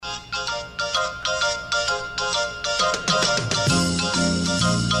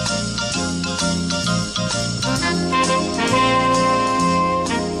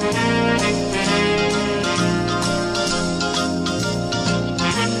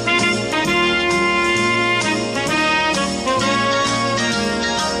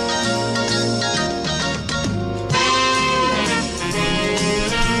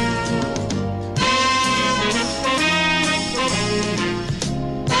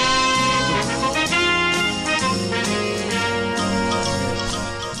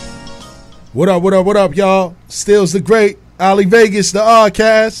What up, y'all? Stills the Great, Ali Vegas, the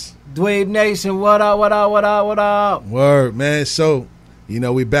Oddcast. Dwayne Nation, what up? Word, man. So,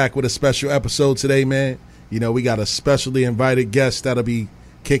 we back with a special episode today, man. We got a specially invited guest that'll be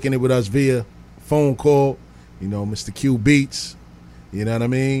kicking it with us via phone call. Mr. Q Beats, you know what I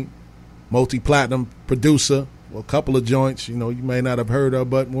mean? Multi-platinum producer. Well, a couple of joints, you may not have heard of,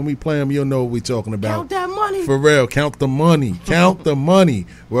 but when we play them, you'll know what we're talking about. Count that money. For real, count the money. Count the money.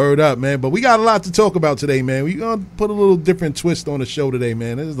 Word up, man. But we got a lot to talk about today, man. We're going to put a little different twist on the show today,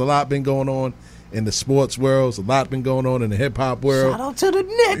 man. There's a lot been going on in the sports world. There's a lot been going on in the hip-hop world. Shout out to the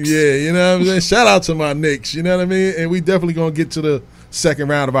Knicks. Yeah, you know what I'm saying? Shout out to my Knicks, you know what I mean? And we definitely going to get to the second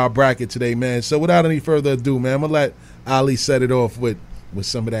round of our bracket today, man. So without any further ado, man, I'm going to let Ali set it off with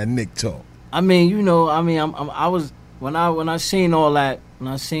some of that Knick talk. I was... When I seen all that,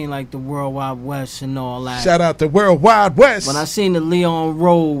 when I seen like the World Wide West and all that. Shout out to World Wide West. When I seen the Leon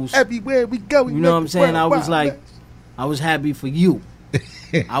Rose. Everywhere we go. You know what I'm saying? I was like, I was happy for you.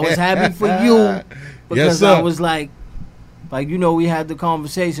 I was happy for you because I was like, we had the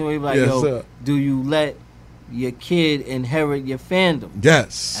conversation where we were like, sir. Do you let your kid inherit your fandom?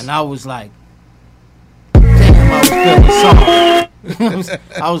 Yes. And I was like, damn, I was feeling sorry.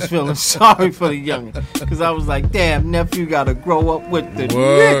 I was feeling sorry for the youngin' because I was like, damn, nephew got to grow up with the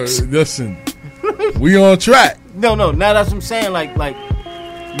Knicks. Listen, we on track. No, now that's what I'm saying. Like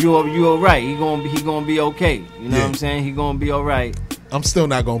you all right. He gonna be okay. You know what I'm saying? He gonna be all right. I'm still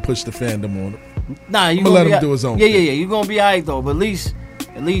not gonna push the fandom on him. Nah, I'm gonna let him do his own thing. Yeah. You gonna be alright though. But at least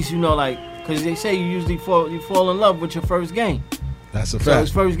because they say you usually fall in love with your first game. That's a fact. So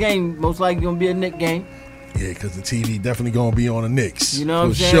his first game most likely gonna be a Knick game. Yeah, because the TV definitely going to be on the Knicks. You know what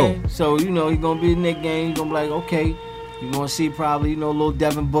I'm saying? So, he's going to be a Knick game. He's going to be like, okay. You're going to see probably, little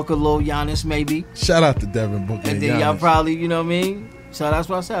Devin Booker, little Giannis maybe. Shout out to Devin Booker and then y'all probably, you know what I mean? So that's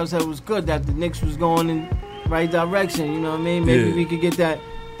what I said. I said it was good that the Knicks was going in the right direction. You know what I mean? Maybe we could get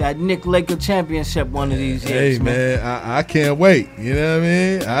that Knick Laker championship one of these years. Hey, man, I can't wait. You know what I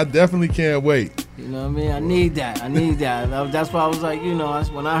mean? I definitely can't wait. You know what I mean? I need that. That's why I was like,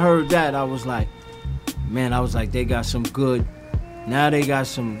 when I heard that, I was like, man, I was like, they got some good. Now they got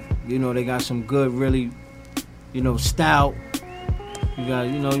some, they got some good, really, stout.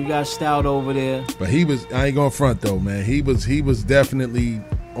 You got stout over there. But I ain't gonna front though, man. He was definitely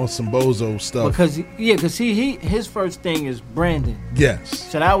on some bozo stuff. Because his first thing is branding. Yes.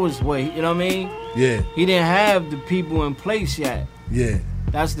 So that was what, you know what I mean? Yeah. He didn't have the people in place yet. Yeah.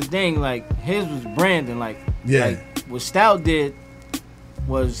 That's the thing. Like his was branding. Like what Stout did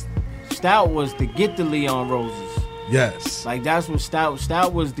was. Stout was to get the Leon Roses. Yes. Like, that's what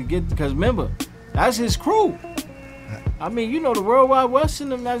Stout was to get, because remember, that's his crew. I mean, the World Wide West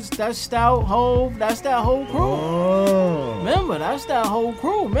and them, that's Stout, Hove, that's that whole crew. Oh. Remember, that's that whole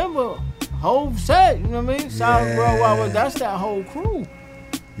crew. Remember, Hove said, you know what I mean? Stout, World Wide West, that's that whole crew.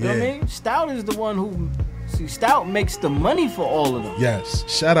 You know what I mean? Stout is the one who, Stout makes the money for all of them. Yes.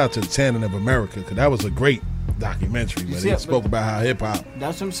 Shout out to the Tannin of America, because that was a great documentary where they spoke about how hip hop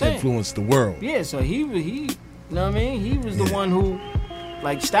influenced the world. Yeah, so he you know what I mean? He was the one who,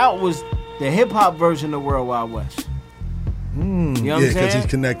 like, Stout was the hip hop version of World Wide West. You know what I'm saying? Because he's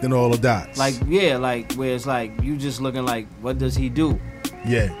connecting all the dots. Like where it's like you just looking like, what does he do?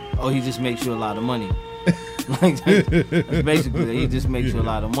 Yeah. Oh, he just makes you a lot of money. Like that's basically, he just makes you a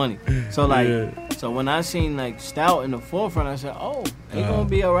lot of money. So so when I seen like Stout in the forefront, I said, oh, he gonna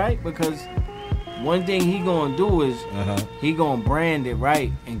be all right, because one thing he gonna do is he gonna brand it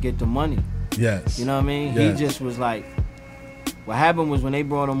right and get the money. Yes. You know what I mean? Yes. He just was like, what happened was when they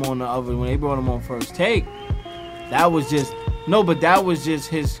brought him on First Take, that was just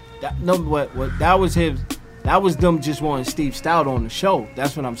that was them just wanting Steve Stout on the show.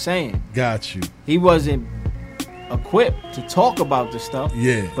 That's what I'm saying. Got you. He wasn't equipped to talk about the stuff.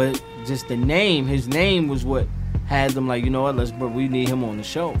 Yeah. But just his name was what had them like, you know what, we need him on the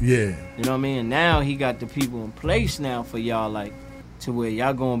show. Yeah. You know what I mean? And now he got the people in place now for y'all, like, to where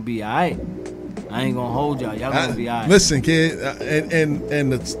y'all gonna be alright. I ain't gonna hold y'all. Y'all gonna be alright. Listen, kid,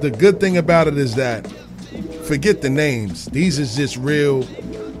 and the good thing about it is that, forget the names. These is just real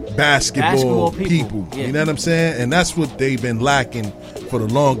basketball people. Yeah. You know what I'm saying? And that's what they've been lacking for the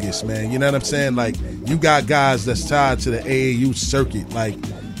longest, man. You know what I'm saying? Like, you got guys that's tied to the AAU circuit, like,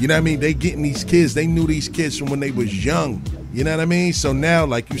 you know what I mean? They getting these kids. They knew these kids from when they was young. You know what I mean? So now,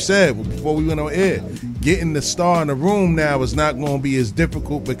 like you said, before we went on air, getting the star in the room now is not going to be as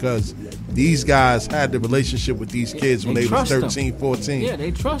difficult because these guys had the relationship with these kids when they was 13, 14. Yeah,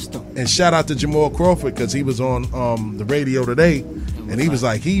 they trust them. And shout out to Jamal Crawford because he was on the radio today, And he was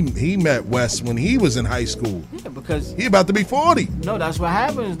like, he met Wes when he was in high school. Yeah, because he about to be 40. No, that's what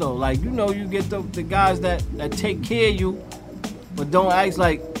happens though. Like, you know, you get the guys that take care of you, but don't act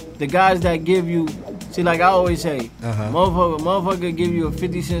like the guys that give you. See, like I always say, motherfucker give you a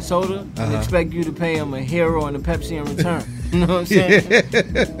 50-cent soda and expect you to pay him a Hero and a Pepsi in return. You know what I'm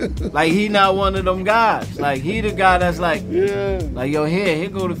saying? Like, he not one of them guys. Like, he the guy that's like, yo, here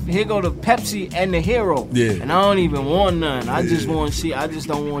go the Pepsi and the Hero. Yeah. And I don't even want none. I just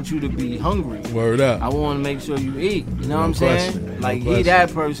don't want you to be hungry. Word up. I want to make sure you eat. You know what I'm saying? Like, he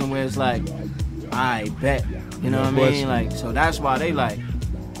that person where it's like, I bet. You know what I mean? Like, so that's why they like,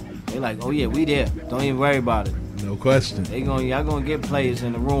 oh yeah, we there. Don't even worry about it. No question. Y'all gonna get players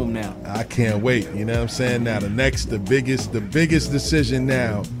in the room now. I can't wait. You know what I'm saying? Now the biggest decision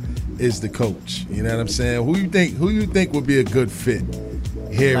now is the coach. You know what I'm saying? Who you think would be a good fit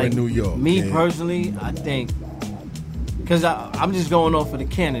here in New York? Me personally, I think, because I'm just going off of the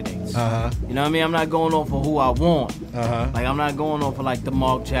candidates. You know what I mean? I'm not going off of who I want. Like, I'm not going off of like the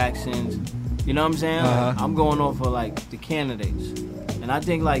Mark Jacksons. You know what I'm saying? Like, I'm going off of like the candidates. And I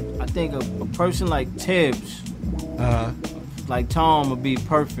think a person like Tibbs, like Tom, would be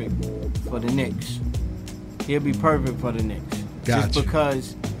perfect for the Knicks. He'll be perfect for the Knicks. Just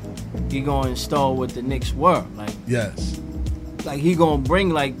because he gonna install what the Knicks were. Like, yes. Like, he gonna bring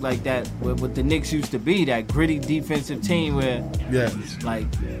like that what the Knicks used to be, that gritty defensive team where, like,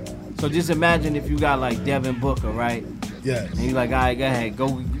 so just imagine if you got like Devin Booker, right? Yes. And you like, all right, go ahead,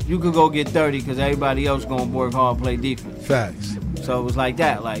 you could go get 30 because everybody else gonna work hard, play defense. Facts. So it was like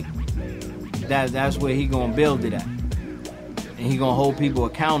that, like that's where he gonna build it at, and he gonna hold people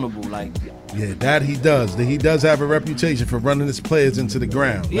accountable, like. Yeah, that he does. He does have a reputation for running his players into the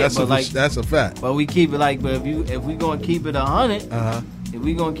ground. Yeah, that's a fact. But we keep it like, but if we gonna keep it 100, if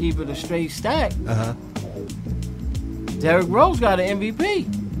we gonna keep it a straight stack, Derrick Rose got an MVP.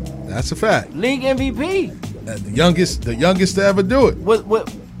 That's a fact. League MVP. The youngest to ever do it.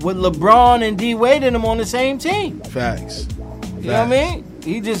 With LeBron and D Wade and them on the same team. Facts. You know what I mean?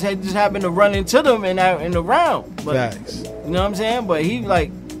 He just happened to run into them in the round. But, facts. You know what I'm saying? But he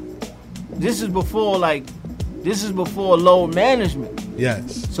like, this is before load management.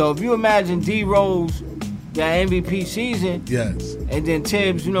 Yes. So if you imagine D Rose, that MVP season. Yes. And then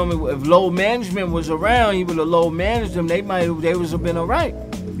Tibbs, you know what I mean? If load management was around, he would have load managed them. They would have been all right.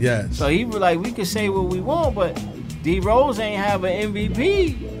 Yes. So he was like, we can say what we want, but D Rose ain't have an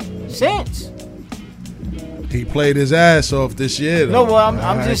MVP since. He played his ass off this year, though. No, well,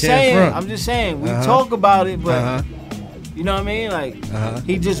 I'm just saying. We talk about it, but you know what I mean? Like,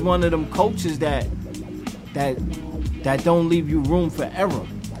 he just one of them coaches that don't leave you room for error.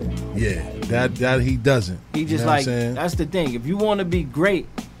 Yeah, that he doesn't. He just, like, that's the thing. If you want to be great,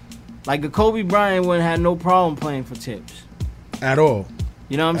 like a Kobe Bryant wouldn't have no problem playing for Tibbs. At all.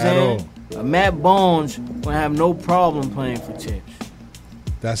 You know what I'm saying? A Matt Barnes would have no problem playing for Tibbs.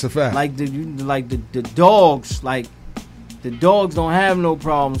 That's a fact. Like the dogs, like the dogs don't have no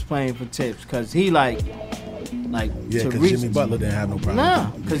problems playing for Tibbs because he like yeah, because Jimmy Butler didn't have no problem.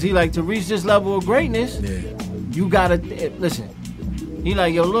 Nah, because he like to reach this level of greatness. Yeah. You gotta listen. He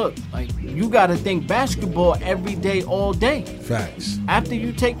like, yo, look, like you gotta think basketball every day, all day. Facts. After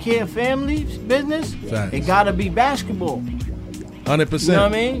you take care of family business, it gotta be basketball. 100%. You know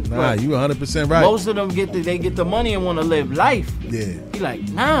what I mean? Nah, you 100% right. Most of them get the money and want to live life. Yeah. He like,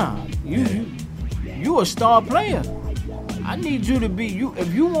 nah, you a star player. I need you to be you.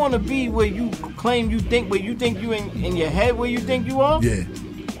 If you want to be where you claim you think, where you think you in your head where you think you are. Yeah.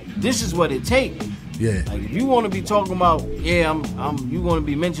 This is what it takes. Yeah. Like if you want to be talking about, you want to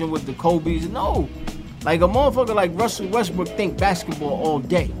be mentioned with the Kobe's. No. Like a motherfucker like Russell Westbrook think basketball all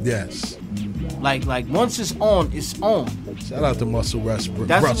day. Yes. Like once it's on, it's on. Shout out to Russell Westbrook.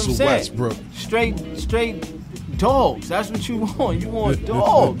 That's Russell what I'm Westbrook. Straight dogs. That's what you want. You want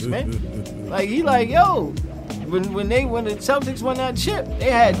dogs, man. Like he like, yo, when the Celtics won that chip,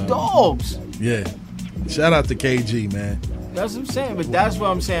 they had dogs. Yeah. Shout out to KG, man. That's what I'm saying. But that's what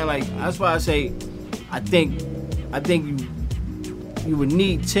I'm saying. Like that's why I say, I think you would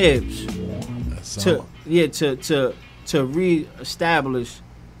need Tibbs to reestablish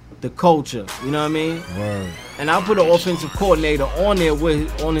the culture, you know what I mean? Word. And I'll put an offensive coordinator on there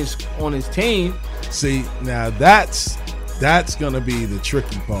on his team. See, now that's gonna be the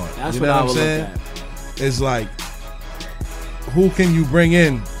tricky part. That's you know what I'm saying? It's like, who can you bring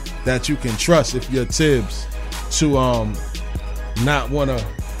in that you can trust if you're Tibbs to not want to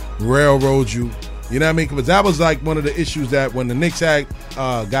railroad you? You know what I mean? Because that was like one of the issues that when the Knicks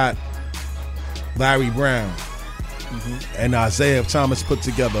got Larry Brown. And Isaiah Thomas put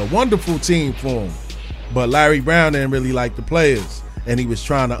together a wonderful team for him. But Larry Brown didn't really like the players. and he was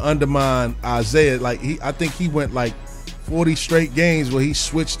trying to undermine Isaiah. Like I think he went like 40 straight games where he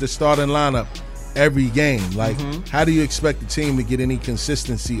switched the starting lineup every game. Like, how do you expect the team to get any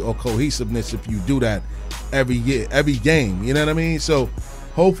consistency or cohesiveness if you do that every year, every game? You know what I mean? So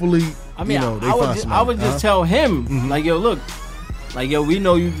hopefully, they find somebody. I would just tell him, like, yo, look, like, yo, we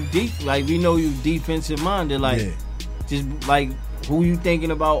know you defensive minded. Like, just like, who you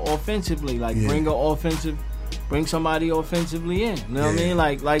thinking about offensively? Like, bring somebody offensively in. You know what I mean?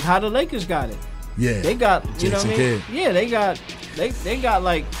 Like how the Lakers got it. Yeah, they got, you know what I mean? Yeah,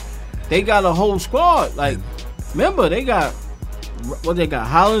 they got a whole squad. Like, remember they got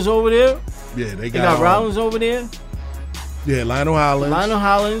Hollins over there. Yeah, they got Rollins over there. Yeah, Lionel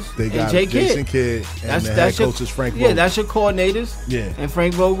Hollins. They got Jason Kidd, and the head coach is Frank Vogel. Yeah, that's your coordinators. Yeah, and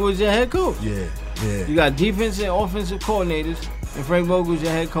Frank Vogel is your head coach. Yeah. You got defensive and offensive coordinators, and Frank Vogel is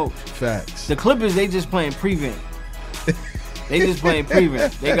your head coach. Facts. The Clippers, they just playing prevent. They just playing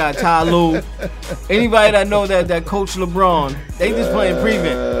prevent. They got Ty Lue. Anybody that know that coach LeBron, they just playing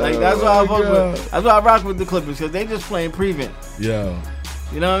prevent. Like, that's why that's why I rock with the Clippers, because they just playing prevent. Yo.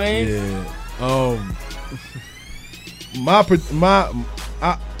 You know what I mean? Yeah.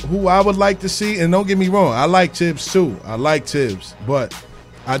 Who I would like to see, and don't get me wrong, I like Tibbs too. But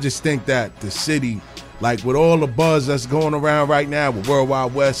I just think that the city, like with all the buzz that's going around right now with World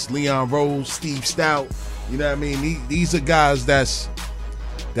Wide West, Leon Rose, Steve Stout, you know what I mean? These are guys that's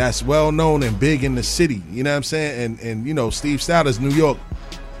well known and big in the city. You know what I'm saying? And you know, Steve Stout is New York.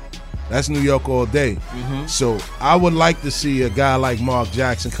 That's New York all day. So I would like to see a guy like Mark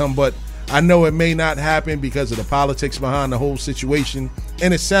Jackson come, but I know it may not happen because of the politics behind the whole situation.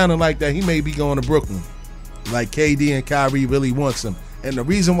 And it sounded like that he may be going to Brooklyn. Like KD and Kyrie really wants him. And the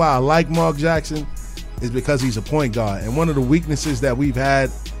reason why I like Mark Jackson is because he's a point guard. And one of the weaknesses that we've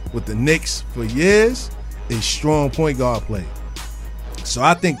had with the Knicks for years is strong point guard play. So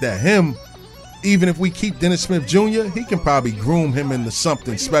I think that him, even if we keep Dennis Smith Jr., he can probably groom him into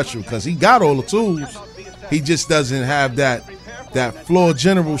something special because he got all the tools. He just doesn't have that floor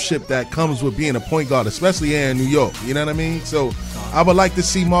generalship that comes with being a point guard, especially here in New York. You know what I mean? So I would like to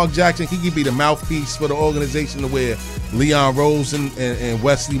see Mark Jackson. He could be the mouthpiece for the organization to where Leon Rose and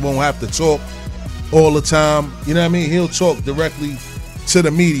Wesley won't have to talk all the time. You know what I mean? He'll talk directly to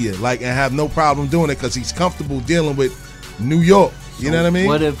the media, like, and have no problem doing it because he's comfortable dealing with New York. You know what I mean?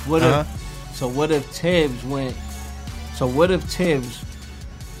 What if Tibbs went? So what if Tibbs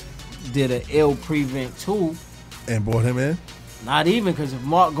did an ill prevent too and brought him in? Not even, because if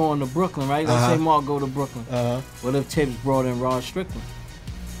Mark going to Brooklyn, right? Let's say Mark go to Brooklyn. What if Tibbs brought in Rod Strickland?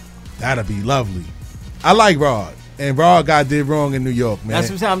 That'd be lovely. I like Rod. And Rod did wrong in New York, man. That's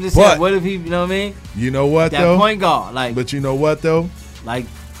what I'm just saying. What if he, you know what I mean? You know what, that though? That point guard. But you know what, though? Like,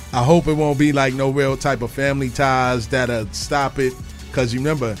 I hope it won't be like no real type of family ties that'll stop it. Because you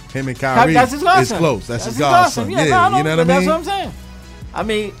remember, him and Kyrie is close. That's his godson. Yeah, you know what I mean? That's what I'm saying. I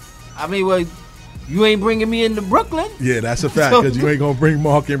mean, well, you ain't bringing me into Brooklyn. Yeah, that's a fact, because you ain't going to bring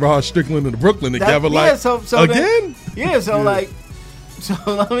Mark and Rod Strickland into Brooklyn together again? So I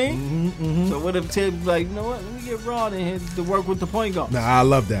mean, so what if Tibbs like, you know what, let me get Rod in here to work with the point guard. Nah, I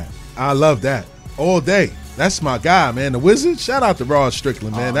love that. All day. That's my guy, man. The Wizard, shout out to Rod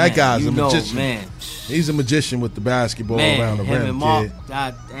Strickland, man. That guy's a magician. Man. He's a magician with the basketball around the rim, kid.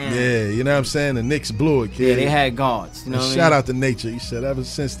 God damn. Yeah, you know what I'm saying? The Knicks blew it, kid. Yeah, they had guards. You know shout out to Nature. He said ever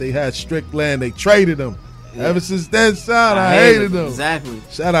since they had Strickland, they traded him. Yeah. Ever since then, son, I hated them. Exactly.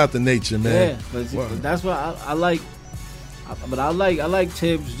 Shout out to Nature, man. Yeah, but that's what I like. But I like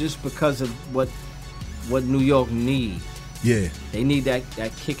Tibbs just because of what New York need. Yeah. They need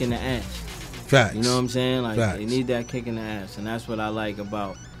that kick in the ass. Facts. You know what I'm saying? Like, Facts. They need that kick in the ass, and that's what I like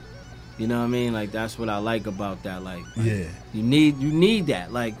about. You know what I mean? Like, that's what I like about that. Like yeah. You need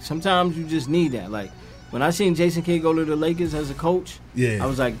that. Like, sometimes you just need that. Like, when I seen Jason Kidd go to the Lakers as a coach, I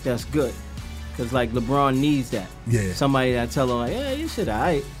was like, that's good. Because, like, LeBron needs that. Yeah. Somebody that tell him, like, yeah, you shit all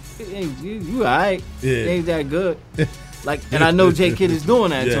right. You all right. Yeah. It ain't that good. Like, and I know J Kidd is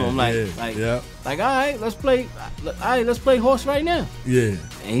doing that to him. Like, all right, let's play horse right now. Yeah.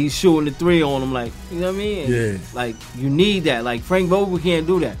 And he's shooting the three on him, like, you know what I mean? And like, you need that. Like, Frank Vogel can't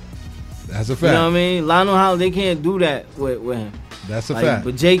do that. That's a fact. You know what I mean? Lionel Hollins, they can't do that with him. That's a fact.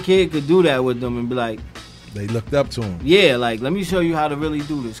 But J Kidd could do that with them and be like, they looked up to him. Yeah, like, let me show you how to really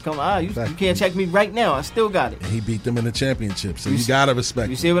do this. Come on, you can't check me right now. I still got it. And he beat them in the championship, so you gotta respect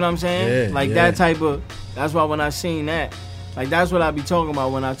You see what I'm saying? Yeah, like, that type of, that's why when I seen that, like, that's what I be talking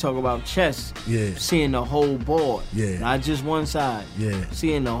about when I talk about chess. Yeah. Seeing the whole board. Yeah. Not just one side. Yeah.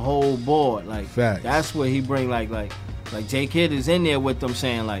 Seeing the whole board. Like, facts. That's where he bring, like J Kidd is in there with them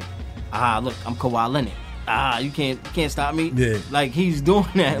saying, like, look, I'm Kawhi Leonard. you can't stop me. Yeah. Like he's doing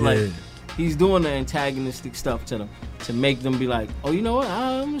that. Yeah. Like he's doing the antagonistic stuff to them to make them be like, oh, you know what?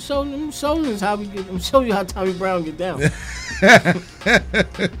 I'm showing this how we get. I'm showing you how Tommy Brown get down. So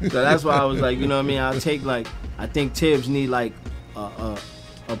that's why I was like, you know what I mean? I'll take like, I think Tibbs need like a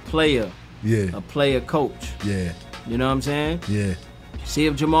player. Yeah. A player coach. Yeah. You know what I'm saying? Yeah. See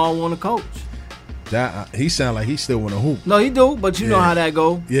if Jamal want to coach. That he sound like he still want to hoop. No, he do, but you know how that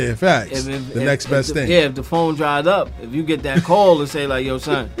go. Yeah, facts. The next best thing. Yeah, if the phone dried up, if you get that call and say like, yo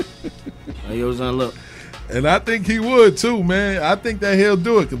son, look. And I think he would too, man. I think that he'll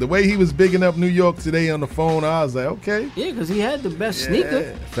do it because the way he was bigging up New York today on the phone, I was like, okay. Yeah, because he had the best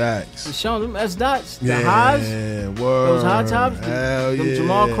sneaker. Facts. And showing them S dots, the highs. Yeah, word. Those high tops. Hell them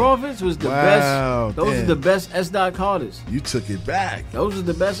Jamal Crawfords was the best. Those are the best S dot Carters. You took it back. Those are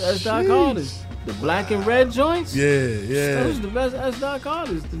the best S dot Carters. The black and red joints. Yeah. Those are the best S dot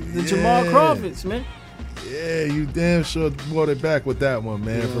Carters. The Jamal Crawfords, man. Yeah, you damn sure brought it back with that one,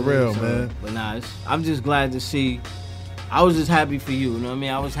 man. For real, man. But nah, I'm just glad to see. I was just happy for you. You know what I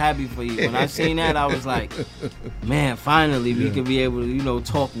mean? I was happy for you. When I seen that, I was like, man, finally we could be able to,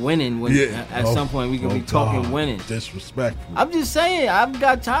 talk winning. At some point we can be talking winning. Disrespectful. I'm just saying, I've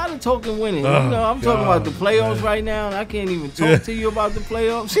got tired of talking winning. I'm talking about the playoffs right now, and I can't even talk to you about the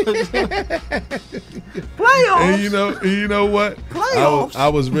playoffs. Playoffs. And you know what? Playoffs. I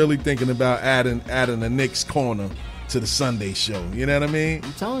was really thinking about adding a Knicks corner to the Sunday show. You know what I mean?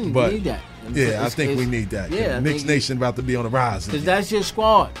 I'm telling you, we need that. I think we need that. Yeah, Knicks Nation about to be on the rise. Because that's your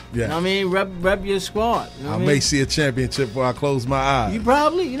squad. Yeah. You know what I mean? Rep your squad. You know I may see a championship before I close my eyes. You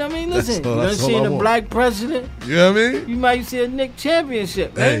probably, you know what I mean? Listen, you're seeing a black president. You know what I mean? You might see a Knicks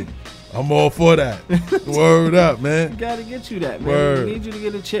championship, man. Hey, I'm all for that. Word up, man. We got to get you that, man. Word. We need you to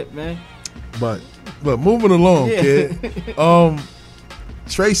get a chip, man. But moving along, kid.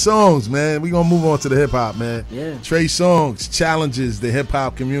 Trey Songz, man. We're going to move on to the hip-hop, man. Yeah. Trey Songz challenges the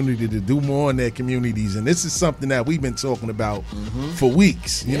hip-hop community to do more in their communities. And this is something that we've been talking about for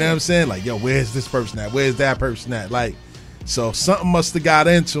weeks. You know what I'm saying? Like, yo, where's this person at? Where's that person at? Like, so something must have got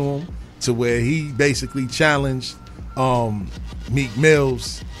into him to where he basically challenged Meek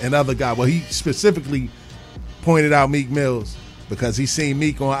Mills and other guys. Well, he specifically pointed out Meek Mills because he seen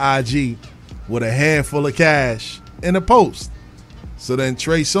Meek on IG with a handful of cash in a post. So then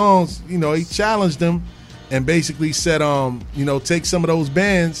Trey Songz, he challenged him and basically said, take some of those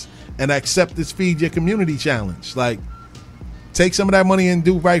bands and accept this Feed Your Community challenge. Like, take some of that money and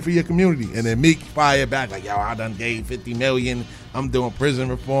do right for your community. And then Meek fired back like, yo, I done gave $50 million. I'm doing prison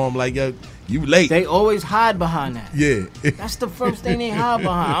reform. Like, yo, you late. They always hide behind that. Yeah. That's the first thing they hide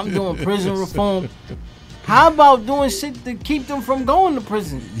behind. I'm doing prison reform. How about doing shit to keep them from going to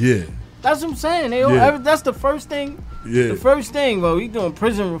prison? Yeah. That's what I'm saying. That's the first thing. Yeah. The first thing, bro, we doing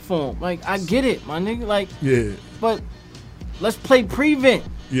prison reform. Like, I get it, my nigga. Like, yeah. But let's play prevent.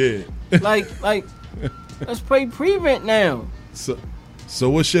 Yeah. like, let's play prevent now. So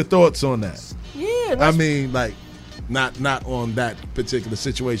what's your thoughts on that? Yeah. I mean, like, not on that particular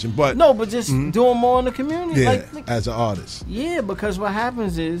situation, but no, but just doing more in the community. Yeah, like, as an artist. Yeah, because what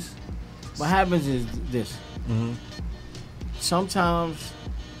happens is this. Mm-hmm. Sometimes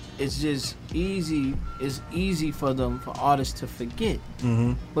it's just easy. It's easy for artists to forget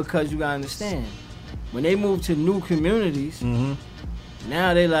because you gotta understand when they move to new communities.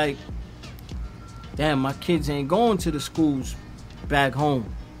 Now they like, damn, my kids ain't going to the schools back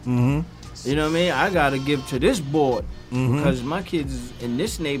home. You know what I mean? I gotta give to this board because my kids is in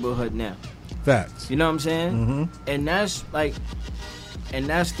this neighborhood now. Facts. You know what I'm saying? And that's like, and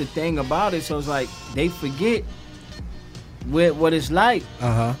that's the thing about it. So it's like they forget what it's like.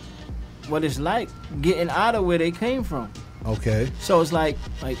 What it's like getting out of where they came from. Okay. So it's like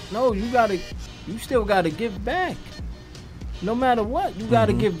no, you still gotta give back. No matter what, you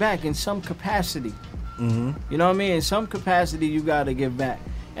gotta give back in some capacity. You know what I mean? In some capacity, you gotta give back.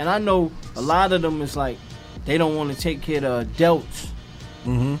 And I know a lot of them is like they don't want to take care of adults.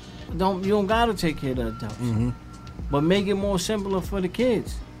 You don't gotta take care of the adults. But make it more simpler for the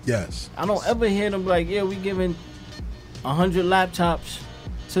kids. Yes. I don't ever hear them like, yeah, we giving 100 laptops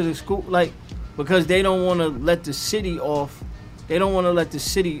to the school, like, because they don't want to let the city off. They don't want to let the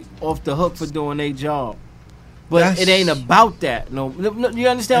city off the hook for doing their job. But it ain't about that. No, you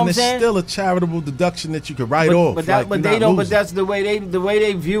understand what I'm saying? It's still a charitable deduction that you could write off. But they don't. But that's the way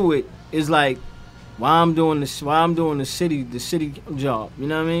they view it is like, why I'm doing the city job. You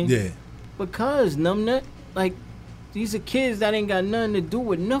know what I mean? Yeah. Because numbnut, like, these are kids that ain't got nothing to do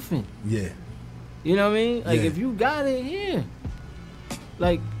with nothing. Yeah. You know what I mean? Like, if you got it, yeah.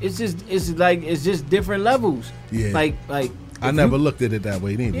 Like, it's just different levels. Yeah. Like I never looked at it that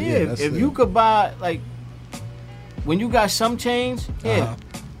way neither. Yeah. If you could buy, like, when you got some change,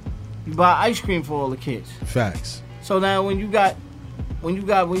 you buy ice cream for all the kids. Facts. So now when you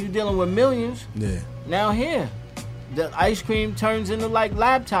dealing with millions, now here, the ice cream turns into like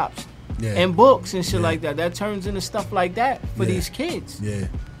laptops and books and shit like that. That turns into stuff like that for these kids. Yeah.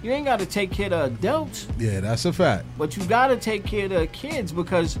 You ain't got to take care of the adults. Yeah, that's a fact. But you got to take care of the kids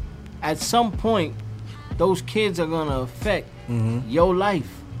because at some point, those kids are going to affect your life.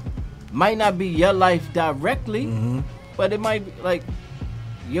 Might not be your life directly, but it might be like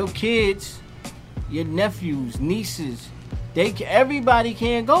your kids, your nephews, nieces. Everybody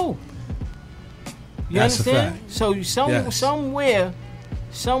can't go. You That's understand? a fact. So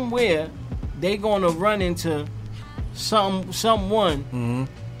somewhere, they gonna run into someone.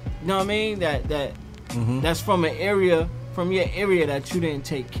 You know what I mean? That's from your area that you didn't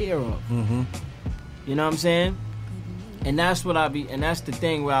take care of. You know what I'm saying? And that's what and that's the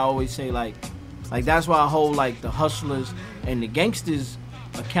thing where I always say like that's why I hold like the hustlers and the gangsters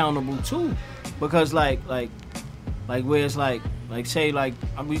accountable too, because like where it's like say like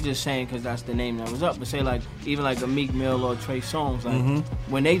we just saying because that's the name that was up, but say like even like a Meek Mill or Trey Songz, like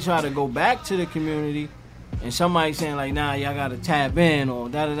when they try to go back to the community and somebody saying like nah y'all gotta tap in or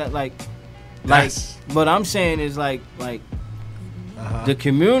that like what I'm saying is like the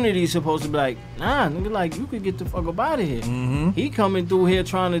community is supposed to be like nah nigga like you could get the fuck up out of here. He coming through here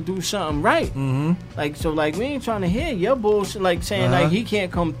trying to do something right. Like so like we ain't trying to hear your bullshit like saying like he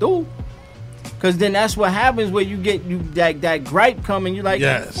can't come through. Cause then that's what happens where you get that gripe coming. You like,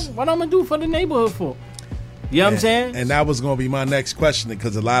 what I'm gonna do for the neighborhood for? You know what I'm saying? And that was gonna be my next question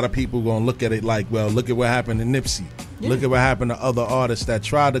because a lot of people gonna look at it like, well, look at what happened to Nipsey. Yeah. Look at what happened to other artists that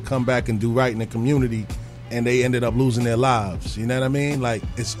tried to come back and do right in the community, and they ended up losing their lives. You know what I mean? Like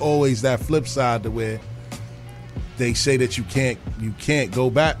it's always that flip side to where they say that you can't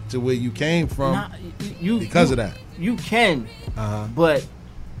go back to where you came from because of that. You can,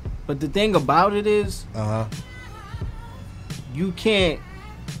 But the thing about it is, you can't.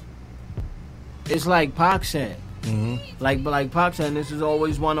 It's like Pac said, like Pac said. And this is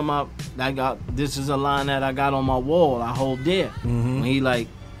always one of my. This is a line that I got on my wall. I hold dear. When he like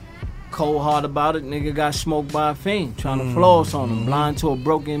cold hard about it, nigga got smoked by a fiend trying to floss on him, blind to a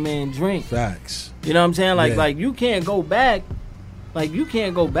broken man dream. Facts. You know what I'm saying? Like you can't go back,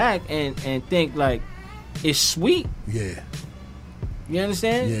 and think like it's sweet. Yeah. You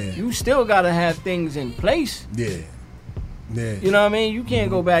understand? Yeah. You still gotta have things in place. Yeah. Yeah. You know what I mean? You can't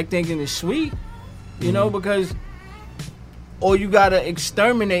go back thinking it's sweet. You know, because or you gotta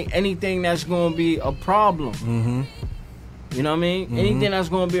exterminate anything that's gonna be a problem. You know what I mean? Anything that's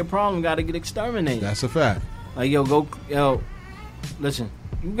gonna be a problem gotta get exterminated. That's a fact. Like listen,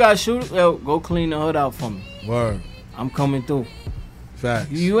 you gotta shoot it, go clean the hood out for me. Word. I'm coming through. Facts.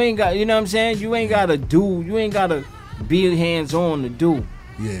 You ain't got, you know what I'm saying? You ain't gotta be hands on to do.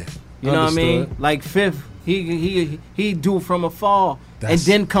 Yeah. You know what I mean? Like Fifth, he do from afar and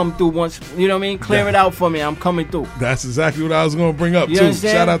then come through once. You know what I mean? Clear it out for me. I'm coming through. That's exactly what I was gonna bring up too.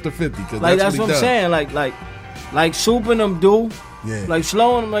 Understand? Shout out to 50 because like that's what I'm saying. Like souping them do. Yeah. Like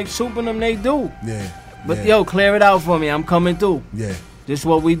slowing them, like souping them they do. Yeah. But clear it out for me. I'm coming through. Yeah. This is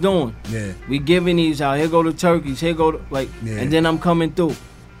what we doing. Yeah. We giving these out. Here go the turkeys. Here go and then I'm coming through.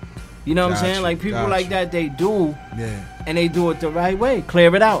 You know what I'm saying? Like people like that, they do. Yeah. And they do it the right way.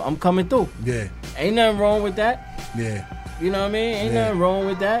 Clear it out. I'm coming through. Yeah. Ain't nothing wrong with that. Yeah. You know what I mean? Ain't nothing wrong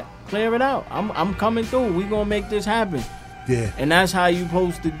with that. Clear it out. I'm coming through. We gonna make this happen. Yeah. And that's how you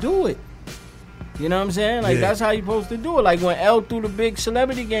supposed to do it. You know what I'm saying? Like that's how you supposed to do it. Like when L threw the big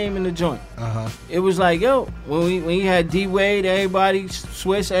celebrity game in the joint. It was like, when he had D Wade, everybody,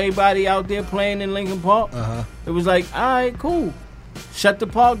 Swiss, everybody out there playing in Lincoln Park. It was like, all right, cool. Shut the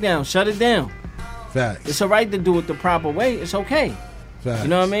park down. Shut it down. Facts. It's alright to do it the proper way. It's okay. Facts. You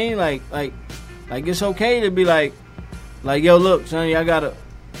know what I mean? Like it's okay to be like, yo, look, son, y'all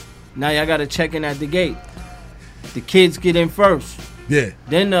gotta check in at the gate. The kids get in first. Yeah.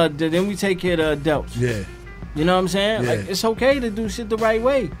 Then we take care of the adults. Yeah. You know what I'm saying? Yeah. Like it's okay to do shit the right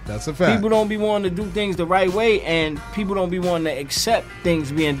way. That's a fact. People don't be wanting to do things the right way, and people don't be wanting to accept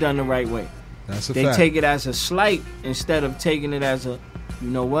things being done the right way. That's a fact. They take it as a slight instead of taking it as a, you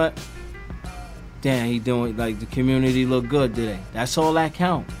know what? Damn, he doing like the community look good today. That's all that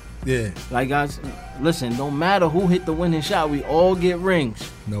count. Yeah. Like guys, listen, don't matter who hit the winning shot, we all get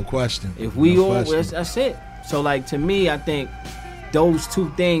rings. No question. If we all, that's it. So like to me, I think those two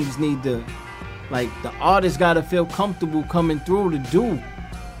things need to, like the artist got to feel comfortable coming through to do.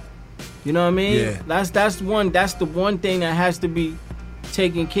 You know what I mean? Yeah. That's the one thing that has to be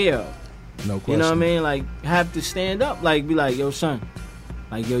taken care of. No question. You know what I mean? Like have to stand up, like be like, yo son,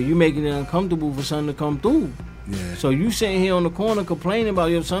 like yo, you making it uncomfortable for son to come through. Yeah. So you sitting here on the corner complaining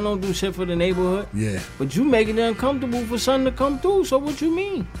about your son don't do shit for the neighborhood. Yeah. But you making it uncomfortable for son to come through. So what you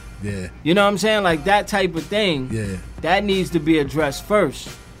mean? Yeah. You know what I'm saying? Like that type of thing. Yeah. That needs to be addressed first.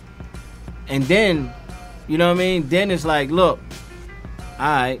 And then, you know what I mean? Then it's like, look, all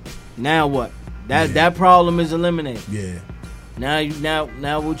right, now what? That problem is eliminated. Yeah.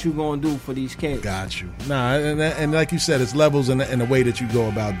 Now what you gonna do for these kids? Got you. Nah, and like you said, it's levels in the way that you go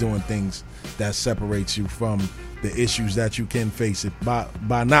about doing things that separates you from the issues that you can face. It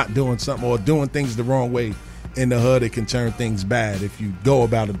by not doing something or doing things the wrong way in the hood, it can turn things bad if you go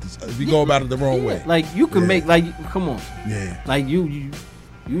about it. If you go about it the wrong way, like you can make come on. Yeah. Like you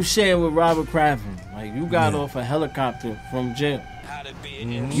sharing with Robert Kraft. Like you got off a helicopter from jail.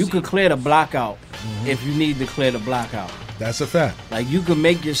 Mm-hmm. You could clear the block out if you need to clear the block out. That's a fact. Like you can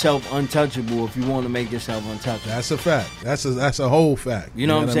make yourself untouchable if you want to make yourself untouchable. That's a fact. That's a whole fact. You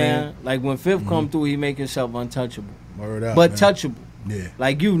know what I'm saying? Mean? Like when Fifth come through, he make himself untouchable. Word up, but man. Touchable. Yeah.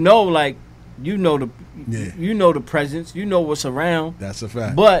 Like you know the presence, you know what's around. That's a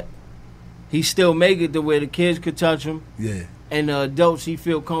fact. But he still make it to where the kids could touch him. Yeah. And the adults he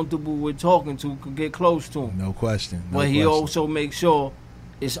feel comfortable with talking to could get close to him. No question. But he also makes sure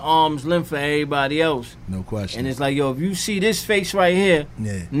it's arm's length for everybody else. No question. And it's like, yo, if you see this face right here,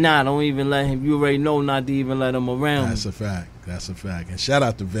 don't even let him. You already know not to even let him around. That's a fact. That's a fact. And shout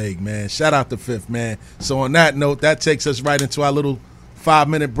out to Vague, man. Shout out to Fifth, man. So on that note, that takes us right into our little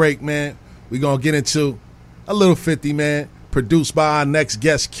 5-minute break, man. We're going to get into a little 50, man, produced by our next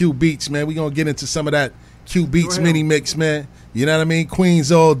guest, Q Beats, man. We're going to get into some of that Q Beats mini mix, man. You know what I mean? Queens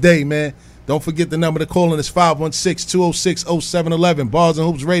all day, man. Don't forget the number to call in is 516-206-0711. Bars and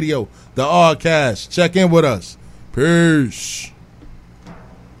Hoops Radio, the Rcast. Check in with us. Peace.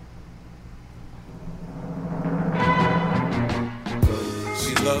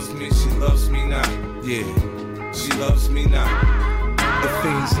 She loves me not. Yeah, she loves me not. The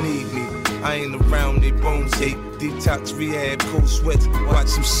fiends need me. I ain't around, they bones ache. Detox, rehab, cold sweats,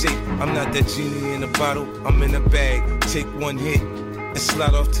 watch them shake. I'm not that genie in a bottle, I'm in a bag. Take one hit and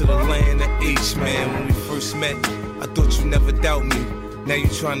slide off to the land of H, man. When we first met, I thought you never doubt me. Now you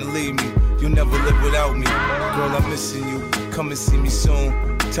trying to leave me, you'll never live without me. Girl, I'm missing you, come and see me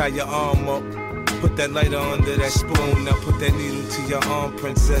soon. Tie your arm up, put that lighter under that spoon. Now put that needle to your arm,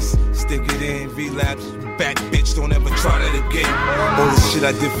 princess. Stick it in, relapse. Back, bitch, don't ever try that again. All the shit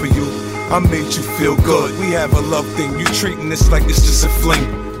I did for you, I made you feel good. We have a love thing, you treating this like it's just a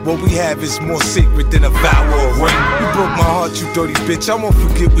fling. What we have is more sacred than a vow or a ring. You broke my heart, you dirty bitch, I won't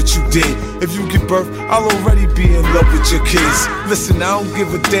forget what you did. If you give birth, I'll already be in love with your kids. Listen, I don't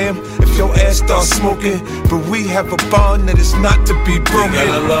give a damn if your ass starts smoking, but we have a bond that is not to be broken. You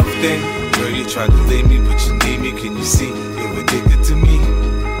got a love thing, girl, you tried to leave me, but you need me, can you see? You're addicted to me.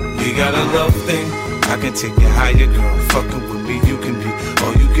 We got a love thing, I can take you higher, girl. Fucking with me, you can be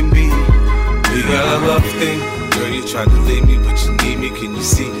all you can be. We got a love thing, girl, you tried to leave me, but you need me, can you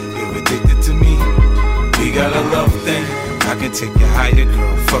see? You're addicted to me. We got a love thing, I can take you higher,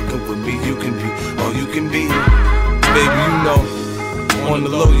 girl. Fucking with me, you can be all you can be. Baby, you know, on the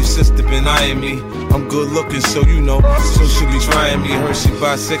low, your sister been eyeing me. I'm good looking, so you know, so she be trying me. Her, she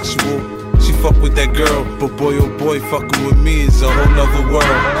bisexual. She fuck with that girl, but boy oh boy, fucking with me is a whole nother world.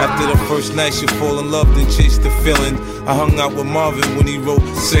 After the first night, she fall in love, then chase the feeling. I hung out with Marvin when he wrote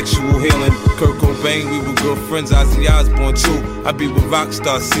Sexual Healing. Kurt Cobain, we were good friends, Ozzy Osbourne too. I be with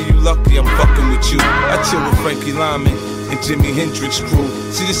Rockstar, see you lucky, I'm fucking with you. I chill with Frankie Lyman and Jimi Hendrix crew.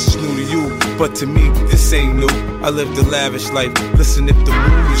 See, this is new to you, but to me, this ain't new. I live the lavish life, listen if the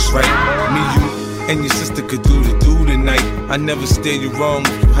mood is right. Me, you, and your sister could do tonight. I never steer you wrong.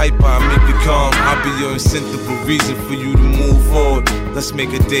 If you hyper, I make you calm. I'll be your incentive, a reason for you to move forward. Let's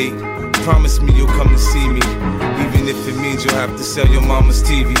make a date. Promise me you'll come to see me, even if it means you'll have to sell your mama's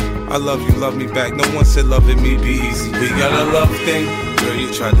TV. I love you, love me back. No one said loving me be easy. We got a love thing. Girl,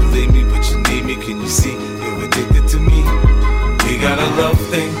 you tried to leave me, but you need me. Can you see? You're addicted to me. We got a love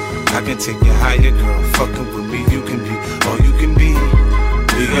thing. I can take you higher, girl. Fucking with me, you can be all you can be.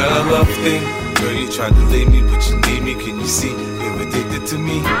 We got a love thing. Girl, you tried to leave me, but you need me, can you see? You're addicted to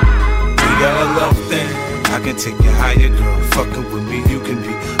me. We got a love thing, I can take you higher, girl. Fucking with me, you can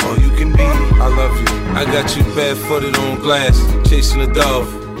be all you can be. I love you, I got you barefooted on glass, chasing a dove.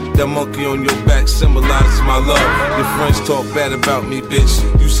 That monkey on your back symbolizes my love. Your friends talk bad about me, bitch.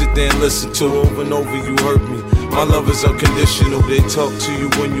 You sit there and listen to over and over, you hurt me. My love is unconditional. They talk to you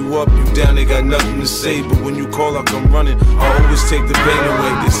when you up, you down, they got nothing to say. But when you call, I come running. I always take the pain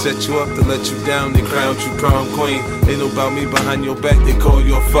away. They set you up to let you down, they crowned you prom queen. They know about me behind your back, they call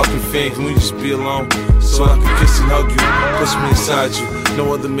you a fucking fiend. Can we just be alone so I can kiss and hug you, push me inside you?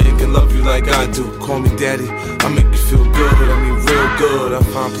 No other man can love you like I do. Call me daddy, I make you feel good, I mean real good. I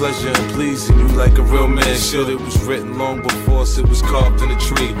find pleasure in pleasing you like a real man should. It was written long before it was carved in a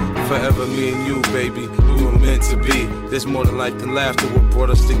tree. Forever me and you, baby, we were meant to be. There's more than life than laughter, what brought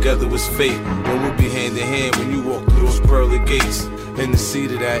us together was fate. And we'll be hand in hand when you walk through those pearly gates. In the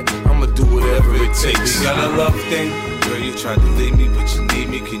seat of that, I'ma do whatever it takes. We got a love thing, girl, you tried to leave me, but you need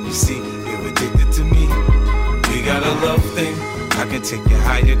me, can you see? You're addicted to me. We got a love thing, I can take you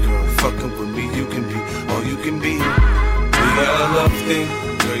higher, girl. Fucking with me, you can be all you can be. We got a love thing,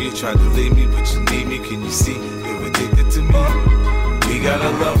 girl, you tried to leave me, but you need me, can you see? You're addicted to me. We got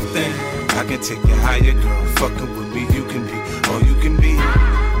a love thing, I can take you higher, girl. Fucking with me, you can be all you can be.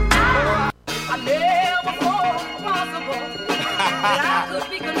 I never thought possible that I could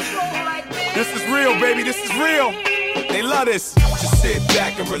be controlled like this. This is real, baby, this is real. They love this. Just sit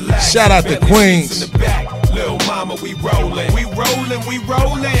back and relax. Shout out to Queens. In the back. Lil' mama, we rollin'. We rollin', we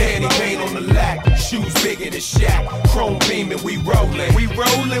rollin'. Candy paint on the lack. Shoes bigger than Shaq. Chrome beamin', we rollin'. We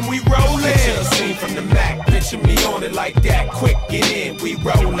rollin', we rollin'. Picture a scene from the Mac. Picture me on it like that. Quick, get in. We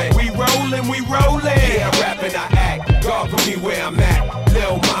rollin'. We rollin', we rollin'. Yeah, I rap and I act. God put me where I'm at.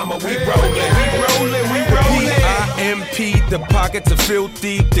 Lil' mama, we rollin'. We rollin', we rollin'. P.I.M.P. The pockets are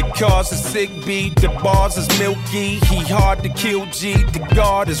filthy. The cars are sick beat. The bars is milky. He hard to kill G. The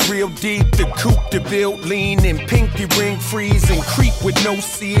guard is real deep. The coupe to build lean and pinky ring freezing. Creep with no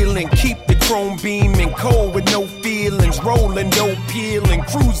ceiling. Keep the chrome beaming. Cold with no feelings. Rolling, no peeling.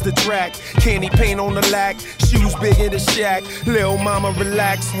 Cruise the track. Candy paint on the lack. Shoes bigger than Shaq. Lil' mama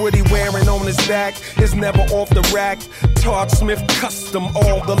relax. What he wearing on his back is never off the rack. Todd Smith custom.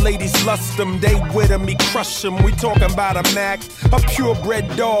 All the ladies lust him. They with him, he crush him. We talking about a Mac. A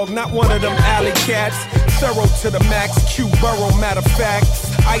purebred dog, not one of them alley cats. Thorough to the max. Q Burrow, matter of fact.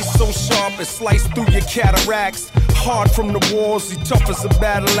 Ice so sharp it sliced through your cataracts. Hard from the walls, he tough as a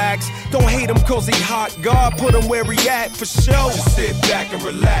battle axe. Don't hate him cause he hot, God put him where he at for sure. Just sit back and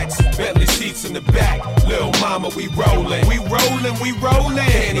relax, Bentley seats in the back. Lil' mama, we rollin'. We rollin', we rollin'.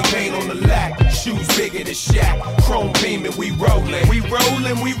 Candy paint on the lack, shoes bigger than Shaq. Chrome beamin', we rollin'. We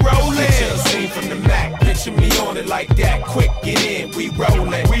rollin', we rollin'. Picture a scene from the Mac, picture me on it like that. Quick, get in, we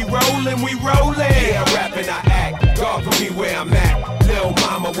rollin'. We rollin', we rollin'. Yeah, I rap and I act, God put me where I'm at. Lil'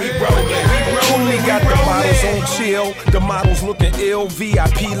 mama, we rollin'. We rollin', got the bottles on chill. The models looking ill,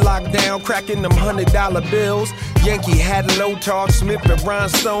 VIP lockdown, cracking them $100 bills. Yankee hat, low Todd Smith and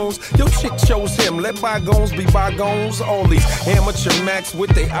rhinestones. Your chick chose him, let bygones be bygones. All these amateur max with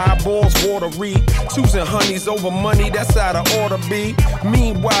their eyeballs watery. Choosing honeys over money, that's how the order be.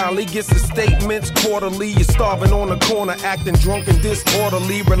 Meanwhile, he gets his statements quarterly. You're starving on the corner, acting drunk and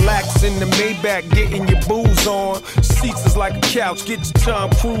disorderly. Relax in the Maybach, getting your booze on. Seats is like a couch, get your Tom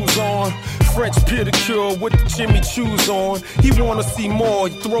Cruise on. French pedicure with the Jimmy Choos on. He wanna see more,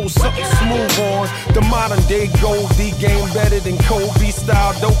 he throw something smooth on. The modern day Goldie game better than Kobe.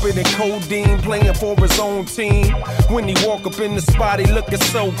 Style doper than codeine, playing for his own team. When he walk up in the spot, he looking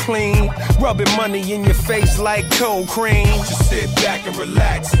so clean. Rubbing money in your face like cold cream. Just sit back and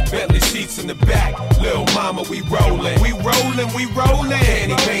relax, Bentley seats in the back. Lil' mama, we rollin'. We rollin', we rollin'.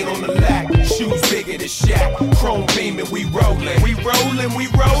 Candy paint on the lack, shoes bigger than Shaq. Chrome beamin', we rollin'. We rollin', we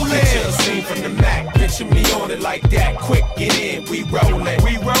rollin'. Picture a scene from the Mac, picture me on it like that. Quick, get in, we rollin'.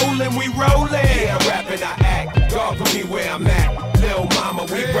 We rollin', we rollin'. Yeah, I rap and I act, God put me where I'm at. Lil' mama,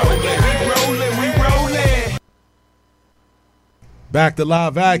 we rollin'. We rollin', we rollin'. Back to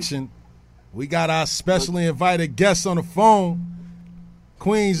live action. We got our specially invited guests on the phone.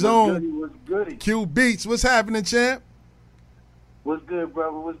 Queen's own Q Beats. What's happening, champ? What's good,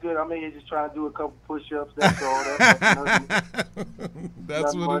 brother? What's good? I'm here just trying to do a couple push-ups. That's all.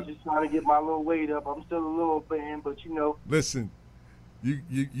 That's what I'm just trying to get my little weight up. I'm still a little fan, but you know. Listen,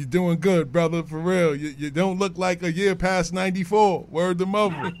 you're doing good, brother. For real. You don't look like a year past 94. Word to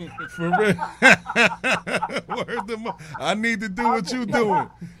mother. For real. Word to mother. I need to do what you doing.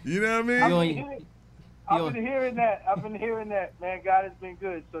 You know what I mean? I've been hearing that. Man, God has been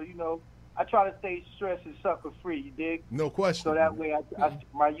good. So, you know, I try to stay stress and sucker free, you dig? No question. So that way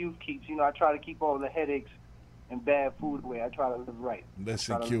my youth keeps, you know, I try to keep all the headaches and bad food away. I try to live right.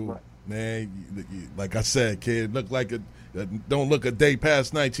 Listen, Q, man, like I said, kid, don't look a day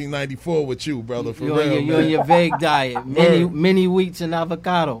past 1994 with you, brother, for real. You're on your vague diet, mini wheats and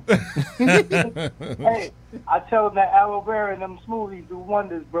avocado. Hey, I tell them that aloe vera and them smoothies do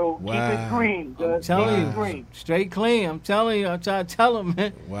wonders, bro. Wow. Keep it green. I'm telling you, straight clean. I'm telling you, I'm trying to tell them,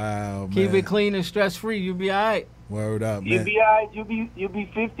 man. Wow, man. Keep it clean and stress-free. You'll be all right. Word up, You'll man. be all right. You'll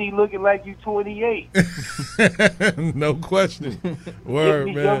be 50 looking like you 28. No question. Word,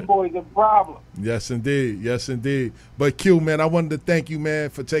 These man. young boys a problem. Yes, indeed. Yes, indeed. But Q, man, I wanted to thank you, man,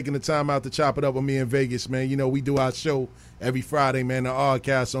 for taking the time out to chop it up with me in Vegas, man. You know, we do our show every Friday, man, the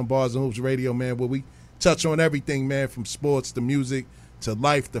Oddcast on Bars and Hoops Radio, man, where we touch on everything, man, from sports to music to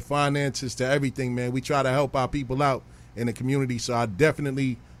life to finances to everything, man. We try to help our people out in the community, so I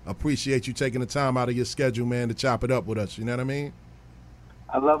definitely appreciate you taking the time out of your schedule, man, to chop it up with us. You know what I mean?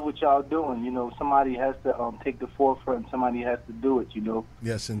 I love what y'all doing. You know, somebody has to take the forefront. Somebody has to do it, you know.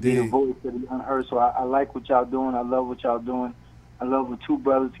 Yes, Be a indeed. voice that is unheard. So I like what y'all doing. I love what y'all doing. I love when two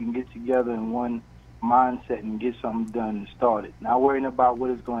brothers can get together in one mindset and get something done and start it. Not worrying about what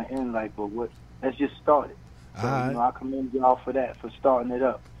it's going to end like, but let's just start it. So, All right. you know, I commend y'all for that, for starting it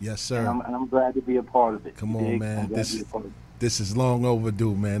up. Yes, sir. And I'm glad to be a part of it. Come on, man. I'm glad to be a part of it. This is long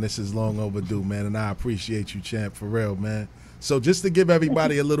overdue, man. This is long overdue, man. And I appreciate you, champ, for real, man. So just to give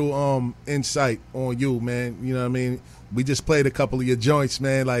everybody a little insight on you, man, you know what I mean? We just played a couple of your joints,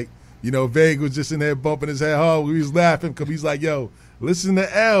 man. Like, you know, Vague was just in there bumping his head hard. We was laughing because he's like, yo, listen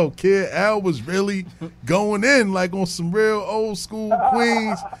to L, kid. L was really going in, like, on some real old school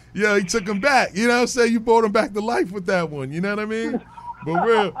Queens. Yeah, he took him back. You know what I'm saying? You brought him back to life with that one. You know what I mean?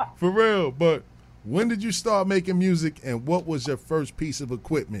 For real. But when did you start making music, and what was your first piece of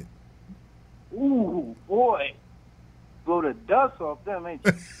equipment? Ooh, boy. Blow the dust off them, ain't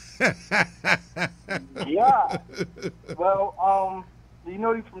you? Yeah. Well, you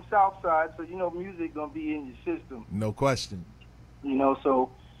know you from Southside, so you know music going to be in your system. No question. You know,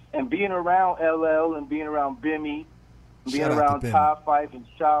 so, and being around LL and being around Bimmy, being Shout out around to Bimmy. Ty Fife and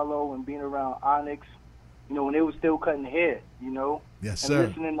Shiloh and being around Onyx, you know, when they were still cutting hair, you know. Yes, and sir.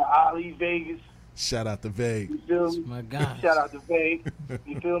 listening to Ali Vegas, Shout out to Vague. you feel me? My God. Shout out to Vague,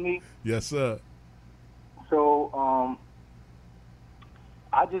 you feel me? Yes, sir. So,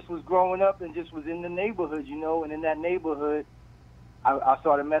 I just was growing up and just was in the neighborhood, you know, and in that neighborhood, I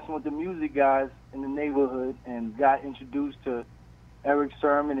started messing with the music guys in the neighborhood and got introduced to Eric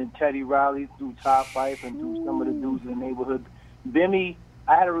Sermon and Teddy Riley through Ty Fife and through some of the dudes in the neighborhood. Bimmy,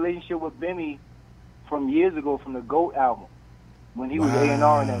 I had a relationship with Bimmy from years ago from the GOAT album when he was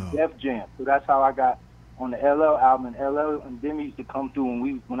A&R in that Def Jam. So that's how I got on the LL album. And LL and Bimmy used to come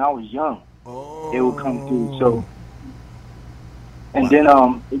through when I was young. They would come through. So, and then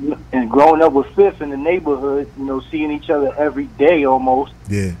and growing up with Fifth in the neighborhood, you know, seeing each other every day almost.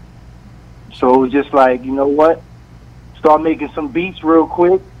 Yeah. So it was just like, you know what? Start making some beats real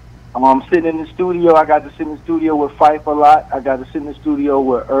quick. Sitting in the studio. I got to sit in the studio with Fife a lot. I got to sit in the studio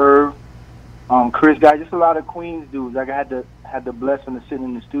with Irv, Chris Guy, just a lot of Queens dudes. I had the blessing of sitting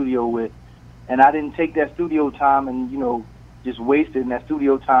in the studio with, and I didn't take that studio time and, you know, just waste it. In that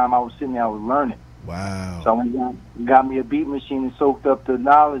studio time, I was sitting there, I was learning. Wow. So I got me a beat machine and soaked up the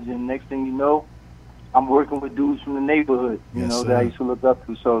knowledge, and next thing you know, I'm working with dudes from the neighborhood, you Yes, know, sir. that I used to look up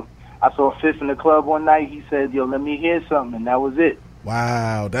to. So I saw Fifth in the club one night. He said, "Yo, let me hear something," and that was it.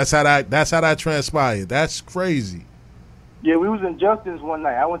 Wow. That's how that transpired. That's crazy. Yeah, we was in Justin's one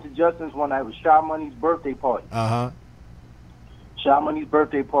night. I went to Justin's one night with Sha Money's birthday party. Uh-huh. Sha Money's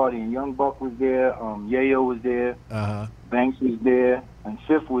birthday party, and Young Buck was there. Yayo was there. Uh-huh. Banks was there, and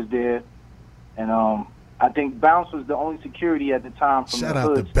Fifth was there. And I think Bounce was the only security at the time from Shout the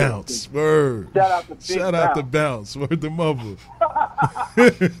out hood. to Bounce. Word. Shout out to Big Shout out to Bounce. Word the mother.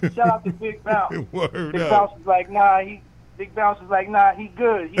 Shout out to Big Bounce. Word Big up. Bounce was like, Big Bounce was like, he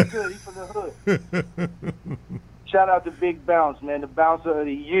good. He good. He from the hood. Shout out to Big Bounce, man. The bouncer of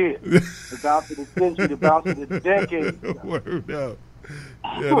the year. The bouncer of the century. The bouncer of the decade. Word up.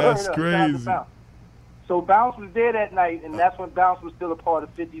 Yeah, Word that's up. Shout out to crazy. Bounce. So Bounce was there that night, and that's when Bounce was still a part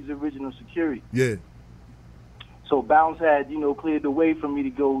of 50's original security. Yeah. So Bounce had, you know, cleared the way for me to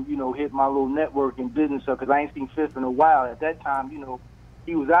go, you know, hit my little network and business up, because I ain't seen Fifth in a while. At that time, you know,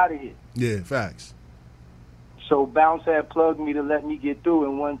 he was out of here. Yeah, facts. So Bounce had plugged me to let me get through,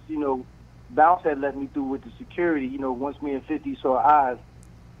 and once, you know, Bounce had let me through with the security, you know, once me and 50 saw eyes,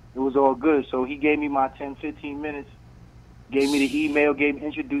 it was all good. So he gave me my 10, 15 minutes, gave me the email,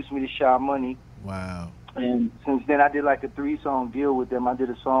 introduced me to Sha Money. Wow. And since then, I did like a 3-song deal with them. I did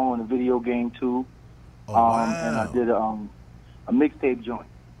a song on the video game, too. Oh, wow. And I did a mixtape joint.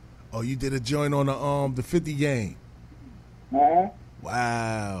 Oh, you did a joint on the 50 game. Uh-huh.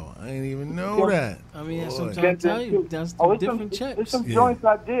 Wow. I didn't even know that. I mean, that's Boy. what I'm trying to tell you. That's the different It's checks. some Yeah. joints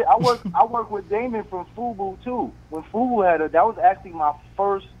I did. I worked with Damon from Fubu too. When Fubu that was actually my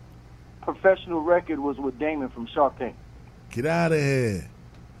first professional record was with Damon from Shark Tank. Get out of here.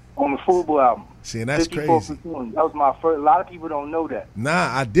 on the football album. See, and that's 54 crazy. Platoon. That was my first. A lot of people don't know that.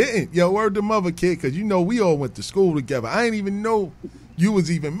 Nah, I didn't. Yo, word to mother, kid, because you know we all went to school together. I didn't even know you was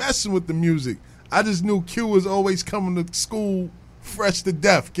even messing with the music. I just knew Q was always coming to school fresh to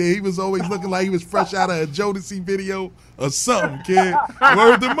death, kid. He was always looking like he was fresh out of a Jodeci video or something, kid.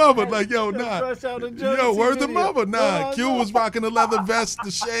 Word to mother, like, yo, nah. Fresh out of Jodeci Yo, word to video. mother, nah. Q was rocking the leather vest,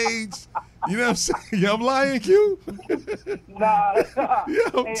 the shades. You know what I'm saying? Yo, I'm lying, Q? Nah, Yo, I'm hey,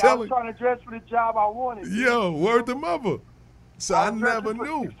 I was telling trying to dress for the job I wanted. Yo, word to mother. So I never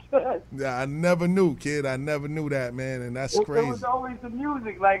knew. It Yeah, I never knew, kid. I never knew that, man, and that's was crazy. always the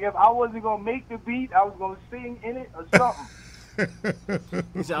music. Like, if I wasn't going to make the beat, I was going to sing in it or something.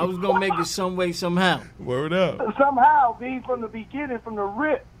 He said, I was gonna make it some way, somehow. Word up. Somehow, being from the beginning, from the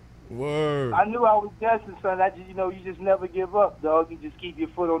rip, Word. I knew I was destined, son. I just, you just never give up, dog. You just keep your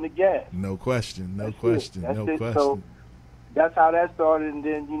foot on the gas. No question. No That's question. it. That's No it. question. So that's how that started. And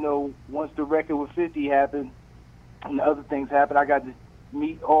then, once the record with 50 happened and the other things happened, I got to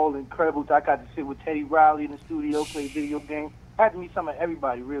meet all incredible. I got to sit with Teddy Riley in the studio, play video games. I had to meet some of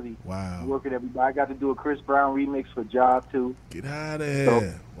everybody, really. Wow. Work with everybody. I got to do a Chris Brown remix for Job, too. Get out of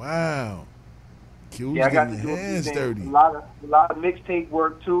here. Wow. Q's Yeah, I got to getting do hands a dirty. lot of mixtape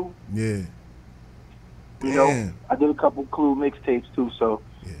work, too. Yeah. I did a couple Clue mixtapes, too. So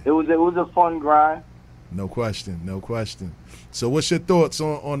Yeah. it was a fun grind. No question. No question. So what's your thoughts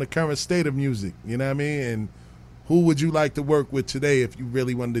on the current state of music? You know what I mean? And who would you like to work with today if you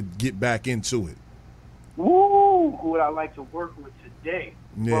really wanted to get back into it? Woo! Who would I like to work with today?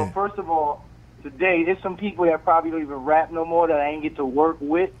 Yeah. Well, first of all, today there's some people that probably don't even rap no more that I ain't get to work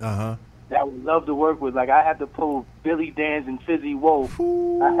with Uh-huh. that I would love to work with. Like, I had to pull Billy Danz and Fizzy Wolf.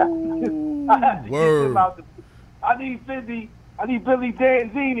 Ooh, I had to get word. them out. I need Billy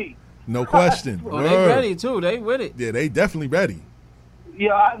Danzini. No question. Oh, they Word. ready too. They with it. Yeah, they definitely ready.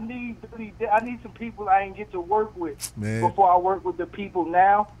 Yeah, I need some people I ain't get to work with Man. before I work with the people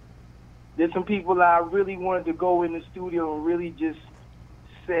now. There's some people that I really wanted to go in the studio and really just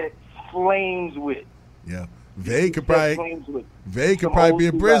set flames with. Yeah. Vay could Set probably flames with. be Some a old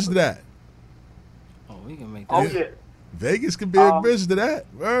bridge school to that. Oh, we can make Oh that. yeah. Vegas could be a bridge to that.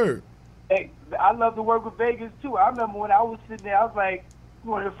 Word. Hey, I love to work with Vegas too. I remember when I was sitting there, I was like,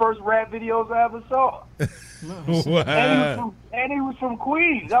 one of the first rap videos I ever saw. Wow. And he was from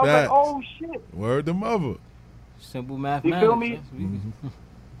Queens. I was Facts. like, oh shit. Word to mother. Simple You mathematics. feel me? That's what we-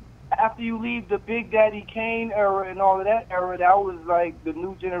 After you leave the Big Daddy Kane era and all of that era, that was like the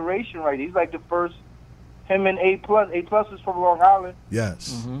new generation, right? He's like the first. Him and A Plus. A Plus is from Long Island.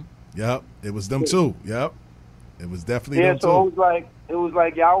 Yes. Mhm. Yep. It was them too. Yep. It was definitely Yeah, them so too. it was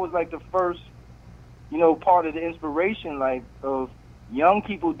like y'all was like the first, part of the inspiration, like of young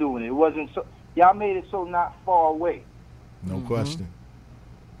people doing it. It wasn't so y'all made it so not far away. No question.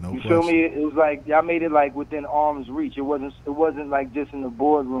 No You question. feel me? It was like y'all made it like within arm's reach. It wasn't like just in the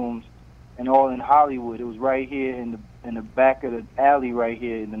boardrooms and all in Hollywood. It was right here in the back of the alley, right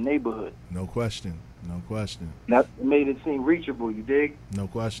here in the neighborhood. No question. No question. That made it seem reachable. You dig? No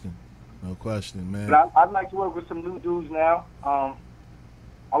question. No question, man. But I'd like to work with some new dudes now.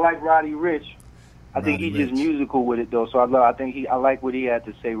 I like Roddy Ricch. I think Roddy he's just Ricch. musical with it though. So I like what he had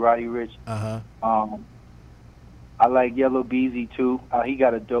to say. Roddy Ricch. Uh-huh. I like Yellow Beezy too. He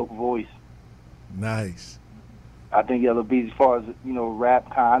got a dope voice. Nice. I think Yellow Beezy, as far as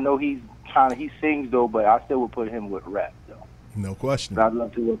rap, I know he sings though, but I still would put him with rap though. No question. But I'd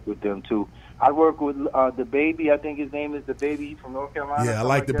love to work with them too. I'd work with the Baby. I think his name is the Baby. He's from North Carolina. Yeah, I something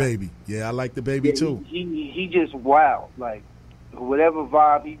like the that. baby. Yeah, I like the baby Yeah, too. He just wild. Like whatever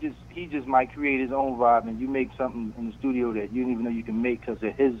vibe he just might create his own vibe, and you make something in the studio that you didn't even know you can make because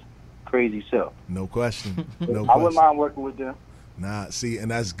of his crazy self. No question. No I wouldn't question. mind working with them. Nah, see,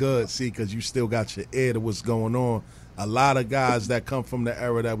 and that's good, see, because you still got your ear to what's going on. A lot of guys that come from the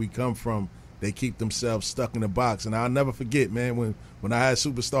era that we come from, they keep themselves stuck in the box. And I'll never forget, man, when I had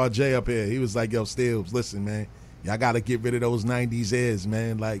Superstar J up here, he was like, yo, Stills, listen, man, y'all got to get rid of those 90s ears,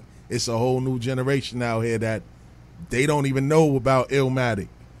 man. Like, it's a whole new generation out here that they don't even know about Illmatic.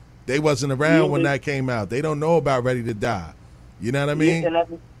 They wasn't around when that came out. They don't know about Ready to Die. You know what I mean? Yeah,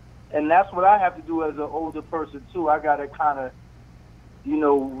 and that's what I have to do as an older person too. I got to kind of,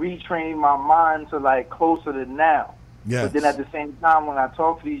 retrain my mind to like closer to now. Yes. But then at the same time, when I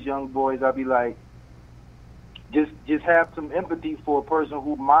talk to these young boys, I'll be like, just have some empathy for a person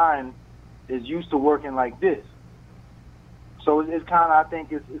whose mind is used to working like this. So it's kind of, I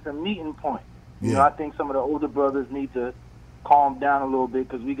think it's a meeting point. Yeah. I think some of the older brothers need to calm down a little bit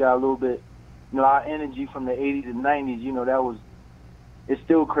because we got a little bit, our energy from the 80s and 90s, it's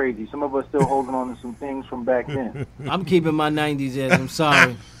still crazy. Some of us still holding on to some things from back then. I'm keeping my 90s as. I'm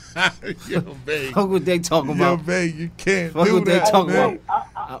sorry. Yo, babe. Fuck what they talking Yo, about. babe, you can't Fuck do what they that, talking man.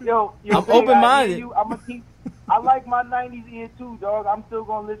 about. Yo, I'm open-minded. I like my 90s ear too, dog. I'm still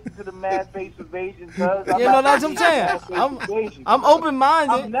gonna listen to the Mad Face Invasion, cuz. That's what I'm saying. I'm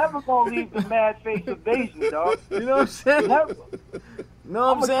open-minded. I'm never gonna leave the Mad Face Invasion, dog. You know what I'm saying? Never.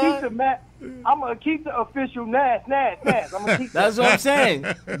 Know what I'm saying? I'm gonna keep the official Nas. I'm gonna keep That's what I'm saying.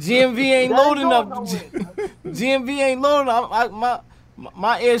 GMV ain't loading up. GMV ain't loading up.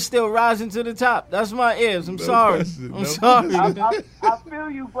 My ears still rising to the top. That's my ears. I'm sorry. I'm sorry. I feel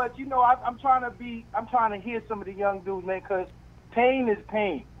you, but you know, I'm trying to hear some of the young dudes, man, because pain is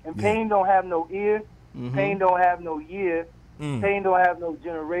pain, and pain don't have no ear, pain don't have no year, pain don't have no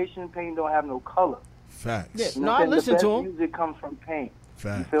generation, pain don't have no color. Facts. Yeah, You know no, what I I'm saying? listen The to best him. music comes from pain.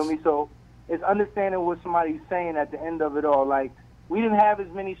 Facts. You feel me? So it's understanding what somebody's saying at the end of it all. Like, we didn't have as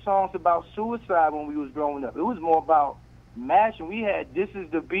many songs about suicide when we was growing up. It was more about mashing. We had This Is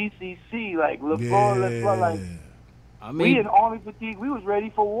the BCC, like LaFleur, like I we mean, in Army fatigue. We was ready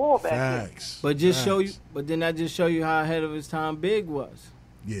for war back then. Facts. but just show you. Facts. But then that just show you how ahead of his time Big was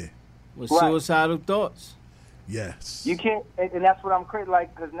Yeah. with Right. suicidal thoughts. Yes. You can't, and that's what I'm crazy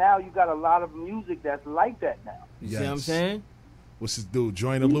like, because now you got a lot of music that's like that now. You see what I'm saying? What's this dude?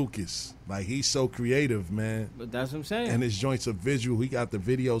 Joyner Lucas. Like, he's so creative, man. But that's what I'm saying. And his joints are visual. He got the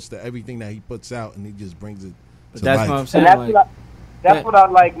videos to everything that he puts out, and he just brings it But to that's life. what I'm And saying. that's Like, what I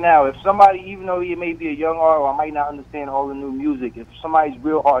like now. If somebody, even though he may be a young artist, or I might not understand all the new music, if somebody's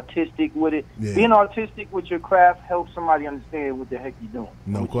real artistic with it, Yeah. being artistic with your craft helps somebody understand what the heck you're doing.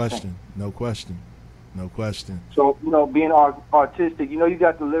 No what you're question. saying. No question. No question. So, you know, being artistic, you know, you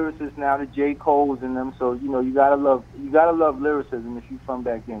got the lyricists now, the J. Cole's and them. So, you know, you gotta love lyricism. If you from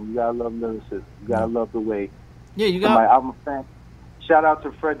back then, you gotta love lyricism. You gotta love the way. yeah, you Somebody, got. I'm a fan. Shout out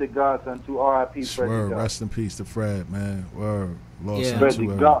to Fred the Godson, to R.I.P. Fred the Word. Godson. Rest in peace to Fred, man. Word. Lost Yeah. him Fred too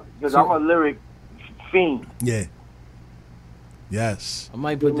the early. God, because I'm a lyric fiend. Yeah. Yes. I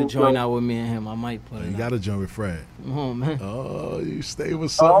might put the joint out with me and him. I might put You it. got to join with Fred. Come on, man. Oh, you stay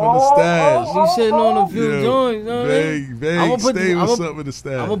with something in the stash. You sitting on a few Yeah, joints. You know what I mean? Big, stay with something in the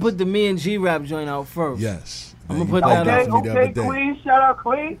stash. I'm gonna put the me and G Rap joint out first. Yes. I'm Man, gonna you put that did out. for me the other Okay, day. Queen. Shout out,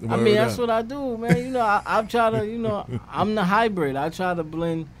 Queen. I Word mean, that's up. what I do, man. You know, I try to, you know, I'm the hybrid. I try to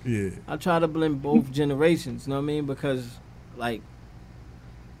blend. Yeah. I try to blend both generations. You know what I mean? Because, like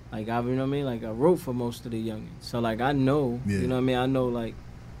I, you know what I mean? Like I wrote for most of the youngins, so like I know. Yeah. You know what I mean? I know like,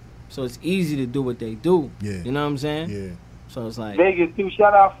 so it's easy to do what they do. Yeah. You know what I'm saying? Yeah. So it's like. Vegas too.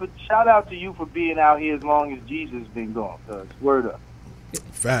 Shout out to you for being out here as long as Jesus been gone. Cause word up.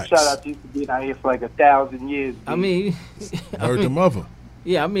 Facts. Shout out to you for being out here for like 1,000 years. I mean, Heard the mother.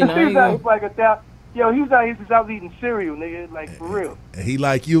 yeah. I mean, I he ain't was out here gonna, for like 1,000. Yo, he was out here since I was eating cereal, nigga. Like for real. And he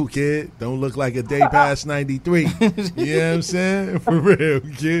like you, kid. Don't look like a day past 93. You know what I'm saying? For real,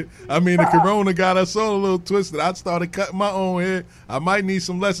 kid. I mean, the corona got us all a little twisted. I started cutting my own hair. I might need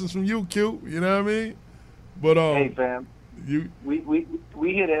some lessons from you, Q. You know what I mean? But Hey, fam. you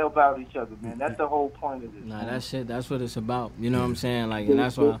We here to help out each other, man. That's the whole point of this. nah, man. that shit. That's what it's about. You know what I'm saying? Like, and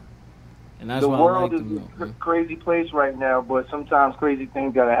that's why. And that's The why I world like is them. a crazy place right now, but sometimes crazy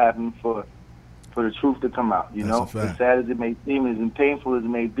things gotta happen for the truth to come out. You That's know, a fact. as sad as it may seem, as painful as it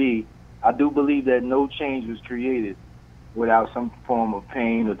may be, I do believe that no change was created without some form of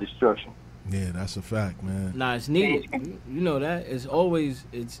pain or destruction. yeah, that's a fact, man. Nah, it's needed. You know that. It's always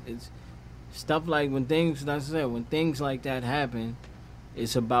it's stuff like when things, like I said, when things like that happen,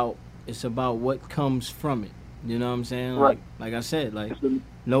 it's about what comes from it. You know what I'm saying? Right. Like I said, like It's a-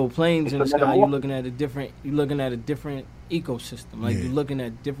 no planes in it's the a sky. metaphor. You're looking at a different ecosystem. Like Yeah. you're looking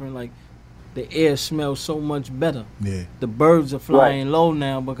at different, like the air smells so much better. Yeah. The birds are flying low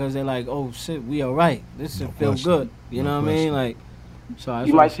now because they're like, oh shit, we all right. This No should feel question. good. You No know what I mean? question. Like, so that's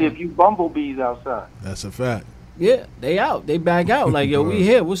You what might I'm see saying. a few bumblebees outside. That's a fact. Yeah, they out. They back out. Like, yo, we Word.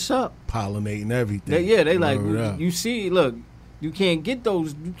 here. What's up? Pollinating everything. They like, Word up. you see, look, you can't get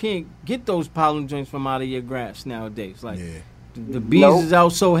those pollen joints from out of your grass nowadays. Like, Yeah. the bees Nope. is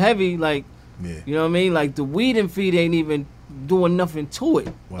out so heavy, like, Yeah. you know what I mean? Like, the weed and feed ain't even doing nothing to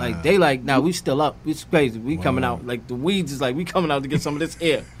it. Wow. Like, they like, nah, we still up. It's crazy. We coming Wow. out. Like, the weeds is like, we coming out to get some of this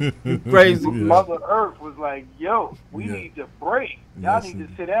air. Crazy. Yeah. Mother Earth was like, yo, we Yeah. need to break. Y'all Yes, need indeed.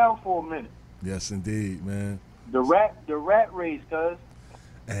 to sit down for a minute. Yes, indeed, man. The rat race, cuz.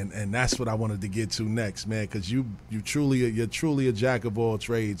 And that's what I wanted to get to next, man, because you're truly a jack of all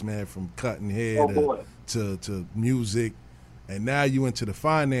trades, man, from cutting hair Oh, boy. to music, and now you into the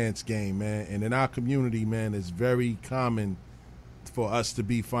finance game, man. And in our community, man, it's very common for us to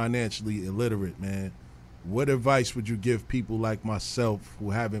be financially illiterate, man. What advice would you give people like myself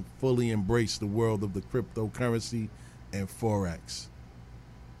who haven't fully embraced the world of the cryptocurrency and forex?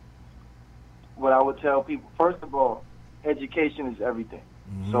 what I would tell people, first of all, education is everything.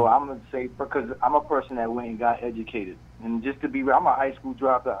 Mm-hmm. So I'm going to say, because I'm a person that went and got educated. And just to be real, I'm a high school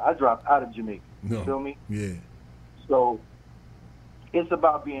dropout. I dropped out of Jamaica. You feel me? Yeah. So it's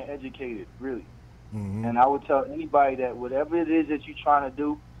about being educated, really. Mm-hmm. And I would tell anybody that whatever it is that you're trying to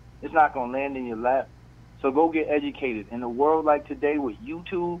do, it's not going to land in your lap. So go get educated. In a world like today with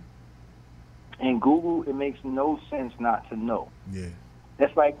YouTube and Google, it makes no sense not to know. Yeah.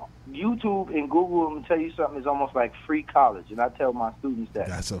 That's like YouTube and Google, I'm going to tell you something, is almost like free college. And I tell my students that.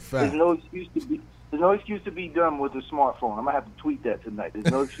 That's a fact. There's no excuse to be dumb with a smartphone. I'm going to have to tweet that tonight.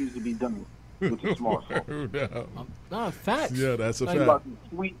 There's no excuse to be dumb with a smartphone. No, facts. Yeah, that's a I'm fact. about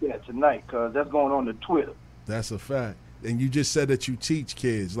to tweet that tonight because that's going on to Twitter. That's a fact. And you just said that you teach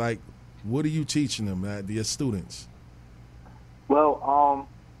kids. Like, what are you teaching them, your students? Well,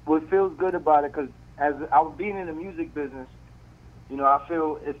 what feels good about it, because as I was being in the music business, you know, I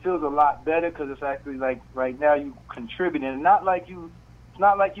feel it feels a lot better because it's actually like right now you contributing. And it's not like you're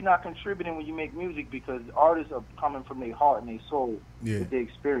not contributing when you make music, because artists are coming from their heart and their soul with their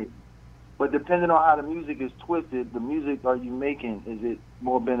experience. But depending on how the music is twisted, the music are you making, is it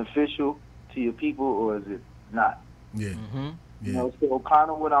more beneficial to your people or is it not? Yeah. Mm-hmm. Yeah. You know, so kind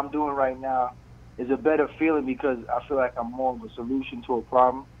of what I'm doing right now is a better feeling because I feel like I'm more of a solution to a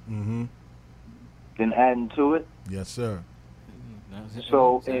problem Mm-hmm. than adding to it. Yes, sir.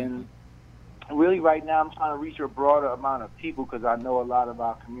 So, and really right now I'm trying to reach a broader amount of people because I know a lot of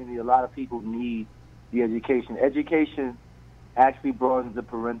our community, a lot of people need the education. Education actually broadens the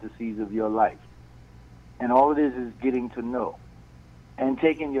parentheses of your life. And all it is getting to know and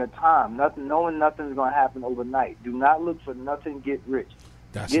taking your time. Knowing nothing's going to happen overnight. Do not look for nothing, get rich.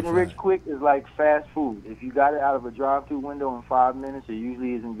 That's Getting rich quick is like fast food. If you got it out of a drive-through window in 5 minutes, it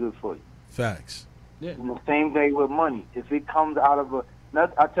usually isn't good for you. Facts. Yeah. And the same way with money. If it comes out of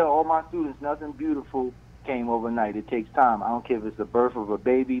I tell all my students, nothing beautiful came overnight. It takes time. I don't care if it's the birth of a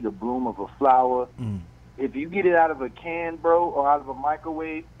baby, the bloom of a flower. Mm. If you get it out of a can, bro, or out of a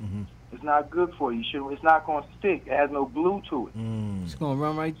microwave, Mm-hmm. it's not good for you. It's not going to stick. It has no glue to it. Mm. It's gonna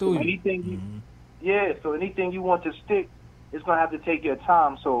run right through you. So anything you want to stick, it's going to have to take your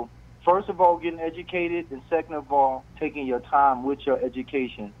time. So first of all, getting educated, and second of all, taking your time with your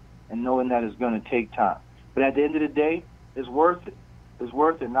education and knowing that it's going to take time. But at the end of the day, it's worth it. It's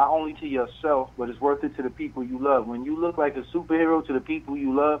worth it not only to yourself, but it's worth it to the people you love. When you look like a superhero to the people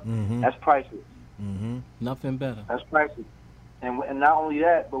you love, that's priceless. Mm-hmm. Nothing better. That's priceless. And not only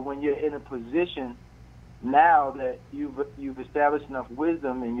that, but when you're in a position now that you've established enough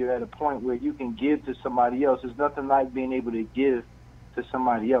wisdom and you're at a point where you can give to somebody else, there's nothing like being able to give to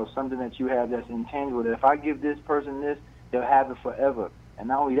somebody else, something that you have that's intangible. That if I give this person this, they'll have it forever. And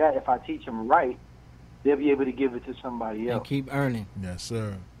not only that, if I teach them right, they'll be able to give it to somebody else. And keep earning. Yes,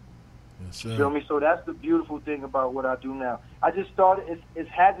 sir. Yes, sir. Feel me? So that's the beautiful thing about what I do now. I just started. It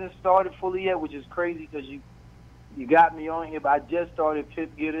hasn't started fully yet, which is crazy because you got me on here. But I just started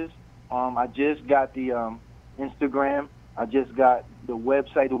Pip Getters. I just got the Instagram. I just got the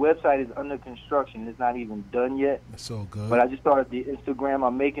website. The website is under construction. It's not even done yet. That's so good. But I just started the Instagram.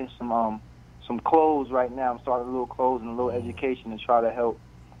 I'm making some clothes right now. I'm starting a little clothes and a little education to try to help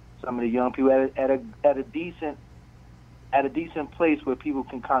some of the young people at a decent place where people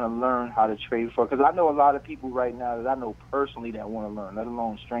can kind of learn how to trade for. Because I know a lot of people right now that I know personally that want to learn, let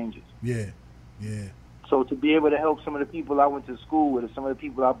alone strangers. Yeah, yeah. So to be able to help some of the people I went to school with, some of the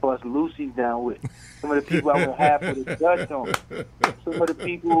people I bust Lucy's down with, some of the people I went half with the Dutch on, some of the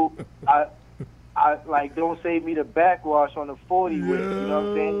people I like don't save me the backwash on the 40 with, you know what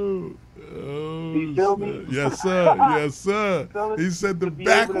I'm saying? Oh, You feel me? Yes, sir. Yes, sir. So He said the to be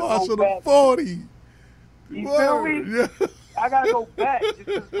able to backwash go on the back- 40. You feel Word. me? Yeah. I gotta go back just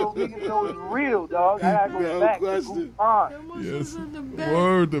so niggas know it's real, dog. I gotta go No back question. to Groupon. Yes.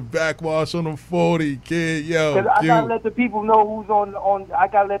 Word, the backwash on the 40, kid. Yo, Cause I gotta Q. let the people know who's on. I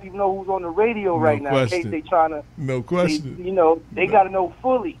gotta let people know who's on the radio right now, in question. case they trying to. No question. You know, they gotta know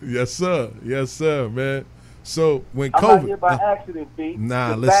fully. Yes, sir. Yes, sir, man. So when I'm not here COVID, by accident, B. Nah,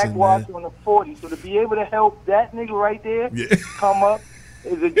 the listen, backwash man. on the 40. So to be able to help that nigga right there Yeah. come up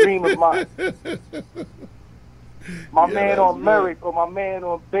is a dream of mine. My Yeah, man that's on real. Merrick or my man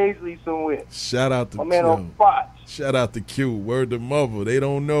on Baisley somewhere. shout out to My man Q. on Fox. Shout out to Q. Word to mother. They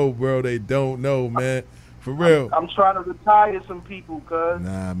don't know, bro. They don't know, man. For real. I'm trying to retire some people, cuz.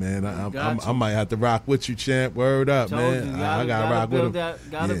 Nah, man. Got I you. might have to rock with you, champ. Word up, Told man. you, I gotta rock with build him.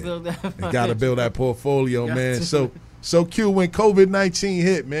 that. Gotta Yeah. build that. Got to build that portfolio, Got man. to. So Q, when COVID-19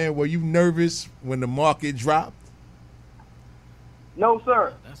 hit, man, were you nervous when the market dropped? No,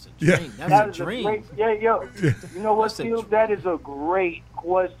 sir. That's a Yeah. dream. That That's is a dream. great. Yeah, yo. You know what, That's a Fields? dream. That is a great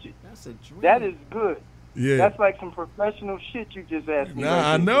question. That's a dream. That is good. Yeah. That's like some professional shit you just asked me. Nah, right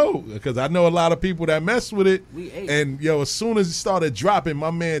I there. know, because I know a lot of people that mess with it. We ate. And yo, as soon as it started dropping,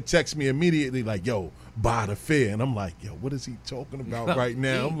 my man texts me immediately like, "Yo, buy the fear," and I'm like, "Yo, what is he talking about right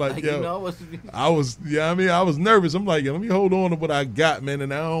now?" I'm like, "Yo, you know what's I was nervous. I'm like, yo, let me hold on to what I got, man,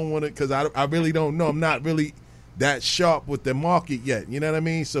 and I don't want it because I really don't know. I'm not really that sharp with the market yet. You know what I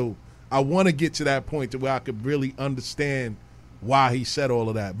mean? So I want to get to that point to where I could really understand why he said all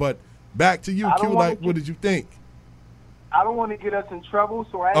of that. But back to you, I don't Q. wanna Like, what did you think? I don't want to get us in trouble,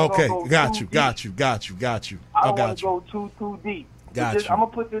 so I ain't Okay, gonna go got too you, deep. got you. I I don't want got to you. go too deep. Got you. I'm gonna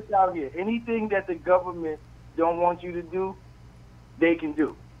put this out here. Anything that the government don't want you to do, they can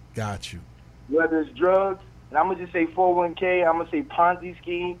do. Got you. Whether it's drugs, and I'm gonna just say 401k. I'm gonna say Ponzi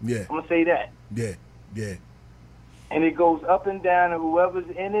scheme. Yeah. I'm gonna say that. Yeah, yeah, And it goes up and down, and whoever's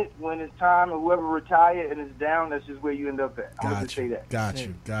in it when it's time, and whoever retire and it's down, that's just where you end up at. I'm gonna got just say you. that. Got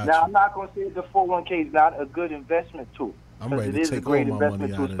you. Got Now, you. I'm not gonna say the 401k is not a good investment tool. I'm Because ready it to is a take great all my money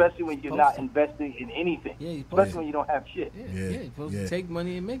investment tool, out of it. especially when you're not investing in anything. Yeah, you're supposed Especially to. when you don't have shit. Yeah, Yeah, you're supposed yeah. to take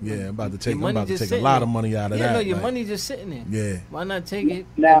money and make Yeah, money. I'm about to Your take. I'm money about to just take a sitting lot there. of money out of Yeah, that. no, your like, money just sitting there. Yeah, Why not take it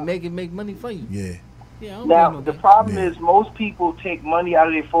Now- and make money for you? yeah, Yeah, I don't Now, pay no the bill. problem Yeah. is most people take money out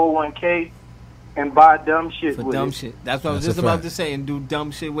of their 401k and buy dumb shit For with dumb it. shit. That's what I was That's just a about fact. to say, and do dumb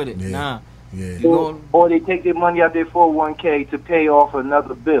shit with it. Yeah. Nah. yeah, You going, Or they take their money out of their 401k to pay off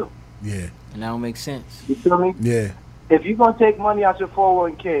another bill. yeah, and that don't make sense. You feel me? yeah. If you're going to take money out your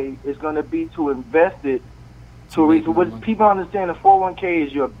 401k, it's going to be to invest it to a make reason. more What money. people understand, the 401k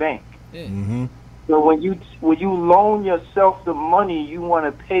is your bank. Yeah. Mm-hmm. So when you loan yourself the money, you want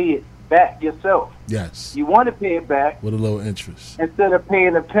to pay it back yourself. Yes. You want to pay it back With a little interest. instead of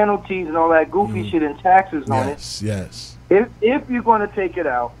paying the penalties and all that goofy shit and taxes on it. Yes. Yes. If you're going to take it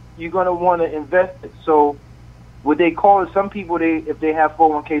out, you're going to want to invest it. So what they call it, some people, if they have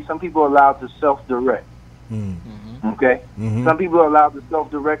 401k, some people are allowed to self-direct. Mm. Okay? Mhm. Some people are allowed to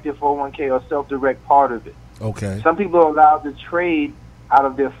self-direct their 401k or self-direct part of it. Okay. Some people are allowed to trade out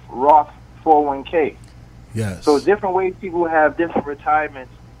of their Roth 401k. Yes. So different ways people have different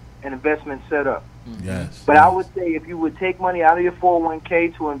retirements and investments set up. Yes. But I would say if you would take money out of your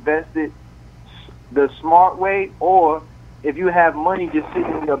 401k to invest it the smart way, or if you have money just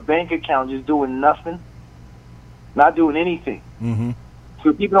sitting in your bank account just doing nothing, not doing anything. Mm-hmm.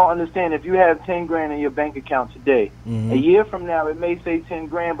 So people don't understand, if you have 10 grand in your bank account today, Mhm. a year from now it may say 10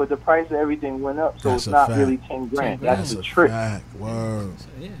 grand, but the price of everything went up, so That's it's a not fact. really 10 grand. 10 grand. That's the a trick. fact. Word. So,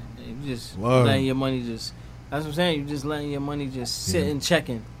 yeah, you just Word. letting your money just. That's what I'm saying. You just letting your money just sit Yeah. and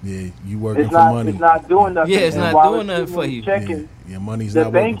checking. Yeah. You working It's for not, money. it's not doing nothing. Yeah, it's And not while doing it's nothing sitting for and you. Checking, Yeah. Your money's the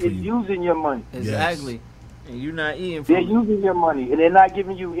not working bank for is you. using your money. Exactly. And you're not eating from They're it. using your money, and they're not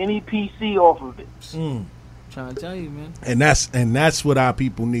giving you any PC off of it. Mm. Trying to tell you, man. And that's what our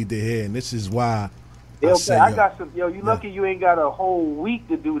people need to hear. And this is why Yo, say, I yo, got some. Yo, you lucky you ain't got a whole week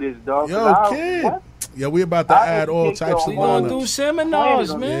to do this, dog. 'cause Yo, I- kid. what? Yo, we about to I add all educate types the of We gonna whole- do seminars,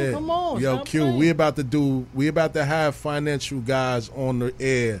 Plan man. Yeah. Come on. Yo, stop Q, playing. we about to have financial guys on the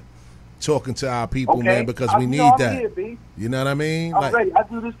air talking to our people, Okay, man, because we I'm need that. Here, B. You know what I mean? I'm ready. I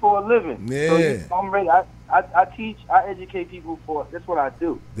do this for a living. So Yeah. I'm ready. I teach. I educate people for. That's what I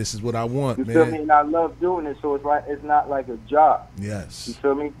do. This is what I want, You feel me? man. And I love doing it. So it's like it's not like a job. You Yes.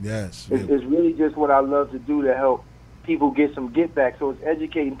 feel me? Yes. It's really just what I love to do to help people get some get back. So it's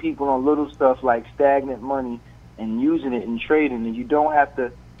educating people on little stuff like stagnant money and using it and trading. And you don't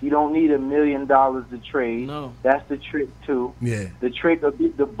need $1 million to trade. No. That's the trick too. Yeah. The trick of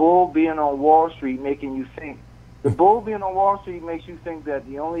the bull being on Wall Street making you think. The bull being on Wall Street makes you think that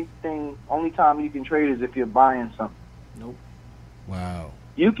the only time you can trade is if you're buying something. Nope. Wow.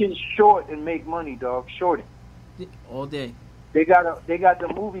 You can short and make money, dog. Shorting. All day. They got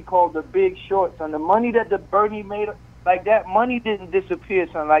the movie called The Big Short, son. The money that the Bernie made, like that money didn't disappear,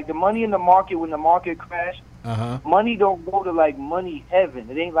 son. Like the money in the market when the market crashed, Uh-huh. money don't go to like money heaven.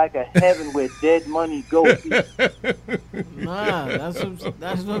 It ain't like a heaven where dead money goes. Nah, that's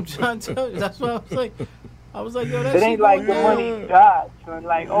what I'm trying to tell you. That's what I was like. I was like, yo, that It shit ain't like the going down. money died, son.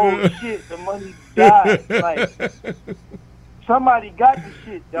 Like, oh shit, the money died. Like somebody got the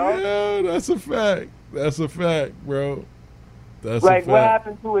shit, dog. Yo, that's a fact. That's a fact, bro. That's Like a what fact.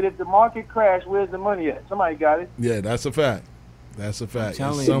 happened to it? If the market crashed, where's the money at? Somebody got it. Yeah, that's a fact. That's a fact.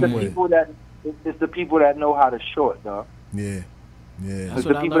 telling In you, some man. way. It's the people that know how to short, dog. Yeah. Yeah. It's That's the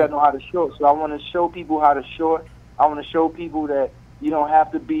what I people that learned. know how to short. So I want to show people how to short. I want to show people that you don't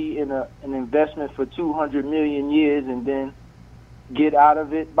have to be in an investment for 200 million years and then get out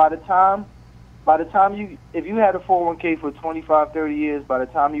of it. By the time by the time if you had a 401k for 25, 30 years, by the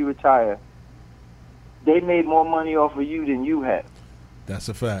time you retire, they made more money off of you than you have. That's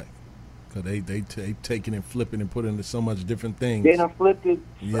a fact. Because they taking and flipping and putting into so much different things. They done flipped it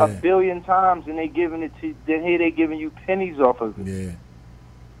a billion times, and they giving it to. Then here they giving you pennies off of it. Yeah,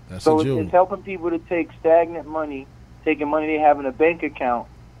 that's so a jewel. It's helping people to take stagnant money, taking money they have in a bank account,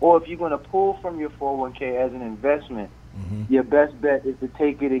 or if you're going to pull from your 401k as an investment, your best bet is to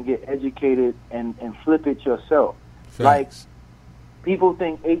take it and get educated and flip it yourself. Facts. Like, people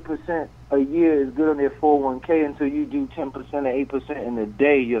think 8% a year is good on their 401k until you do 10% or 8% in a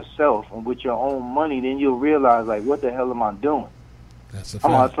day yourself and with your own money. Then you'll realize, like, what the hell am I doing? That's a I'm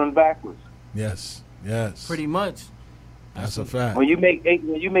fact. hustling backwards. Yes. Pretty much. That's a fact. When you make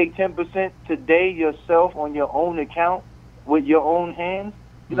 10% today yourself on your own account with your own hands,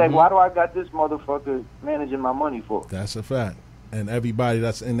 you're like, why do I got this motherfucker managing my money for? That's a fact. And everybody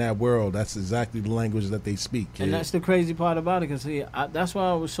that's in that world, that's exactly the language that they speak. Kid. And that's the crazy part about it, because that's why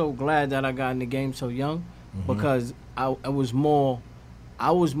I was so glad that I got in the game so young, because I was more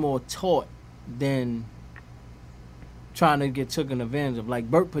taught than trying to get taken advantage of. Like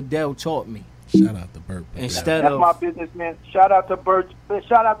Burt Padell taught me. Shout out to Burt Padell. Instead That's of my businessman. Shout out to Burt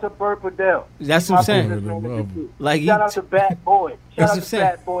Padell. That's what I'm saying. Like shout out to Bad Boy. That's Shout out to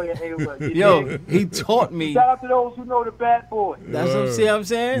Bad Boy and Haywood. Yo, he taught me. Shout out to those who know the Bad Boy. That's what I'm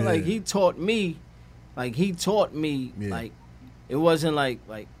saying. Yeah. Like he taught me. Yeah. Like it wasn't like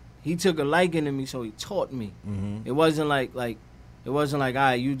he took a liking to me, so he taught me. It wasn't like it wasn't like, all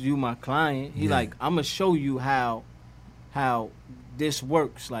right, you my client. He like, I'm gonna show you how this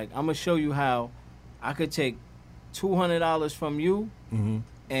works. Like, I'm gonna show you how I could take $200 from you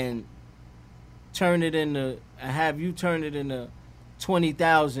and have you turn it into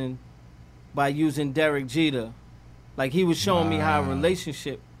 20,000 by using Derek Jeter. Like, he was showing me how a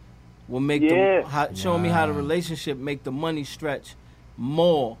relationship will make showing me how the relationship make the money stretch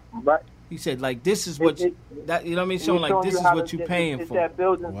more. Right. He said, like, this is what that, you know what I mean? Showing like this is what you're paying for. That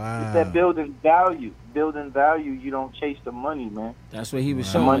building, It's that building value. Building value, you don't chase the money, man. That's what he was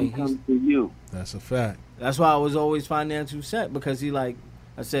The showing money me. comes to you. That's a fact. That's why I was always financially set, because he like,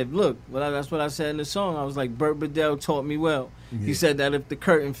 I said, look, that's what I said in the song. I was like, Burt Padell taught me well. He said that if the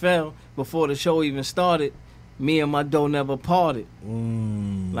curtain fell before the show even started, me and my dough never parted.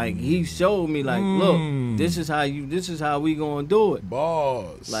 Like, he showed me, like, look, this is how we gonna do it.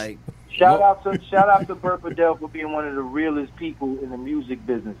 Boss. Like, Shout out to Burt Padell for being one of the realest people in the music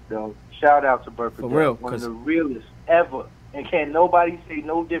business, though. Shout out to Burt Padell. For real, one of the realest ever. And can't nobody say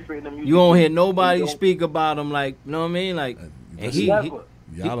no different in the music you won't hear business. nobody speak about him, like, you know what I mean? Like, and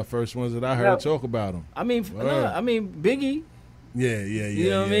y'all the first ones that I heard talk about him. I mean, Biggie. Yeah. You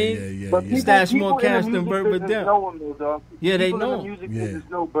know what I mean? Yeah. But people, Stash more people in cash the than music Burt business Padell. know him, though, dog. Yeah, they People know in the him. music business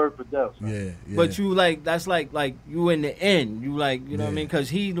know Burt Padell. So. Yeah. But you like, that's like you in the end, you like, you know what I mean? Because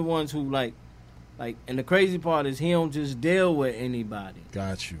he the ones who like, and the crazy part is he don't just deal with anybody.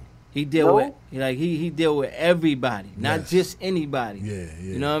 Got you. He deal with he deal with everybody, not just anybody. Yeah.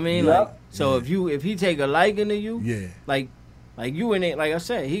 You know what I mean? Yeah. Like, so if he take a liking to you, like you in it, like I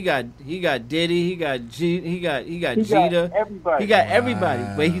said, he got Diddy, he got Jeter, everybody. he got everybody,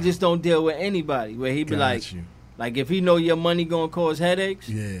 but he just don't deal with anybody. Where he be like if he know your money gonna cause headaches,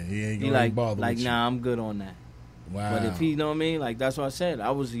 he ain't he gonna bother like with nah, I'm good on that. Wow. But if he know what I mean, like that's what I said.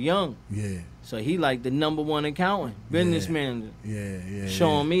 I was young. Yeah. So he like the number one accountant, business manager. Yeah.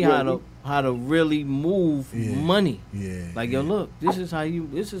 Showing me how to really move money. Yeah. Like, yo, look, this is how you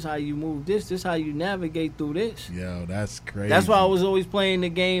move this is how you navigate through this. Yo, that's crazy. That's why I was always playing the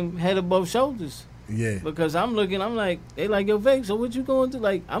game head above shoulders. Yeah. Because I'm like, they like, yo, Vic, so what you going to do?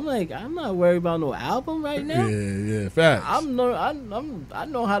 Like, I'm not worried about no album right now. Yeah, facts. I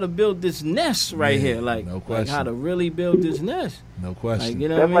know how to build this nest right here. Like, no question. Like how to really build this nest. No question. Like, you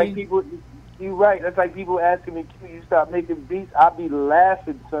know That's what I mean? like people. You right. That's like people asking me, "Can you stop making beats?" I be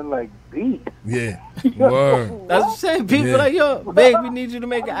laughing, son. Like beats. Yeah. Word. That's what I'm saying. People like, yo, babe, we need you to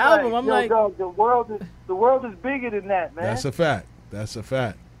make an album. I'm like, dog, the world is bigger than that, man. That's a fact. That's what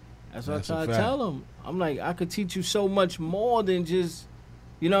I try to tell them. I'm like, I could teach you so much more than just,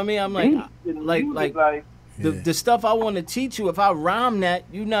 you know what I mean? I'm like the stuff I want to teach you. If I rhyme that,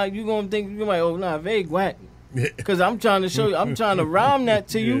 you gonna think you're like, oh nah, vague whack. Because I'm trying to show you, I'm trying to rhyme that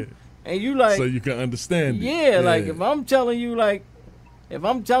to you, and you like, so you can understand it. Yeah, like if I'm telling you, like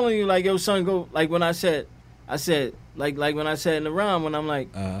yo, son, go, like when I said like when I said in the rhyme, when I'm like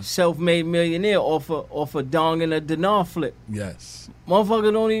self-made millionaire off a dong and a dinar flip. Yes.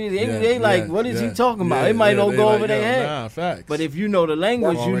 Motherfucker don't even they like, what is he talking about? It might not go over their head. Nah, facts. But if you know the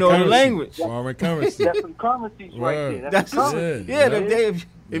language, you know the language. Foreign currency. That's some currencies right there. That's currency.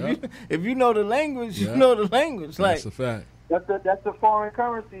 If you know the language, you know the language. That's like a fact. That's the foreign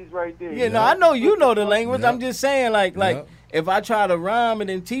currencies right there. Yeah, no, I know you know the language. Yep. I'm just saying, like Yep. if I try to rhyme it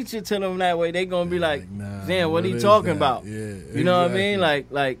and teach it to them that way, they gonna be like, nah, damn, what he is talking that? about? Yeah, You know what I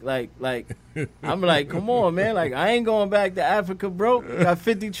exactly. mean? Like, I'm like, come on, man. Like, I ain't going back to Africa, bro. Got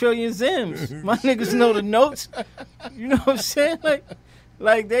 50 trillion Zims. My niggas know the notes. You know what I'm saying?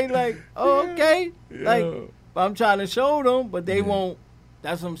 Like they like, oh, okay. Like, I'm trying to show them, but they won't.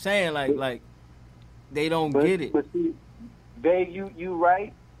 That's what I'm saying. Like, they don't get it. But see, Vay, you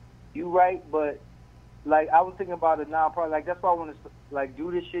right, but like I was thinking about it now, probably like that's why I want to like do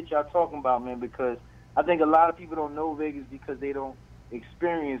this shit y'all talking about, man, because I think a lot of people don't know Vegas because they don't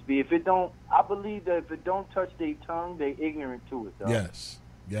experience. I believe that if it don't touch their tongue, they ignorant to it, though. Yes.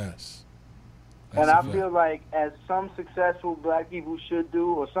 That's and a I fact. feel like as some successful black people should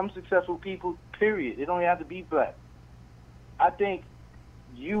do, or some successful people, period. It don't have to be black. I think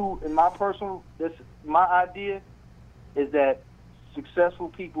my idea is that successful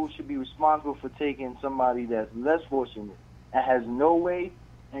people should be responsible for taking somebody that's less fortunate and has no way,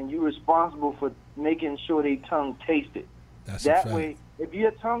 and you're responsible for making sure their tongue taste it. That's a That fact. way, if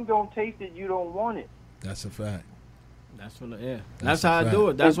your tongue don't taste it, you don't want it. That's a fact. That's what. Yeah. That's That's how a I fact. do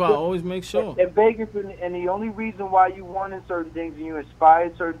it. That's why I always make sure. In Vegas, and the only reason why you wanted certain things and you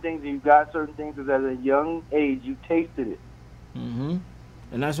inspired certain things and you got certain things is at a young age you tasted it. Mm-hmm.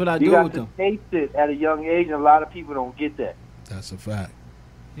 And that's what I You do got with to them. taste it at a young age, and a lot of people don't get that. That's a fact.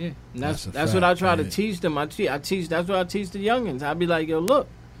 Yeah, and That's that's a what I fact, try to yeah. teach them. I teach. That's what I teach the youngins. I be like, yo, look,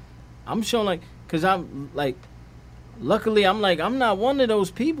 I'm showing like, cause I'm like, luckily I'm not one of those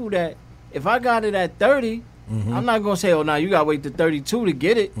people that if I got it at 30, I'm not gonna say, oh, now you gotta wait to 32 to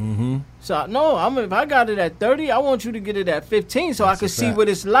get it. Mm-hmm. So no, if I got it at 30, I want you to get it at 15, so That's I can a see fact. what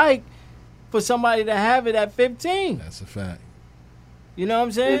it's like for somebody to have it at 15. That's a fact. You know what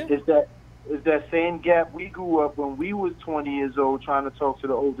I'm saying? It's that same gap we grew up when we was 20 years old trying to talk to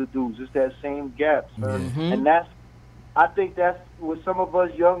the older dudes. It's that same gap, sir. Mhm. And I think that's with some of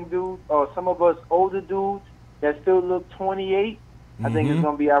us young dudes or some of us older dudes that still look 28. I think it's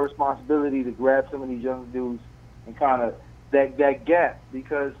going to be our responsibility to grab some of these young dudes and kind of that gap,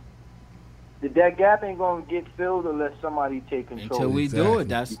 because that gap ain't going to get filled unless somebody take control. Until we do it,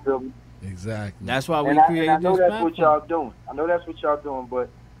 Exactly. You feel me? Exactly. that's why we And I created know this that's what platform. y'all doing. I know that's what y'all doing, but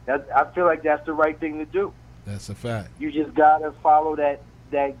I feel like that's the right thing to do. That's a fact. You just gotta follow that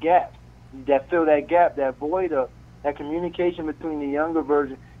gap, fill that gap, that void of that communication between the younger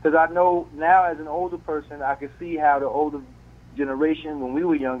version. Because I know now, as an older person, I can see how the older generation, when we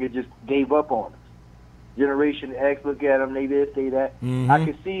were younger, just gave up on us. Generation X, look at them, they this, they that. I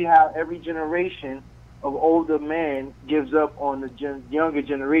can see how every generation of older man gives up on the younger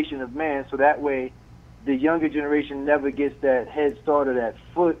generation of man, so that way the younger generation never gets that head start or that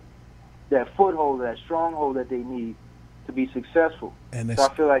foothold, that stronghold that they need to be successful. And So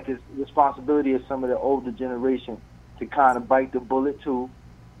I feel like it's the responsibility of some of the older generation to kind of bite the bullet too,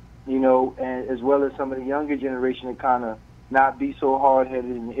 and as well as some of the younger generation to kind of not be so hard-headed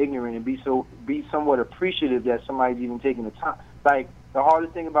and ignorant and be somewhat appreciative that somebody's even taking the time. Like, the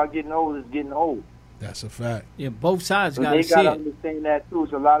hardest thing about getting old is getting old. That's a fact. Yeah, both sides So gotta they see got to it. understand that too.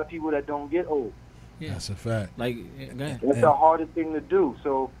 It's a lot of people that don't get old. Yeah. That's a fact. Like, go ahead. That's the hardest thing to do.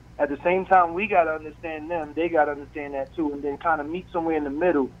 So at the same time, we got to understand them. They got to understand that too, and then kind of meet somewhere in the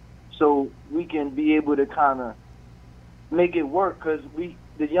middle, so we can be able to kind of make it work. Because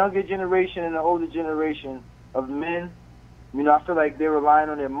the younger generation and the older generation of men, I feel like they're relying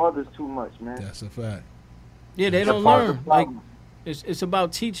on their mothers too much, man. That's a fact. Yeah, they That's don't part of the learn. Like, problem. it's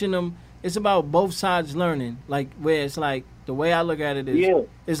about teaching them. It's about both sides learning. Like, where it's like, the way I look at it is, Yeah.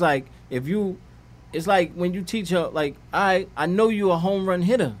 it's like it's like when you teach her, like, I know you a home run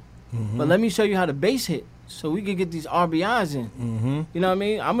hitter, but let me show you how to base hit so we can get these RBIs in. Mm-hmm. You know what I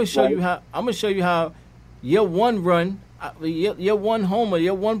mean? I'm gonna show you how your one run, your one homer,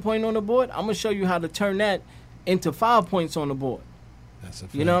 your 1 point on the board. I'm gonna show you how to turn that into 5 points on the board. That's a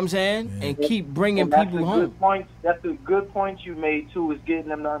fact. You know what I'm saying? Yeah. And keep bringing And that's people a home. good point. That's a good point you made too. Is getting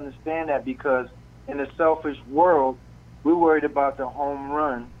them to understand that, because in a selfish world, we're worried about the home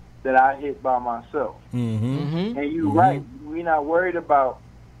run that I hit by myself. Mm-hmm. Mm-hmm. And you're right. We're not worried about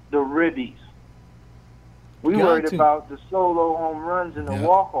the ribbies. We Got worried to. about the solo home runs and the Yep.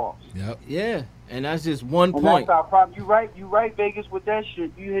 walk-offs. Yep. Yeah, and that's just one And point. that's our problem. You right, Vegas, with that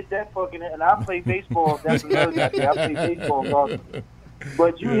shit. You hit that fucking, and I play baseball. That's another thing. I play baseball, dog.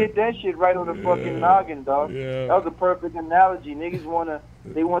 But you hit that shit right on the fucking noggin, dog. Yeah. That was a perfect analogy. Niggas want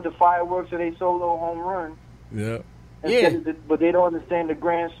the fireworks of they solo home run, Yep. But they don't understand the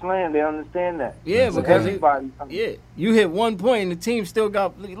Grand Slam. They don't understand that. Yeah, so because everybody. You hit 1 point and the team still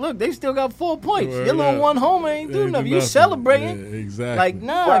got. Look, they still got 4 points. Well, Your little one homer ain't do nothing. You celebrating? Yeah, exactly. Like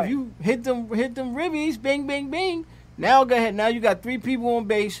Right. if you hit them ribbies, bing, bing, bing. Now go ahead. Now you got 3 people on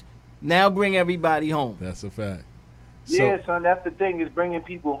base. Now bring everybody home. That's a fact. Yeah, son. That's the thing, is bringing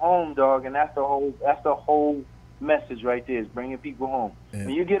people home, dog, and that's the whole message right there, is bringing people home. Yeah.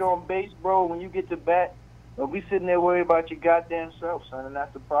 When you get on base, bro, when you get to bat, don't be sitting there worried about your goddamn self, son, and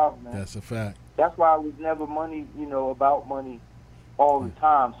that's the problem, man. That's a fact. That's why it was never money, about money all the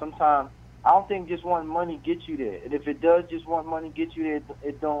time. Sometimes I don't think just wanting money gets you there. And if it does just want money get you there,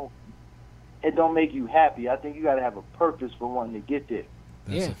 it don't make you happy. I think you got to have a purpose for wanting to get there.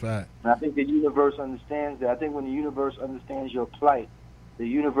 That's a fact. And I think the universe understands that. I think when the universe understands your plight, the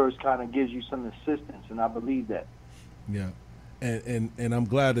universe kind of gives you some assistance, and I believe that. Yeah. And I'm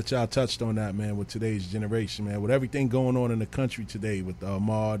glad that y'all touched on that, man, with today's generation, man. With everything going on in the country today with the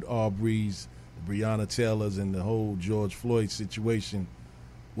Ahmaud Arbery's, the Breonna Taylor's, and the whole George Floyd situation,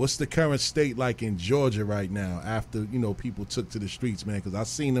 what's the current state like in Georgia right now after, people took to the streets, man? Because I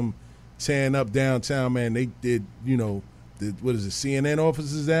seen them tearing up downtown, man. They did, what is it, CNN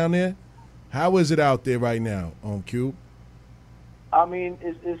offices down there? How is it out there right now on Cube? I mean,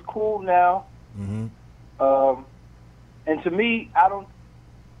 it's cool now. Mm-hmm. And to me,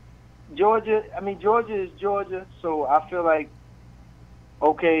 Georgia is Georgia, so I feel like,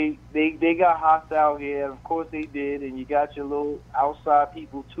 okay, they got hostile here, of course they did, and you got your little outside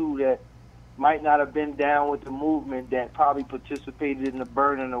people too that might not have been down with the movement, that probably participated in the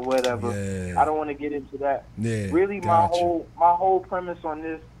burning or whatever. Yeah. I don't want to get into that. Yeah, really, gotcha. my whole premise on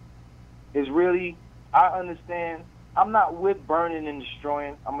this is really, I understand. I'm not with burning and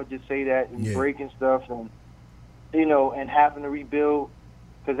destroying. I'm gonna just say that, and breaking stuff and and having to rebuild,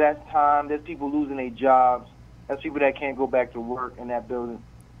 because that's time. There's people losing their jobs. That's people that can't go back to work in that building.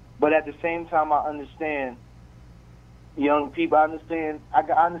 But at the same time, I understand young people. I understand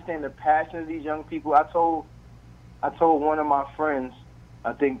the passion of these young people. I told one of my friends,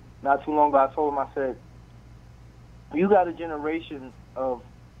 I think not too long ago, I told him, I said, you got a generation of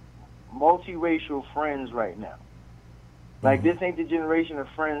multiracial friends right now. Like, this ain't the generation of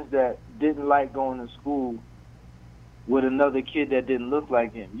friends that didn't like going to school with another kid that didn't look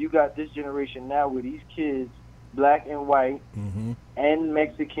like him. You got this generation now where these kids, black and white, and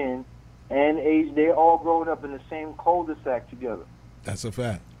Mexican, and Asian, they're all growing up in the same cul-de-sac together. That's a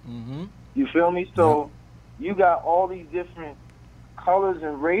fact. Mm-hmm. You feel me? So you got all these different colors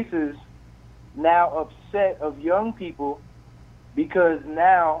and races now upset of young people, because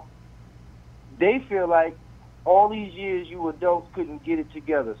now they feel like all these years you adults couldn't get it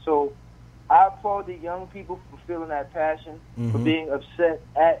together. So I applaud the young people for feeling that passion, for being upset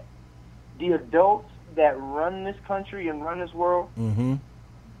at the adults that run this country and run this world,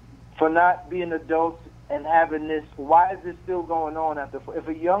 for not being adults and having this. Why is this still going on after? If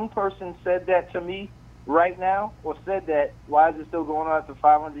a young person said that to me right now, or said that, why is it still going on after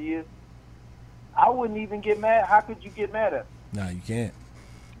 500 years? I wouldn't even get mad. How could you get mad at it? Nah, you can't.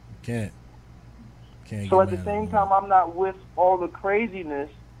 You can't. So at the same time, I'm not with all the craziness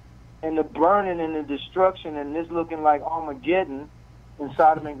and the burning and the destruction and this looking like Armageddon in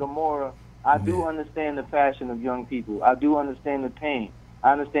Sodom and Gomorrah. I do understand the passion of young people. I do understand the pain.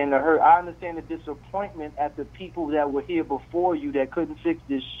 I understand the hurt. I understand the disappointment at the people that were here before you that couldn't fix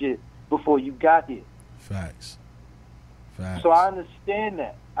this shit before you got here. Facts. So I understand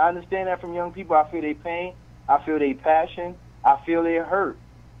that. I understand that from young people. I feel their pain. I feel their passion. I feel their hurt.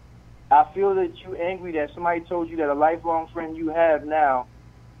 I feel that you angry that somebody told you that a lifelong friend you have now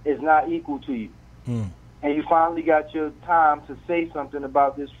is not equal to you. And you finally got your time to say something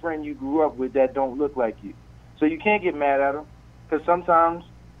about this friend you grew up with that don't look like you. So you can't get mad at them, because sometimes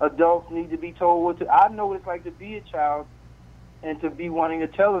adults need to be told what to. I know what it's like to be a child and to be wanting to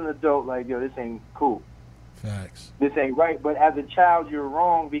tell an adult, like, yo, this ain't cool. Facts. This ain't right. But as a child, you're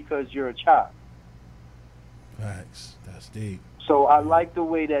wrong because you're a child. Facts. That's deep. So I like the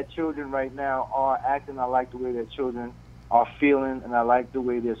way that children right now are acting. I like the way that children are feeling, and I like the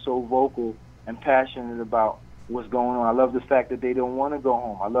way they're so vocal and passionate about what's going on. I love the fact that they don't want to go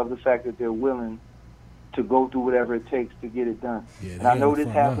home. I love the fact that they're willing to go through whatever it takes to get it done. Yeah, and I know this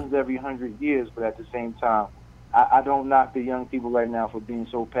happens every 100 years, but at the same time, I don't knock the young people right now for being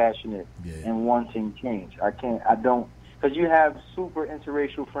so passionate and wanting change. I don't. Because you have super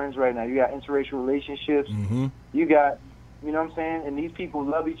interracial friends right now. You got interracial relationships. You got, you know what I'm saying? And these people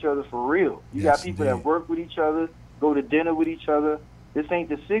love each other for real. You got people that work with each other, go to dinner with each other. This ain't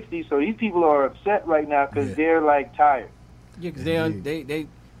the 60s, so these people are upset right now because they're, like, tired. Yeah, because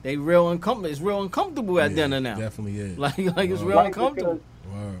they real uncomfortable. It's real uncomfortable at dinner now. Definitely is. Like it's real Right, uncomfortable.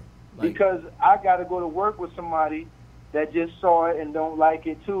 Because I got to go to work with somebody that just saw it and don't like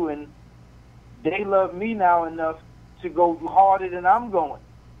it too, and they love me now enough to go harder than I'm going.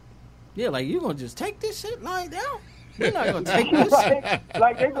 Yeah, like you gonna just take this shit lying down? You're not gonna take this shit.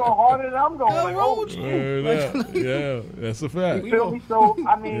 Like they go harder than I'm going. Like, oh, Yeah, that's a fact. you feel me? So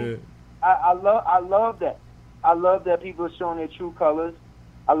I mean, I love that. I love that people are showing their true colors.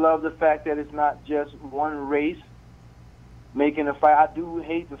 I love the fact that it's not just one race making a fight. I do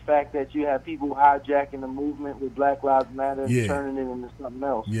hate the fact that you have people hijacking the movement with Black Lives Matter and turning it into something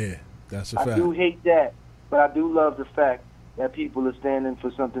else. Yeah, that's a fact. I do hate that, but I do love the fact that people are standing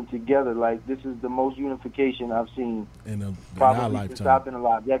for something together. Like, this is the most unification I've seen in our probably lifetime. since I've been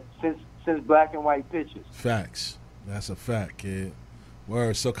alive. Yeah, since black and white pictures. Facts. That's a fact, kid.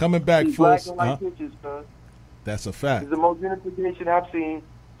 Word. So coming back full. Black and white pictures, cuz. That's a fact. It's the most unification I've seen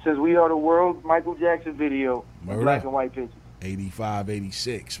since We Are the World Michael Jackson video. Black and white pictures. 85,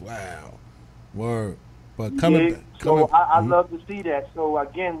 86. Wow. Word. But coming back. So I love to see that. So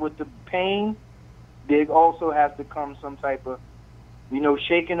again, with the pain, there also has to come some type of,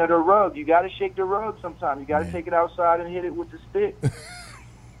 shaking of the rug. You got to shake the rug sometimes. You got to take it outside and hit it with the stick.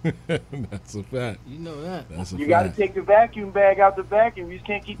 That's a fact. You know that. That's a you fact. got to take the vacuum bag out the vacuum. You just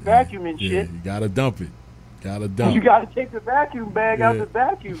can't keep vacuuming shit. You got to dump it. Got to dump. You got to take the vacuum bag out the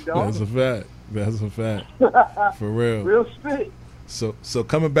vacuum, dog. That's a fact. That's a fact. For real. Real spit. So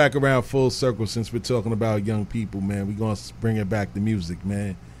coming back around full circle, since we're talking about young people, man, we're going to bring it back to music,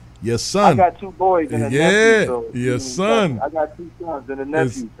 man. Your son. I got 2 boys and a nephew. So your son. I got 2 sons and a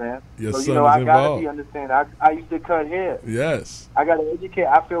nephew, man. Your so, son I is got to involved. be understand. I used to cut hair. Yes. I got to educate.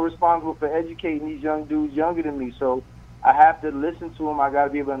 I feel responsible for educating these young dudes younger than me. So I have to listen to them. I got to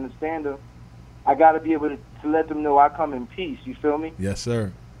be able to understand them. I got to be able to let them know I come in peace. You feel me? Yes,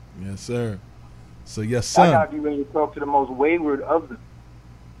 sir. Yes, sir. So your son. I got to be ready to talk to the most wayward of them.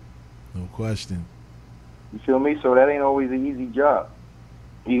 No question. You feel me? So that ain't always an easy job.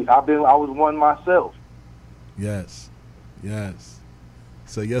 I was one myself. Yes. Yes.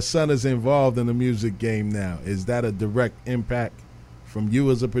 So your son is involved in the music game now. Is that a direct impact from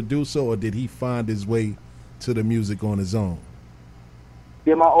you as a producer, or did he find his way to the music on his own?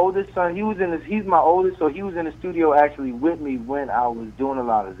 Yeah, my oldest son, he's my oldest, so he was in the studio actually with me when I was doing a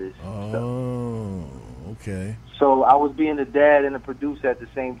lot of this stuff. Okay. So I was being the dad and the producer at the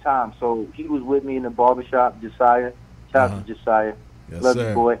same time. So he was with me in the barbershop, Josiah. Shout out to Josiah. Yes, love sir.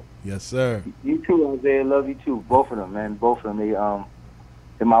 you, boy. Yes, sir. You too, Isaiah. Love you too. Both of them, man. Both of them. They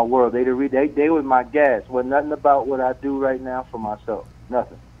in my world. They were my gas. Well, nothing about what I do right now for myself.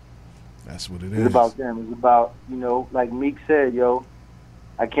 Nothing. That's what it is. It's about them. It's about, like Meek said, yo,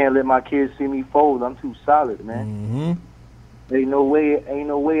 I can't let my kids see me fold. I'm too solid, man. Mm-hmm. Ain't no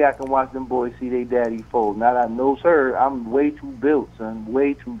way I can watch them boys see their daddy fold. Now that I know, sir, I'm way too built, son.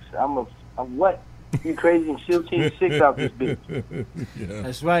 Way too. I'm what? You crazy and she'll change 6 out this bitch. Yeah.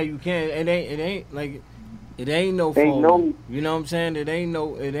 That's right. You can't. It ain't no fold. You know what I'm saying? It ain't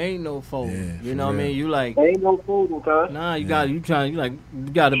no fold. Yeah, you know what I mean? You like. Ain't no folding, cuz. Nah, you got you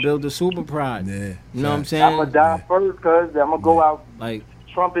got to build the super pride. Yeah. You know what I'm saying? I'm gonna die first, cuz I'm gonna go out like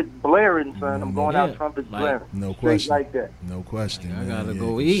trumpet blaring, son. I'm going out trumpet blaring. No Straight question. like that. No question. I man. gotta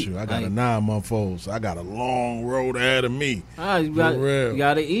go eat. Sure. I got a 9-month-old, so I got a long road ahead of me. You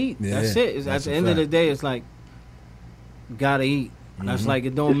gotta eat. Yeah, that's it. At the end of the day, it's like you gotta eat. That's like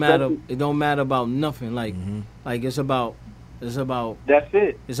it don't matter. It don't matter about nothing. Like it's about. That's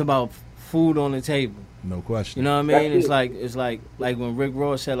it. It's about food on the table. No question. You know what I mean? That's It's like when Rick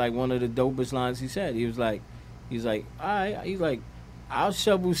Ross said, like, one of the dopest lines he said. He's like, all right. He's like, I'll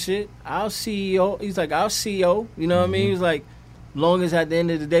shovel shit. I'll CEO. He's like, I'll CEO. You know what I mean? He's like, long as at the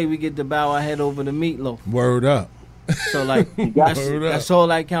end of the day we get to bow our head over the meatloaf. Word up. So like that's all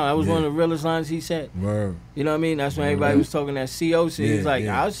that count. That was one of the realest lines he said. Word. You know what I mean? That's when everybody was talking that CO shit. He's like,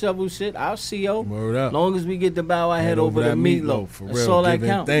 I'll shovel shit. I'll CO. Word up. Long as we get to bow our head over the meatloaf. For That's real. all that Giving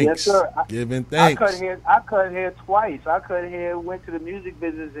count. Thanks. Yes, sir. Giving thanks. I cut hair twice. I cut hair, went to the music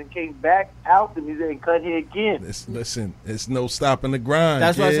business, and came back out the music and cut hair again. Listen, it's no stopping the grind.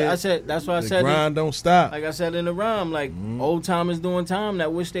 That's why kid. I said. That's why I the said. grind don't stop. Like I said in the rhyme, like old timers doing time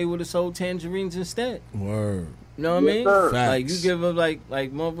that wish they would have sold tangerines instead. Word. You know what I mean? Sir. Like you Facts. give them like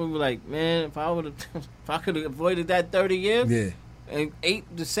motherfucker like, man, if I could have avoided that 30 years and ate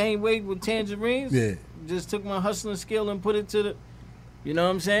the same way with tangerines, just took my hustling skill and put it to the, you know what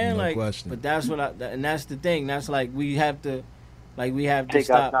I'm saying? No like, question. but that's what and that's the thing. That's like we have to Take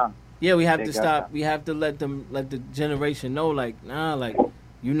stop. our time. Yeah, we have Take to our stop. time. We have to let the generation know, like, nah, like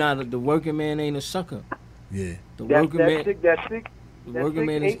you not the working man ain't a sucker. Yeah. The working man. that working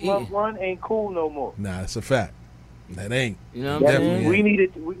man is 6-8 month eating. run ain't cool no more. Nah, that's a fact. That ain't. You know what I'm saying? We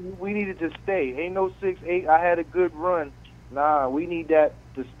needed to stay. Ain't no 6-8. I had a good run. Nah, we need that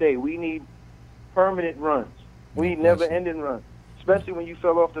to stay. We need permanent runs. We need never-ending runs. Especially when you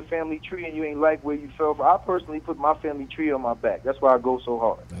fell off the family tree and you ain't like where you fell from. I personally put my family tree on my back. That's why I go so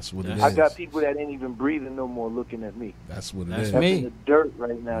hard. That's what it is. I got people that ain't even breathing no more looking at me. That's what it That's is. That's me. in the dirt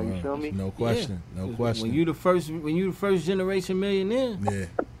right now. You feel me? No question. No question. When you the first generation millionaire, Yeah.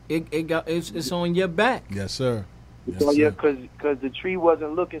 it's on your back. Yes, sir. So yeah, because the tree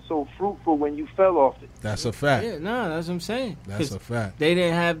wasn't looking so fruitful when you fell off it. That's a fact. Yeah, that's what I'm saying. That's a fact. They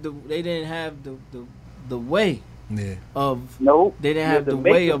didn't have the way Yeah. of Nope. they didn't You have had the to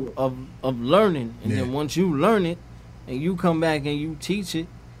make way it. of learning. And Yeah. then once you learn it and you come back and you teach it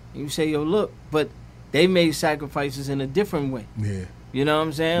and you say, yo, look, but they made sacrifices in a different way. Yeah. You know what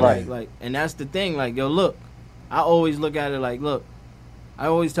I'm saying? Right. Like and that's the thing, like, yo, look, I always look at it like, look, I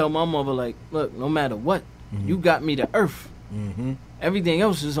always tell my mother, like, look, no matter what, you got me to earth. Mm-hmm. Everything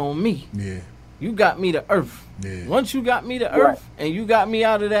else is on me. Yeah. You got me to earth. Yeah. Once you got me to earth and you got me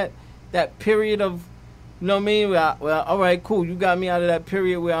out of that period of, you know what I mean? Well, all right, cool. You got me out of that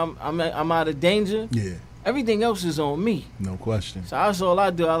period where I'm out of danger. Yeah. Everything else is on me. No question. So that's all I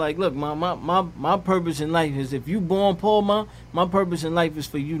do. I like, look, my purpose in life is if you born poor, my purpose in life is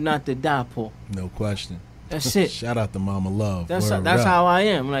for you not to die poor. No question. That's it. Shout out to Mama Love. That's Word that's up. how I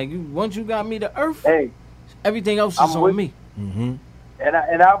am. Like, once you got me to earth, Hey, everything else is I'm on with- me. Mm-hmm.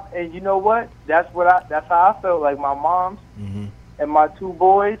 And you know what? That's how I felt. Like my moms Mm-hmm. and my two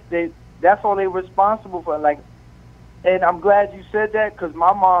boys, that's all they responsible for. Like, and I'm glad you said that because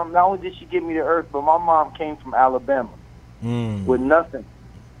my mom, not only did she give me the earth, but my mom came from Alabama with nothing,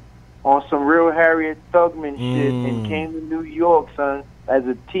 on some real Harriet Tubman shit, and came to New York, son, as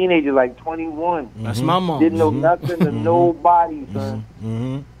a teenager, like 21. That's my mom. Didn't know nothing to nobody, son.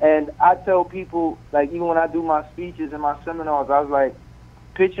 Mm-hmm. And I tell people, like, even when I do my speeches and my seminars, I was like,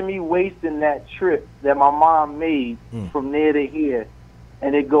 picture me wasting that trip that my mom made from there to here,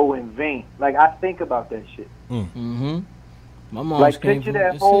 and it go in vain. Like, I think about that shit. Mm-hmm. My mom Like, picture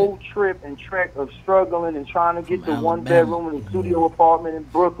that whole trip and trek of struggling and trying to get to Alabama. one bedroom in a studio apartment in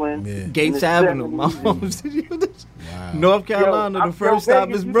Brooklyn. Yeah. in Gates the Avenue. 70s. My mom did you this? Wow. North Carolina, the first stop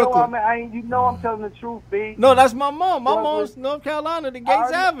Vegas, is you Brooklyn. Know I'm telling the truth, B. No, that's my mom. My Well, mom's North Carolina, the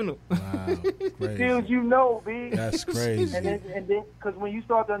Gates Avenue. Wow. Still, Crazy. you know, B. That's crazy. And then, because when you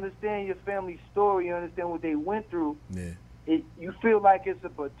start to understand your family's story, you understand what they went through. Yeah. You feel like it's a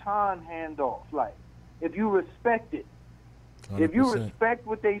baton handoff. Like, if you respect it, 100%. if you respect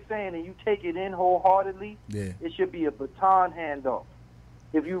what they saying and you take it in wholeheartedly, Yeah. it should be a baton handoff.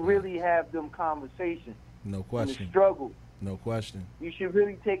 If you really have them conversations No and the question. struggle, No question. you should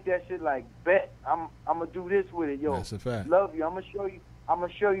really take that shit like, bet I'm gonna do this with it, yo. That's a fact. Love you. I'm gonna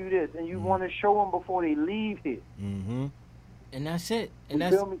show you this, and you want to show them before they leave here. Mm-hmm. And that's it. And You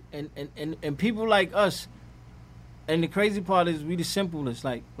that's feel me? and people like us. And the crazy part is we the simplest.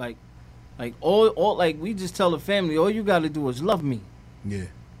 Like all like we just tell the family, all you gotta do is love me. Yeah.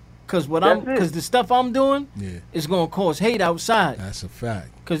 Cause That's it. cause the stuff I'm doing Yeah. is gonna cause hate outside. That's a fact.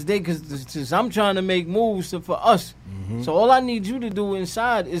 Cause I'm trying to make moves for us. Mm-hmm. So all I need you to do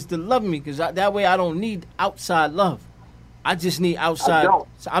inside is to love me. Cause that way I don't need outside love. I just need outside. don't.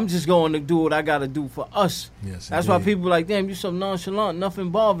 So I'm just going to do what I gotta do for us. Yes. That's why indeed. people are like, damn, you so nonchalant,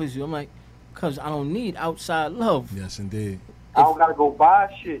 nothing bothers you. I'm like, cause I don't need outside love. Yes, indeed. I don't gotta go buy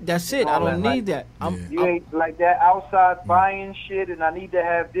shit. That's it. and I all don't that. need that. You ain't like that outside buying shit, and I need to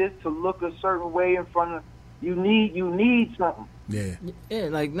have this to look a certain way in front of. You need something. Yeah. Yeah,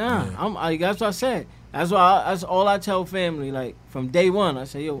 like nah. Yeah. That's what I said. That's all I tell family. Like from day one, I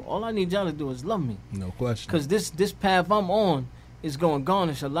say, yo, all I need y'all to do is love me. No question. Cause this path I'm on is going to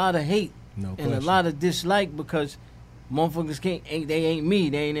garnish a lot of hate No and question. a lot of dislike because motherfuckers they ain't me.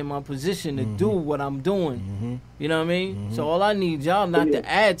 They ain't in my position to do what I'm doing. Mm-hmm. You know what I mean? So all I need y'all not to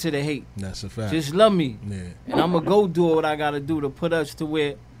add to the hate. That's a fact. Just love me. Yeah. And I'm going to go do what I got to do to put us to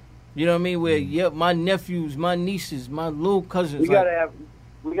where, you know what I mean? Where my nephews, my nieces, my little cousins.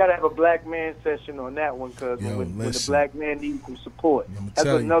 We gotta have a black man session on that one, cause Yo, when the listen. black man needs some support. I'ma That's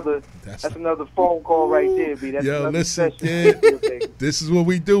tell you, another. that's That's another phone call right there, B. That's Yo, another listen, session kid. right there, baby. This is what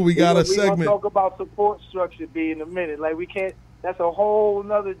we do. We got a We gonna segment. talk about support structure, B, in a minute. Like we can't. That's a whole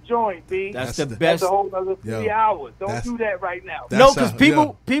nother joint, B. That's That's the the- best. That's a whole other 3 Yo, hours. Don't that's- do that right now. that- No, That's because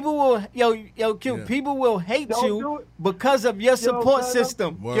how- people will, yo, Q, Yeah. people will hate Don't do you it. because of your support son,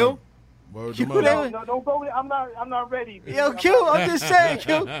 system, Word. yo. Word Q, to mother. No, don't go there. I'm not ready. Yo, Q, I'm just saying,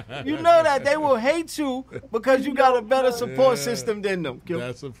 Q. You know that they will hate you because you got a better support system than them, Q.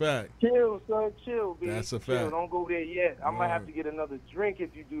 That's a fact. Chill, son. Chill, B. That's a Chill. fact. Don't go there yet. I might have to get another drink if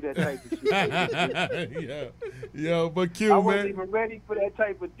you do that type of shit. Yo, but I Q, wasn't man. even ready for that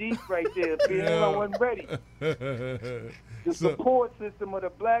type of deep right there, B. I wasn't ready. The support system of the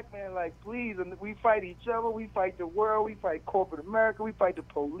black man, like, please, and we fight each other, we fight the world, we fight corporate America, we fight the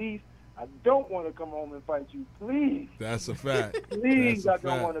police. I don't want to come home and fight you, please. That's a fact. Please, That's a I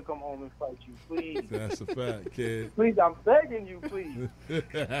don't fact. want to come home and fight you, please. That's a fact, kid. Please, I'm begging you, please.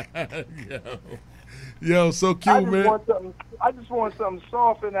 Yo, so Q, man. I just want something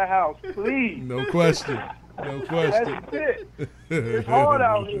soft in the house, please. No question. No question. That's it. It's hard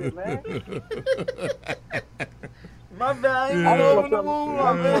out here, man. My bad. Yeah. You know in the mood, my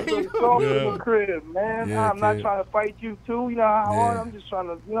I'm man. soft in the crib, man. Yeah, I'm not kid. trying to fight you, too. You know how hard Yeah. I'm just trying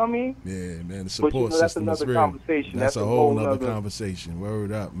to, you know what I mean? Yeah, man, the But, you support know, that's system is another real. conversation. That's That's a a whole whole nother nother- conversation.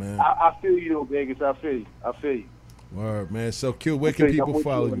 Word up, man. I feel you, though, Vegas. I feel you. I feel you. Word, man. So Q, where Okay, can people I'm with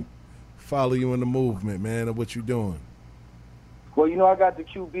follow you. you? Follow you in the movement, man, and what you doing? Well, you know, I got the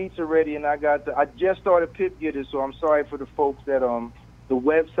Q Beats already, and I just started Pip Getter, so I'm sorry for the folks that the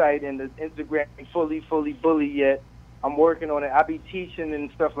website and the Instagram ain't fully bully yet. I'm working on it. I be teaching and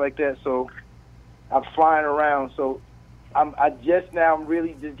stuff like that, so I'm flying around. So I'm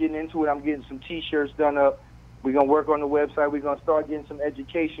really just getting into it. I'm getting some T-shirts done up. We're gonna work on the website. We're gonna start getting some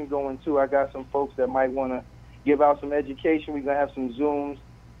education going too. I got some folks that might want to give out some education. We're gonna have some Zooms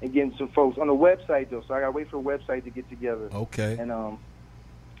and getting some folks on the website though. So I gotta wait for the website to get together. Okay.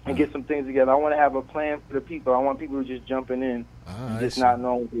 And get some things together. I want to have a plan for the people. I want people who just jumping in and just not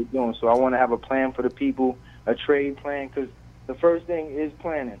knowing what they're doing. So I want to have a plan for the people, a trade plan, because the first thing is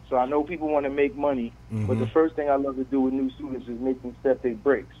planning. So I know people want to make money, but the first thing I love to do with new students is make them step their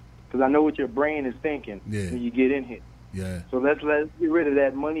brakes, because I know what your brain is thinking when you get in here. Yeah. So let's get rid of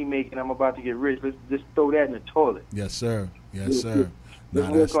that money making. I'm about to get rich. Let's just throw that in the toilet. Yes, sir. Yes, sir. Let's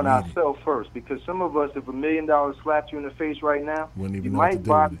Nah, work that's on needed. ourselves first, because some of us, if $1 million slapped you in the face right now, Wouldn't even you know what to might do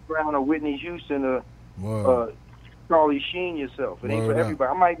Bobby with it. Brown or Whitney Houston or Word. Charlie Sheen yourself. It ain't Word for up. everybody.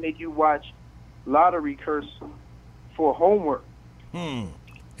 I might make you watch Lottery Curse for homework. And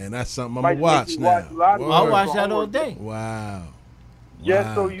that's something I'm Might going to make watch you now. watch Lottery Word. I Curse watch for that all homework. day. Wow. Just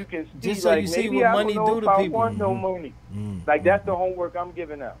Wow. so you can see, Just so like, you see maybe what I money don't know do if to I people. want no money. Like, that's the homework I'm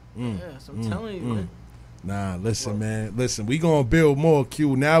giving out. Yes, I'm telling you, man. Nah, listen, man. Listen, we going to build more,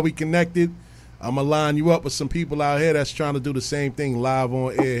 Q. Now we connected. I'm going to line you up with some people out here that's trying to do the same thing live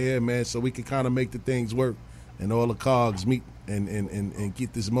on air here, man, so we can kind of make the things work and all the cogs meet and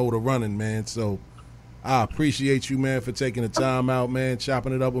get this motor running, man. So I appreciate you, man, for taking the time out, man,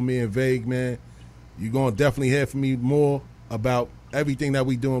 chopping it up with me and Vague, man. You're going to definitely hear from me more about everything that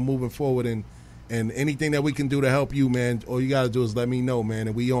we doing moving forward and anything that we can do to help you, man. All you got to do is let me know, man,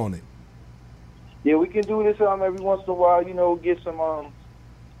 and we on it. Yeah, we can do this every once in a while, you know, get some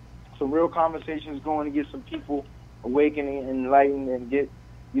real conversations going and get some people awakening and enlightened and get,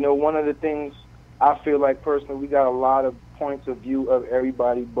 you know, one of the things I feel like personally, we got a lot of points of view of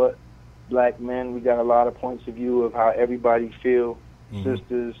everybody but black men. We got a lot of points of view of how everybody feel,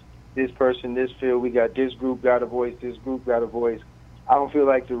 sisters, this person, this feel. We got this group got a voice, this group got a voice. I don't feel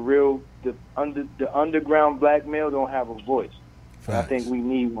like the underground black male don't have a voice. And I think we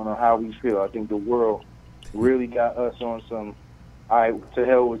need one on how we feel. I think the world really got us on some, all right, to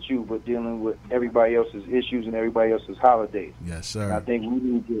hell with you, but dealing with everybody else's issues and everybody else's holidays. Yes, sir. And I think we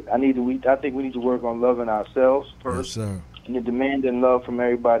need to work on loving ourselves first, yes, sir. and then demanding love from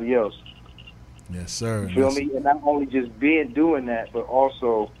everybody else. Yes, sir. You feel me? And not only just doing that, but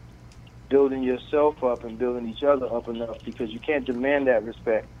also building yourself up and building each other up enough, because you can't demand that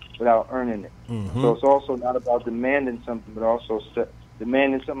respect without earning it. So it's also not about demanding something, but also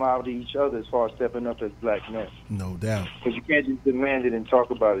demanding something out of each other as far as stepping up as black men. No doubt. Because you can't just demand it and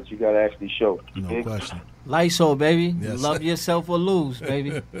talk about it. You got to actually show it. No question. Lysol, baby. Yes. Love yourself or lose,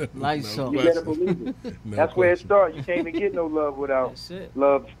 baby. Lysol. You better believe it. No That's where it question. starts. You can't even get no love without That's it.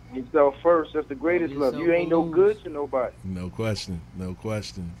 love yourself first. That's the greatest love. yourself You ain't or no lose. good to nobody. No question. No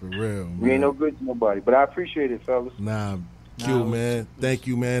question. For real, man. You ain't no good to nobody. But I appreciate it, fellas. Nah, Q, man. Thank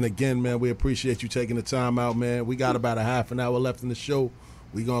you, man. Again, man, we appreciate you taking the time out, man. We got about a half an hour left in the show.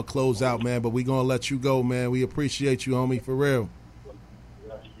 We going to close out, man, but we going to let you go, man. We appreciate you, homie, for real.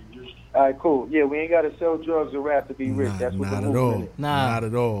 All right, cool. Yeah, we ain't got to sell drugs or rap to be rich. Nah, That's what not the at movement all. is. Nah. Not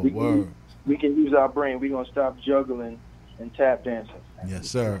at all. We Word. we can use our brain. We're going to stop juggling and tap dancing Yes,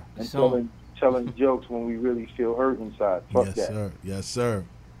 sir. and So- telling jokes when we really feel hurt inside. Fuck Yes, that. sir. Yes, sir.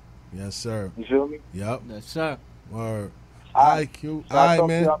 Yes, sir. You feel me? Yep. Yes, sir. Word. All right, Q. All right,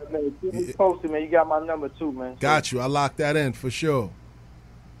 man. Keep me posted, man. You got my number too, man. Got you. I locked that in for sure.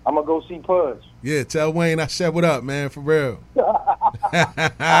 I'm gonna go see Pudge. Yeah, tell Wayne I said what up, man, for real. All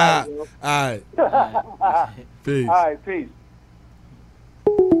right. Peace. All right, peace.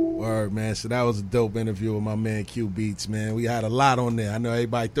 Word, man. So that was a dope interview with my man Q Beats, man. We had a lot on there. I know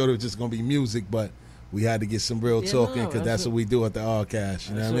everybody thought it was just going to be music, but we had to get some real talking because that's what we do at the Allcast.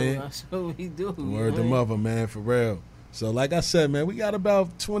 You know what I mean? That's what we do. Word to mother, man, for real. So like I said, man, we got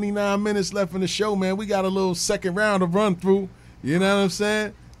about 29 minutes left in the show, man. We got a little second round to run through. You know what I'm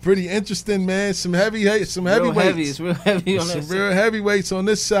saying? Pretty interesting, man. Some heavyweights. It's real heavy on some real heavyweights on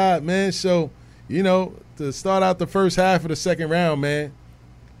this side, man. So, you know, to start out the first half of the second round, man,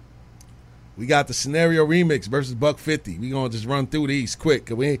 we got the Scenario Remix versus Buck 50. We gonna just run through these quick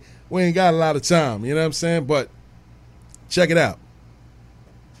because we ain't got a lot of time. You know what I'm saying? But check it out.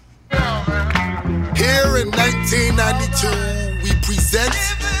 Here in 1992, we present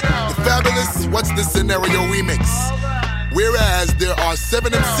the fabulous What's the Scenario Remix. Whereas there are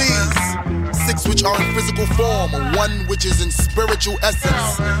 7 MCs, 6 which are in physical form, 1 which is in spiritual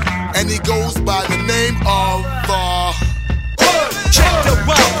essence, and he goes by the name of Check the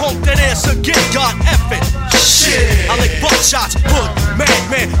rhyme, pump that ass again, God effing shit. I lick buckshots, hood,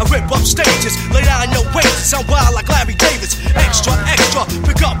 madman, I rip up stages, lay down your waist, sound wild like Larry Davis. Extra, extra,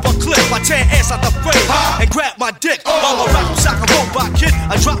 pick up a clip, I tear ass out the frame, and grab my dick. I'm a rap sock, a robot kid,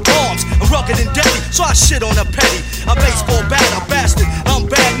 I drop bombs, I'm rugged and deadly, so I shit on a petty. A baseball bat, a bastard, I'm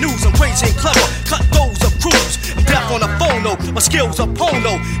bad news, I'm crazy and clever, cut those of crews. I'm deaf on the phono, my skills are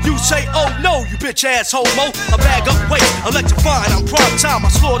pono. You say, oh no, you bitch ass homo. I bag up weight, electrifying, I'm prime time, I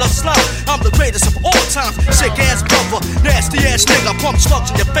slaughter slime. I'm the greatest of all time, sick ass brother, nasty ass nigga, pump slugs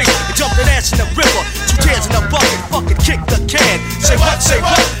in your face and jump that ass in the river. 2 tears in the bucket, fucking kick the can. Say what, say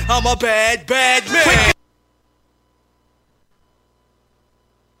what? I'm a bad, bad man.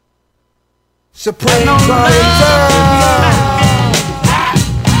 Supreme Driver.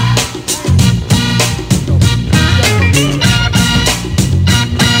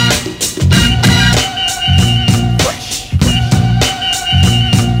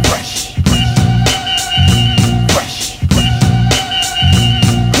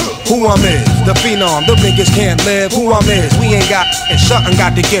 Who I'm is, the phenom, the niggas can't live. Who I'm is, we ain't got and something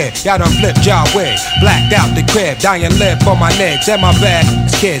got to get. Y'all done flipped y'all way, blacked out the crib, dying lip for my legs and my bad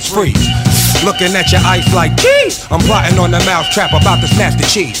kids freeze. Looking at your ice like, geez, I'm plotting on the mouse trap about to snatch the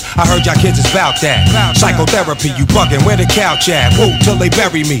cheese. I heard y'all kids is bout that. Psychotherapy, you bugging, where the couch at? Woo, till they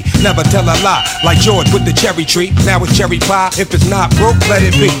bury me. Never tell a lie, like George with the cherry tree. Now it's cherry pie, if it's not broke, let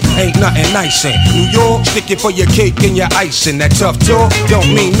it be. Ain't nothing nice in New York, stick it for your cake and your icing. That tough talk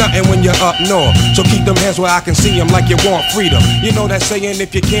don't mean nothing when you're up north. So keep them hands where I can see them like you want freedom. You know that saying, if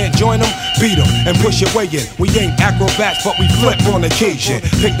you can't join them, beat them and push your way in. We ain't acrobats, but we flip on occasion.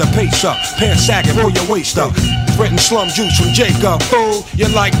 Pick the pace up, pants sagging, pull your waist up. Written slum juice from Jacob, fool. You're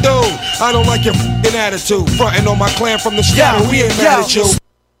like, dude, I don't like your f***ing attitude. Frontin' on my clan from the start, we ain't mad at you.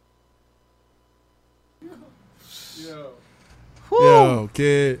 Yo,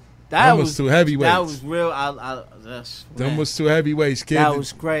 kid. That was two heavyweights. That was real. Them was two heavyweights, kid. That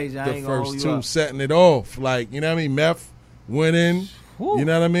was crazy. I the ain't gonna first hold two you up. setting it off. Like, you know what I mean? Meth went in. Woo. You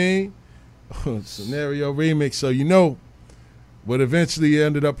know what I mean? Scenario Remix. So, you know, what eventually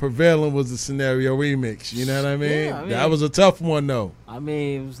ended up prevailing was the Scenario Remix. You know what I mean? Yeah, I mean, that was a tough one, though. I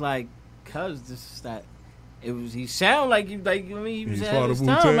mean, it was like, cuz this is that. It was. He sounded like he he was at his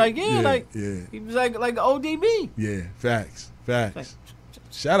time. Like he was like ODB. Yeah, facts. Like,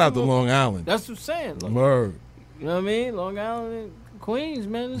 shout out to Long Island. That's what I'm saying. Like, word. You know what I mean? Long Island and Queens,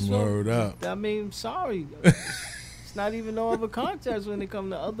 man. Word up. I mean, sorry. It's not even no other contest when it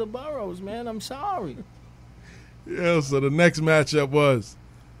come to other boroughs, man. I'm sorry. Yeah, so the next matchup was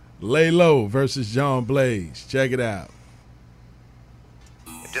Lay Low versus John Blaze. Check it out.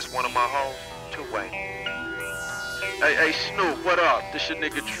 Just one of my hoes, two-way. Hey, Snoop, what up? This your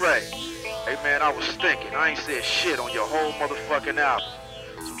nigga Dre. Hey, man, I was thinking. I ain't said shit on your whole motherfucking album.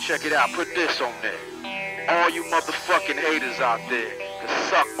 So check it out. Put this on there. All you motherfucking haters out there can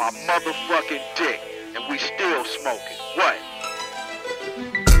suck my motherfucking dick. And we still smoking. What?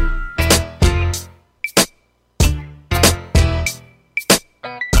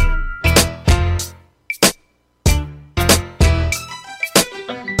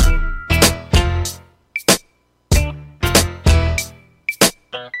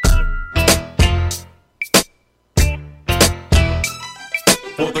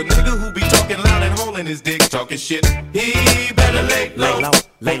 For the nigga who be talking loud and holding his dick, talking shit, he better lay low.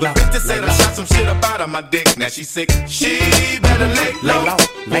 For the bitch that said I shot some shit up out of my dick, now she sick, she better lay low.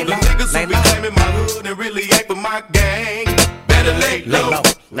 For the niggas who be claiming my hood and really ain't for my gang, better lay low.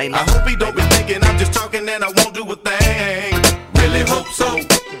 Lay low. I hope he don't be thinking I'm just talking and I won't do a thing. Really hope so.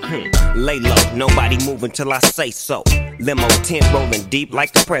 Lay low, nobody move until I say so. Limo tent rolling deep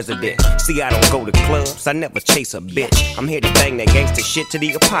like the president. See, I don't go to clubs, I never chase a bitch. I'm here to bang that gangster shit to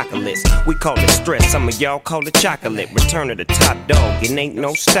the apocalypse. We call it stress, some of y'all call it chocolate. Return of the top dog, it ain't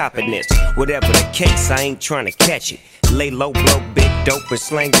no stopping this. Whatever the case, I ain't trying to catch it. Lay low, blow big dope and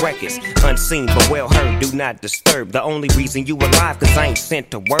slang records. Unseen but well heard, do not disturb. The only reason you alive, cause I ain't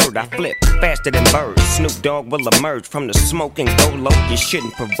sent a word. I flip faster than birds. Snoop Dogg will emerge from the smoke and go low. You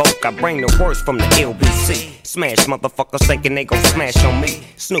shouldn't provoke, I bring the worst from the LBC. Smash motherfuckers thinking they gon' smash on me.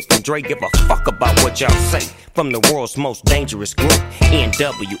 Snoop and Dre give a fuck about what y'all say. From the world's most dangerous group,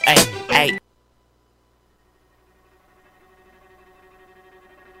 NWA.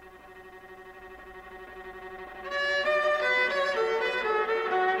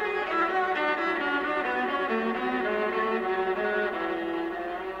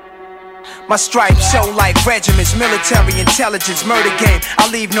 My stripes show like regiments, military intelligence, murder game. I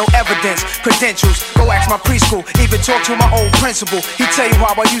leave no evidence, credentials. Go ask my preschool, even talk to my old principal. He tell you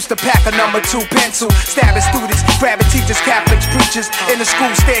how I used to pack a number 2 pencil, stabbing students, grabbing teachers, Catholics, preachers in the school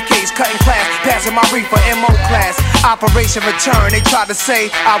staircase, cutting class, passing my reefer MO class. Operation Return, they tried to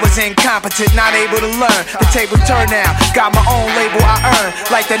say I was incompetent, not able to learn. The table turned now, got my own label I earn.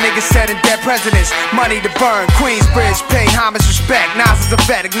 Like the nigga said in Dead Presidents, money to burn. Queensbridge, pay homage, respect. Nas is a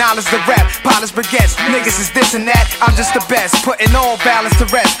vet, acknowledge the rap. Polished baguettes, niggas is this and that. I'm just the best, putting all balance to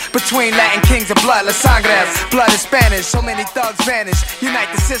rest. Between Latin kings and blood, Las Sangres. Blood is Spanish, so many thugs vanish. Unite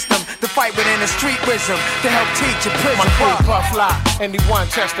the system, the fight within the street wisdom to help teach a prison. My crew puff fly, anyone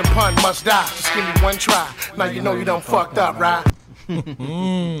test and pun must die. Just give me one try, now you know you done fucked up, right?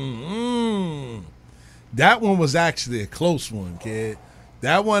 That one was actually a close one, kid.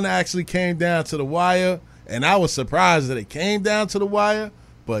 That one actually came down to the wire, and I was surprised that it came down to the wire.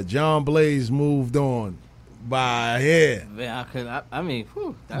 But John Blaze moved on by a hair. I mean,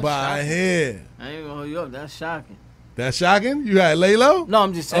 that's by shocking. a hair. I ain't gonna hold you up. That's shocking. That's shocking? You had lay low? No,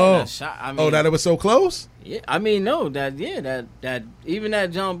 I'm just saying that's shocking. I mean, that it was so close? Yeah, I mean, no, that even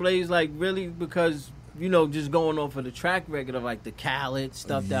that John Blaze, like, really, because, you know, just going off of the track record of, like, the Khaled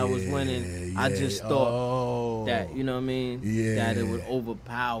stuff that was winning, I just thought that, you know what I mean? Yeah. That it would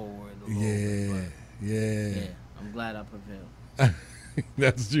overpower it a little bit. Yeah. I'm glad I prevailed.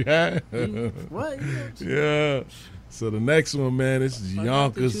 That's what you had? What? Yeah. So the next one, man, this is Yonkers. I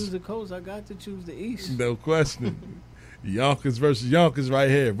got to choose the coast. I got to choose the east. No question. Yonkers versus Yonkers right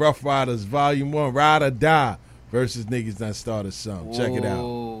here. Rough Riders, Volume 1, Ride or Die versus Niggas Done Started Something. Check it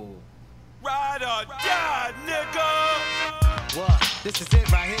out. Ride or die, nigga. What? This is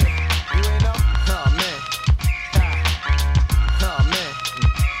it right here. You ain't know? Oh, man. Oh, man.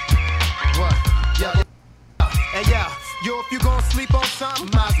 What? Yo. Hey, yo. Yo, if you gon' sleep on something,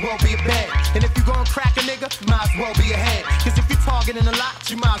 might as well be a bed. And if you gon' crack a nigga, might as well be a head. Cause if you targeting a lot,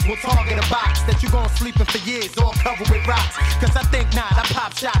 you might as well target a box that you gon' sleep in for years, all covered with rocks. Cause I think not, I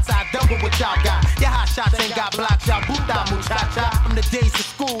pop shots, I double what y'all got. Your hot shots ain't got blocks, y'all boot out muchacha. I'm the days of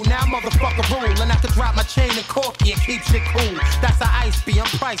school, now motherfucker rule. And I could drop my chain and corky and keep shit cool. That's how ice be, I'm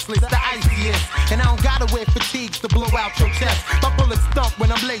priceless, the iciest. And I don't gotta wear fatigues to blow out your chest. My bullets thump when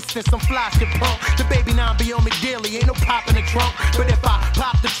I'm laced in some fly shit pump. The baby now be on me daily, ain't no pop in the trunk. But if I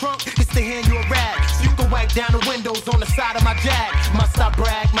pop the trunk, it's to hand you a rag, so you can wipe down the windows on the side of my Jag. Must I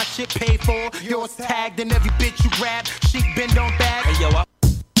brag? My shit paid for, yours tagged, and every bitch you grab, chic bend on bag. Hey yo,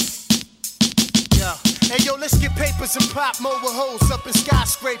 hey yo, let's get papers and pop mobile hoes up in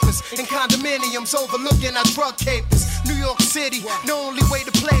skyscrapers and condominiums overlooking our drug capers. New York City, the only way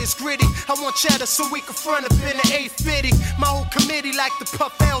to play is gritty. I want cheddar so we can front up in the 850. My whole committee like to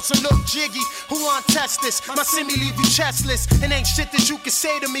puff L's and look jiggy. Who want test this? My semi leave you chestless. And ain't shit that you can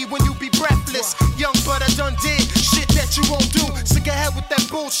say to me when you be breathless. Young but I done did shit that you won't do. So go ahead with that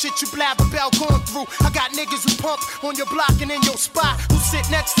bullshit you blab about going through. I got niggas who pump on your block and in your spot, who sit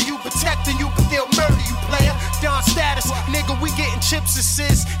next to you protecting you but they'll murder you, player. Down status, nigga, we getting chips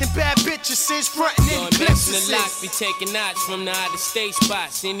assists and bad bitches sis frontin' in clips assists. Be taking knots from the out of state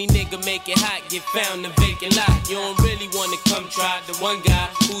spots. Any nigga make it hot, get found in vacant lot. You don't really wanna come try the one guy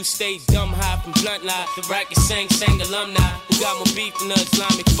who stays dumb high from blunt lie. The racket sang alumni who got more beef than the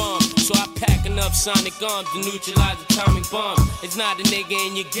Islamic farm. So I pack enough sonic arms to neutralize atomic bombs. It's not a nigga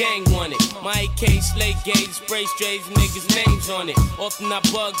in your gang want it. My AK slate gauge, spray strays, niggas names on it. Often I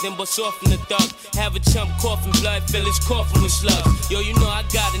bug, then bust off in the thug. Have a chump coughing coughing blood, fill his coffin with slugs. Yo, you know I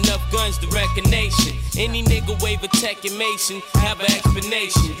got enough guns to wreck a nation. Any nigga wave a tech and Mason, have an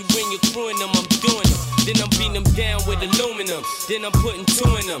explanation. You bring your crew in them, I'm doing them. Then I'm beating them down with aluminum. Then I'm putting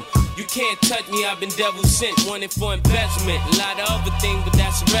 2 in them. You can't touch me, I've been devil sent. Wanted for embezzlement. A lot of other things, but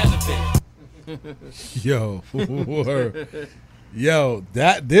that's irrelevant. Yo, word. Yo,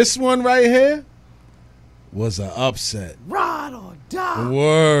 this one right here was an upset. Ride or die.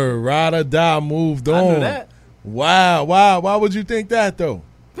 Word. Ride or die moved on. I knew that. Wow. Why would you think that, though?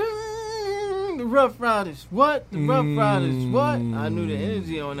 The Rough Riders. What? The Rough Riders. What? I knew the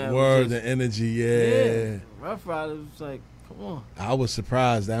energy on that. Word, the energy, yeah. Rough Riders was like, come on. I was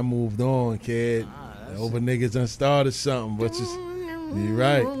surprised that moved on, kid. Over niggas done started something, but just, you're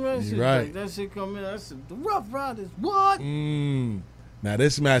right. You're right. Like, that shit come in, I said, the Rough Riders. What? Now,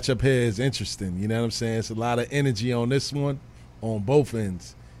 this matchup here is interesting. You know what I'm saying? It's a lot of energy on this one on both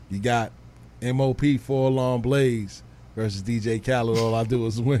ends. You got MOP, 4 Long Blaze versus DJ Khaled. All I do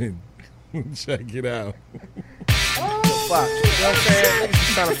is win. Check it out. Fox, you know what I'm saying? Niggas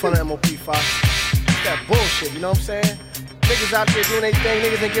be trying to front of MOP, Fox. It's that bullshit, you know what I'm saying? Niggas out there doing their thing,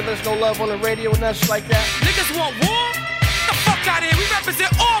 niggas ain't giving us no love on the radio and nothing like that. Niggas want war? Get the fuck out of here, we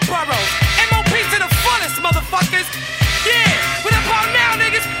represent all boroughs. MOP to the fullest, motherfuckers. Yeah, what about now,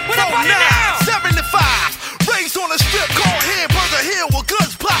 niggas? What about it now? 75, raised on a strip called Hamburger Hill where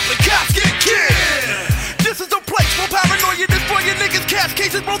guns pop and cops get killed. This is the place for paranoia, destroying niggas, cash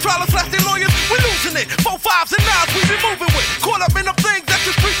cases, bro, trial slash their lawyers. We losing it, 4 5s and 9s we be moving with. Caught up in the things that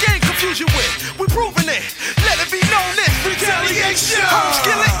the street game confusion with. We proving it, let it be known this retaliation. Home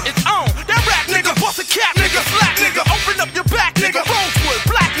skillet, it's on. That rap nigga, bust a cap nigga, slack nigga, open up your back nigga, Rosewood,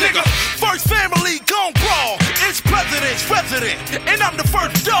 black nigga. First family gon' brawl. It's president's resident, and I'm the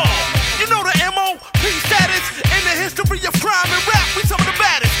first dog. You know the MOP status in the history of crime and rap. We some of the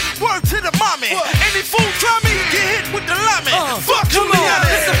baddest. Word to the mommy. Any fool try me, get hit with the lemon. Fuck you, Leon.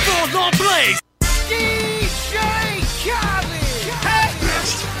 It's a 4 Long Blaze. DJ Khaled. Hey.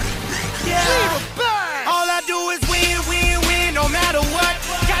 Yeah. All I do is win, win, win, no matter what.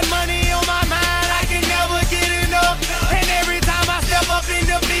 Got money on my mind, I can never get enough. And every time I step up in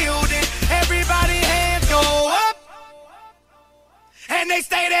the building, everybody hands go up. And they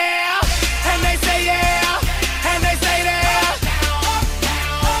stay there, and they say yeah, and they say there.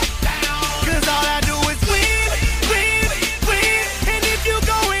 Cause all I do is win, win, win. And if you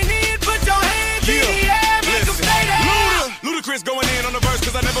going in, put your hands in the air, make them stay there. Ludacris going in on the verse,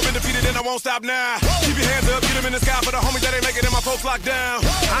 cause I never been defeated and I won't stop now. Keep your hands up, get them in the sky for the homies that ain't making it, my folks locked down.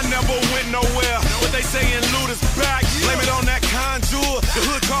 I never went nowhere, but they saying Luda's back. Blame it on that conjure, the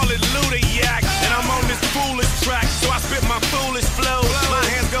hood call it Luda-yak. And I'm on this foolish track, so I spit my foolish flow. My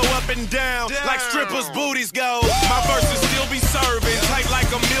hands go up and down, like strippers' booties go. My verses still be serving, tight like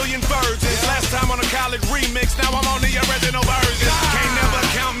a million virgins. Last time on a college remix, now I'm on the original version. Can't never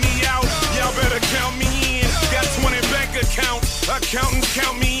count me out, y'all better count me in. Got 20 bank accounts, accountants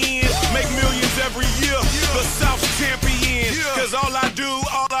count me in. Make millions every year, the South's champion. Cause all I do,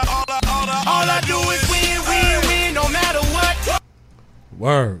 all I do is win, win, win, no matter what.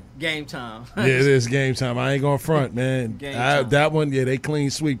 Word. Game time. Yeah, it is game time. I ain't gonna front, man. That one, yeah, they clean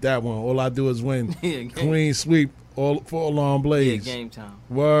sweep that one. All I do is win. Clean sweep, all 4 Long Blaze. Yeah, game time.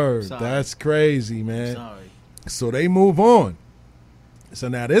 Word. Sorry. That's crazy, man. Sorry. So they move on. So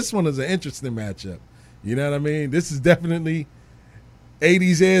now this one is an interesting matchup. You know what I mean? This is definitely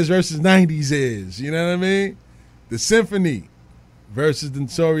 80s is versus 90s is. You know what I mean? The Symphony versus the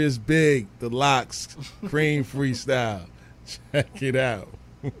Notorious Big, the Locks, Cream Freestyle. Check it out.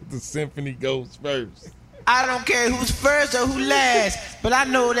 The Symphony goes first. I don't care who's first or who last, but I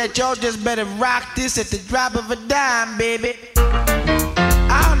know that y'all just better rock this at the drop of a dime, baby.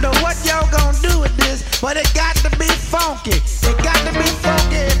 I don't know what y'all gonna do with this, but it got to be funky. It got to be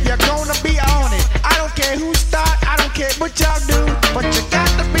funky if you're gonna be on it. I don't care who start, I don't care what y'all do, but you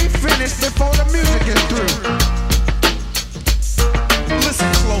got to be finished before the music is through. Listen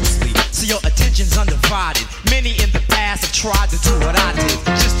closely, so your attention's undivided. Many in the past have tried to do what I did.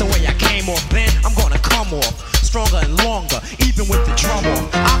 Just the way I came off then, I'm gonna come off stronger and longer, even with the drum off.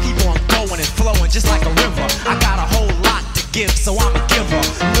 I'll keep on going and flowing just like a river. I got a whole lot to give, so I'm a giver.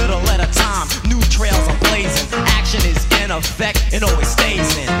 Little at a time, new trails are blazing. Action is in effect and always stays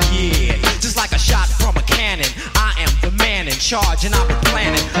in. Yeah, just like a shot from a cannon. I am the man in charge and I've been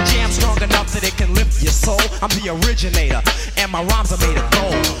planning a jam strong enough that it can lift your soul. I'm the originator and my rhymes are made of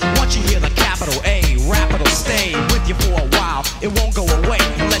gold. Once you hear the capital A, rap it'll stay with you for a while. It won't go away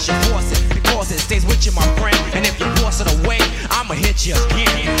unless you force it, because it stays with you, my friend. And if you force it away, I'ma hit you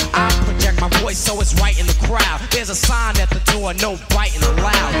again. I project my voice voice, so it's right in the crowd. There's a sign at the door, no biting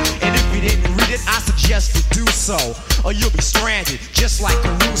allowed. And if you didn't read it, I suggest you do so, or you'll be stranded, just like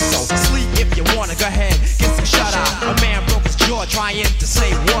Caruso. Sleep if you wanna, go ahead, get some shut eye. A man broke his jaw trying to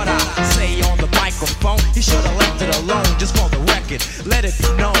say what I say on the microphone. He should have left it alone, just for the record. Let it be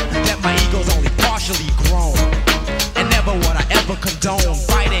known that my ego's only partially grown. And never would I ever condone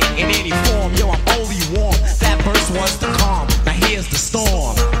fighting in any form. Yo, I'm only warm. That verse was the calm. Now here's the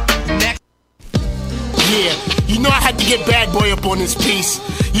storm. Next. Yeah, you know I had to get Bad Boy up on this piece.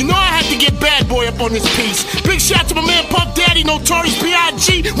 You know I had to get Bad Boy up on this piece. Big shout to my man Puff Daddy, Notorious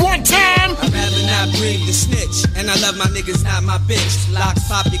B.I.G. One time. I'd rather not breathe the snitch, and I love my niggas, not my bitch. Locks,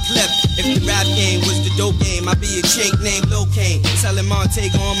 pop your clip. If the rap game was the dope game, I'd be a chink named Lil Kane, selling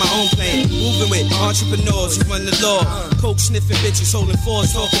Montego on my own plane. Moving with entrepreneurs who run the law. Coke sniffing bitches holding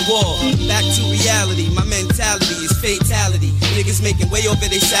fours, talking war. Back to reality, my mentality is fatality. Niggas making way over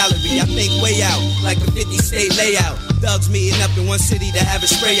their salary. I think way out, like a 50-state layout. Thugs meeting up in one city to have a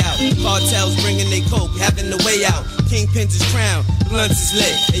spray out. Cartels bringing they coke, having the way out. Kingpins is crown, blunts is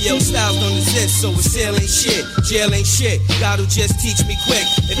lit. And yo, styles don't exist, so a sale ain't shit. Jail ain't shit, God'll just teach me quick.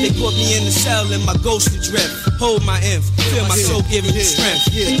 If they put me in the cell, then my ghost will drift. Hold my inf, feel my soul giving me strength.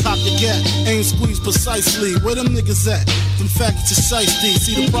 Yeah, cop the gap, aim squeeze precisely. Where them niggas at? Them faggots is shiesty.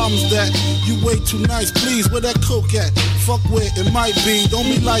 See the problem's that you way too nice, please. Where that coke at? Fuck where it might be. Don't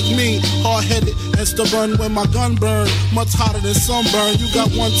be like me, hard-headed and stubborn when my gun burn. Much hotter than sunburn, you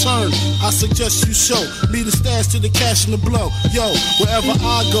got one turn. I suggest you show me the stash to the cash and the blow. Yo, wherever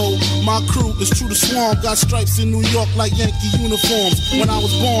I go, my crew is true to swarm. Got stripes in New York like Yankee uniforms. When I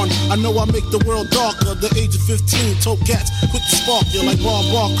was born, I know I make the world darker. The age of 15, tote cats, quick to spark you like Bob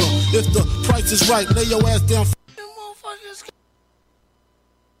Barker. If the price is right, lay your ass down.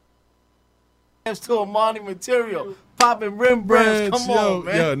 To Armani material, popping rim brands. Come on,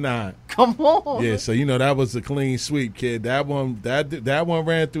 man. Yo, nah. Come on. Yeah, so you know that was a clean sweep, kid. That one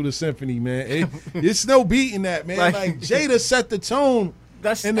ran through the symphony, man. It's no beating that, man. Like Jada set the tone,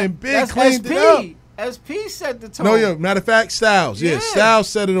 and then Big cleaned it up. SP set the tone. No, yeah. Matter of fact, Styles. Yeah, Styles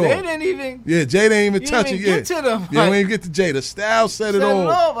set it off. They didn't even. Yeah, Jay didn't even touch it yet. Get to them. Yeah, we didn't get to Jada. Styles set it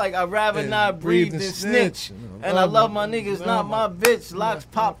off. Like I'd rather not breathe than snitch. And I love my niggas, not my bitch. Locks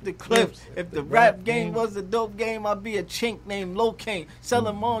pop the clips. If the rap game was a dope game, I'd be a chink named Lil Kane,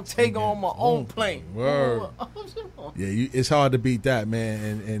 selling Montego on my own plane. Word. Yeah, it's hard to beat that,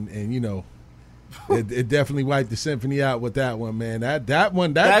 man. And you know. It definitely wiped the symphony out with that one, man.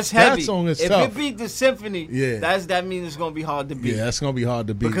 That's heavy. That song is tough. If it beat the symphony, that means it's gonna be hard to beat. Yeah, that's gonna be hard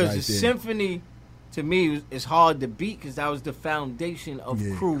to beat because the symphony, to me, is hard to beat because that was the foundation of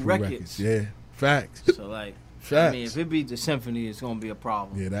Crew Records. Yeah, facts. So like, facts. I mean, if it beat the symphony, it's gonna be a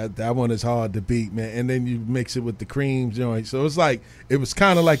problem. Yeah, that one is hard to beat, man. And then you mix it with the Cream joint, so it's like it was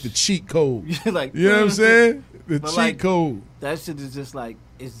kind of like the cheat code. Like, you know what I'm saying? The cheat code. That shit is just like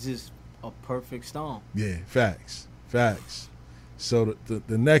it's just a perfect storm. Yeah, facts. So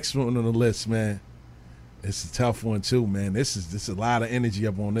the next one on the list, man, it's a tough one too, man. This is a lot of energy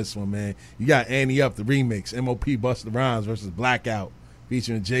up on this one, man. You got Annie Up, the remix, MOP Busta Rhymes versus Blackout,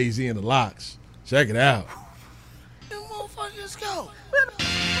 featuring Jay-Z and the Locks. Check it out. You motherfuckers go.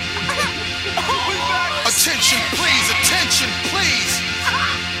 Attention, please.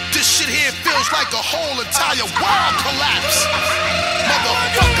 This shit here feels like a whole entire world collapse.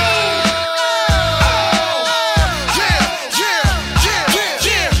 Motherfucker.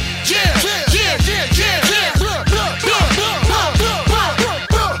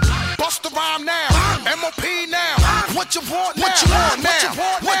 What you want now? What you want now?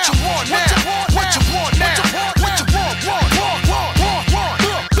 What you want now? What you want now? What you want?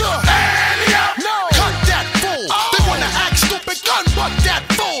 Annie up! Cut that fool! They wanna act stupid, gun butt that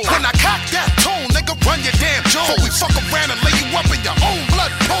fool! When I cock that tone, nigga, run your damn jaw. Before we fuck around and lay you up in your own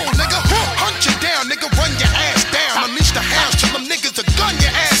blood pool, nigga. Hunt you down, nigga, run your ass down. Unleash the hounds, tell them niggas to gun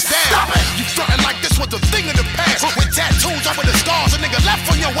your ass down. Stop it! You frontin' like this was a thing of the past. With tattoos over the scars, a nigga left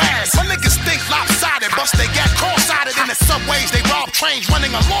on your ass. My niggas think lopsided, bust they got cross-sided in the subways. They rob trains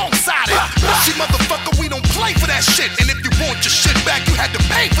running alongside it. See, motherfucker, we don't play for that shit. And if you want your shit back, you had to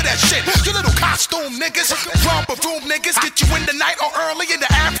pay for that shit. You little costume niggas, romper room niggas, get you in the night or early in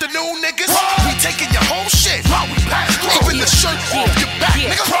the afternoon niggas. We taking your whole shit. Even the shirt off your back,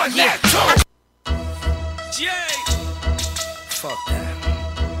 nigga, run that too. Jay. Fuck that.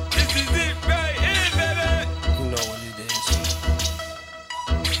 This is it right here, baby. You know what it is.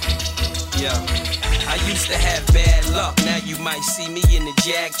 Yeah. I used to to have bad luck. Now you might see me in the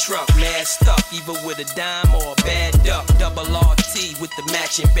Jag truck, masked up, either with a dime or a bad duck. Double RT with the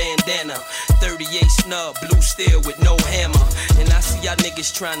matching bandana, 38 snub, blue steel with no hammer. And I see y'all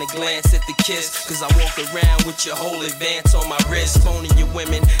niggas trying to glance at the kiss, cause I walk around with your whole advance on my wrist, phoning your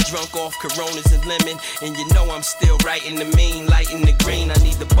women, drunk off Coronas and lemon. And you know I'm still writing the mean, lighting the green. I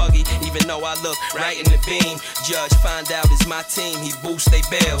need the buggy, even though I look right in the beam. Judge find out it's my team, he boosts they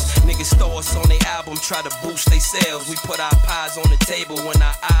bells. Niggas throw us on their album, try to boost they sales. We put our pies on the table when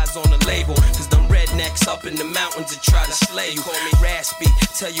our eyes on the label, cause them rednecks up in the mountains to try to slay you. Call me raspy,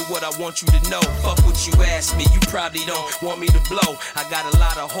 tell you what I want you to know. Fuck what you ask me, you probably don't want me to blow. I got a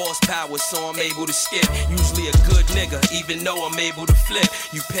lot of horsepower, so I'm able to skip. Usually a good nigga, even though I'm able to flip.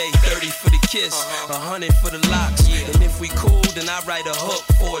 You pay 30 for the kiss, 100 for the locks. And if we cool, then I write a hook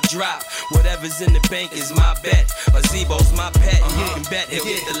for a drop. Whatever's in the bank is my bet. A Zebo's my pet, and you can bet he'll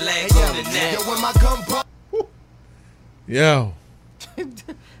get the leg on the neck. Yo, when my gun Yo.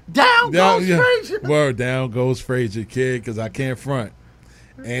 Down goes Frazier. Word, down goes Frazier, kid, because I can't front.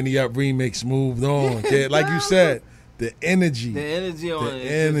 Andy Up remix moved on, kid. Like you said, the energy. The energy on it.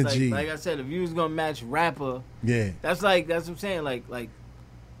 Energy. Like I said, if you was gonna match rapper, that's what I'm saying. Like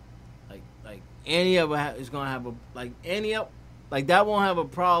Andy Up is gonna have Andy Up, that won't have a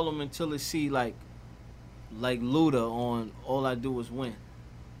problem until it see like Luda on All I Do Is Win,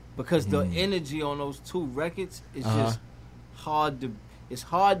 because the energy on those two records is just hard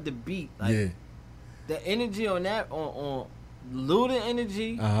to beat. The energy on that on Luda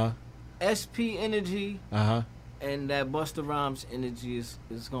energy, SP energy, and that Busta Rhymes energy is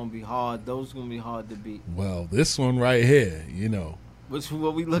gonna be hard. Those are gonna be hard to beat. Well, this one right here, you know. What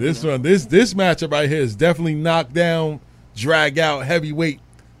we looking this at? one, this matchup right here is definitely knockdown, drag out, heavyweight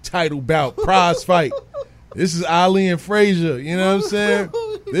title bout, prize fight. This is Ali and Frazier. You know what I'm saying?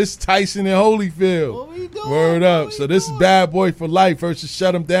 This Tyson and Holyfield. Word up. So this is Bad Boy for Life versus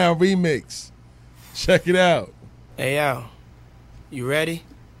Shut 'Em Down remix. Check it out. Hey yo, you ready?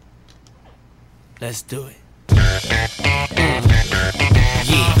 Let's do it.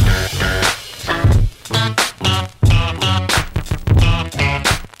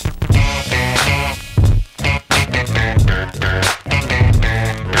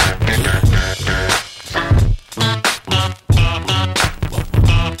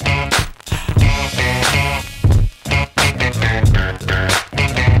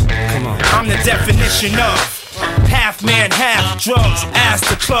 I'm the definition of half man, half drugs, ass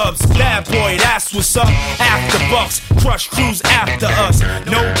to clubs, bad boy, that's what's up. After bucks, crush crews after us.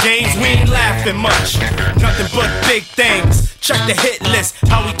 No games, we ain't laughing much. Nothing but big things. Check the hit list,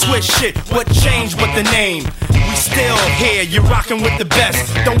 how we twist shit. What changed but the name? We still here, you're rocking with the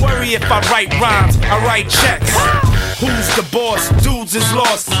best. Don't worry if I write rhymes, I write checks. Who's the boss? Dudes is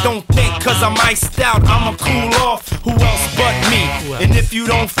lost. Don't think cause I'm iced out, I'ma cool off. Who else but me? And if you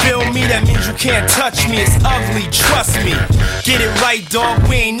don't feel me, that means you can't touch me. It's ugly, trust me. Get it right, dog,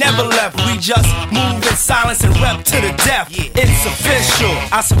 we ain't never left. We just move in silence and rep to the death. It's official,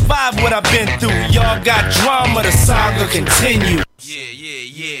 I survived what I've been through. Y'all got drama, the saga continue.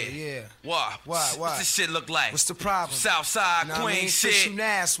 Yeah. Why? What's this shit look like? What's the problem? Southside, Queens shit.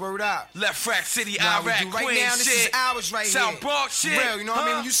 Ass, word up. Left Rack City, Iraq, right Queens now, this shit. is ours right South here. Bronx shit. Real, you know what I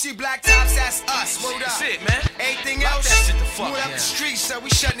mean? When you see black tops, that's us. Word up. That's it, man. Anything Lock else? that shit the fuck Move up down. the street, so we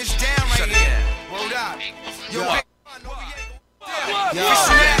shutting this down right Shut it here. down. Word up. Yo,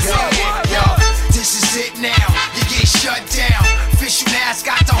 Yo, this is it now. You get shut down. Official Nas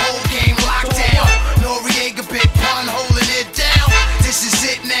got the whole game locked down. Noriega, Big Pun holding it down. This is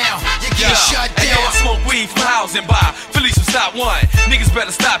it now. You get shut down. Hey, yo, I smoke weed from housing by Phillies from Stop One. Niggas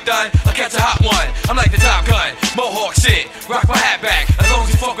better stop, done. I'll catch a hot one. I'm like the Top Gun. Mohawk shit. Rock my hat back. As long as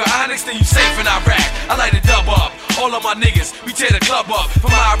you fuck with Onyx, then you safe in Iraq. I like to dub up. All of my niggas, we tear the club up.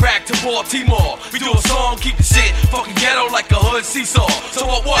 From Iraq to Baltimore. We do a song, keep the shit fucking ghetto like a hood seesaw. So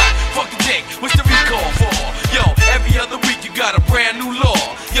what? Fuck the dick. What's the recall for? Yo, every other week you got a brand new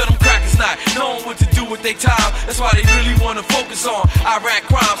law. Yo, them crackers not knowing what to do with their time. That's why they really wanna focus on Iraq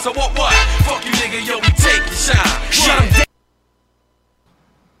crime. So what? Fuck you, nigga. Yo, we take the shine. Shut 'em down.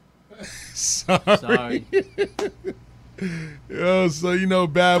 Sorry. Yo, so you know,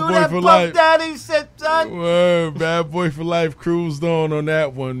 Bad Do Boy that for Puff Life. Daddy said, son. Word, Bad Boy for Life cruised on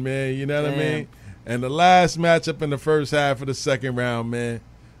that one, man. You know what I mean? And the last matchup in the first half of the second round, man,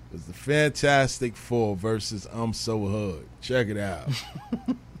 was the Fantastic Four versus I'm So Hood. Check it out.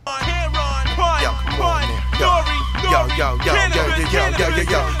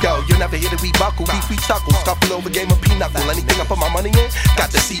 Yo, you never hear that we buckle, we suckle, scuffle over game of pinochle. Anything I put my money in,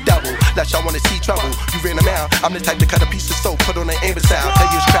 got to see double. Unless y'all wanna see trouble, you ran them out. I'm the type to cut a piece of soap, put on an imbecile.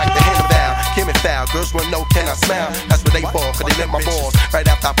 Players crack the hand down. Kim and foul, girls wanna know, can I smile? That's where they fall, cause they lit my balls right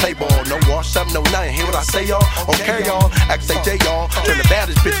after I play ball. No wash up, no nothing. Hear what I say, y'all? Okay, y'all. Act say J, y'all. Turn the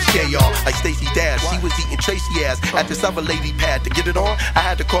baddest bitches gay, y'all. Like Stacey Dash, she was eating Tracy ass at this other lady pad. To get it on, I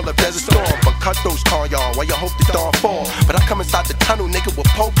had to call up Desert Storm. But cut those car, y'all, while you hope the dawn fall. But I come inside the tunnel, nigga, with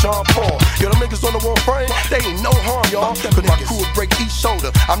Pope John Paul. Yo, them niggas on the wall frame, they ain't no harm, y'all. Cause my crew will break each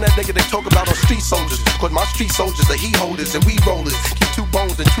shoulder. I'm that nigga they talk about on street soldiers. Cause my street soldiers are he holders and we rollers. Keep 2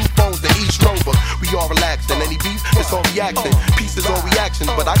 bones and 2 phones to each rover. We all relaxed and any beef, it's all reaction. Pieces all reactions,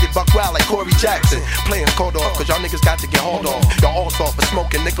 but I get buck wild like Corey Jackson. Playing called off, cause y'all niggas got to get hauled off. Y'all all soft for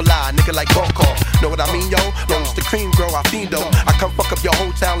smoking Nikolai, nigga like Volkov. Know what I mean, yo? Long as the cream grow, I fiend though. I come fuck up your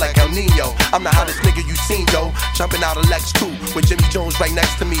whole town like El Nino. I'm the hottest nigga you seen, yo. Jumping out of Lex 2 with Jimmy Jones right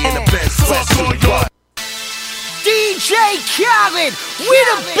next to me in the Benz sweatsuit. DJ Khaled, we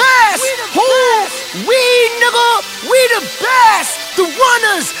the best. Who? We, nigga, we the best. The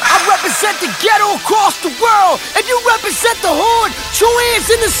runners. I represent the ghetto across the world. And you represent the hood. 2 hands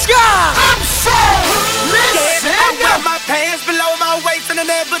in the sky. I'm so listen. I wear my pants below my waist and I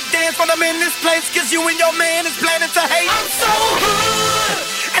never dance when I'm in this place. Cause you and your man is planning to hate. I'm so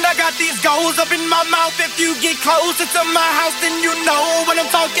hood. And I got these goals up in my mouth. If you get closer to my house, then you know what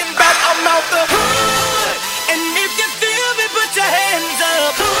I'm talking about. I'm out the hood. And if you feel me, put your hands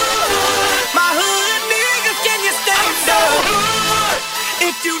up. My hood niggas, can you stand up?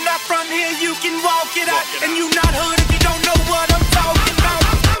 If you not from here, you can walk it out. And you not hood if you don't know what I'm talking about.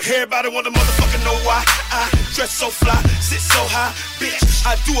 Everybody wanna motherfucking know why I dress so fly, sit so high. Bitch,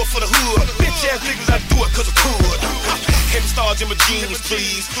 I do it for the hood. Bitch ass niggas, I do it cause I could. Heavy stars in my jeans,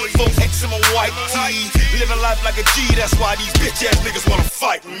 please. 4X in my white tee. Living life like a G, that's why these bitch ass niggas wanna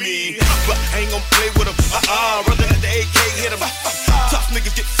fight me. But I ain't gon' play with them, rather than the AK hit them. Tough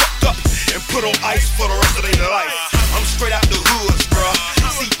niggas get fucked up and put on ice for the rest of their life. I'm straight out the hoods, bruh.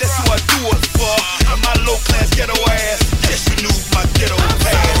 See, that's who I do it for. And my low class ghetto ass just renewed my ghetto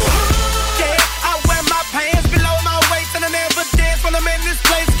past. Yeah, I wear my pants below my waist and I never dance when I'm in this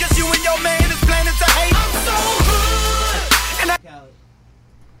place. Cause you and your man is planning to hate. I'm so good. And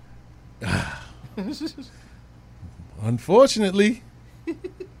Unfortunately,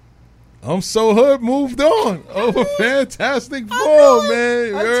 I'm so hood moved on over Fantastic Four,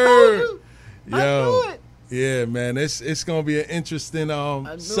 man. I told you. Yo, I knew it. Yeah, man, it's gonna be an interesting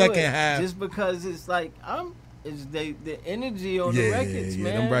second half. Just because it's like it's the energy on the records,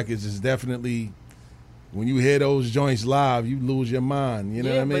 man. Them records is definitely, when you hear those joints live, you lose your mind. You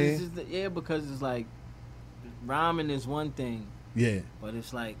know what I mean? But it's just because it's like rhyming is one thing. Yeah. But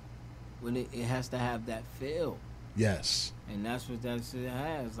it's like when it has to have that feel. Yes. And that's what that shit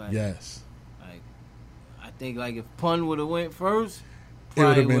has. Like, yes. Like, I think like if Pun would have went first, it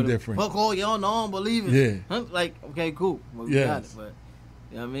would have been different. Fuck all y'all know I don't believe it. Yeah. Huh? Like, okay, cool. Well, we got it. But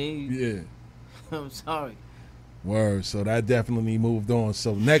you know what I mean? Yeah. I'm sorry. Word. So that definitely moved on.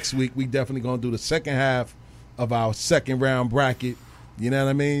 So next week we definitely gonna do the second half of our second round bracket. You know what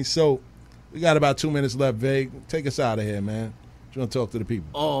I mean? So we got about 2 minutes left, Vague. Take us out of here, man. You want to talk to the people?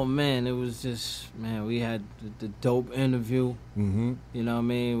 Oh, man, it was just, we had the dope interview. Mm-hmm. You know what I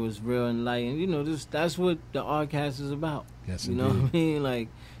mean? It was real enlightening. You know, that's what the Artcast is about. Yes, you know what I mean? Like,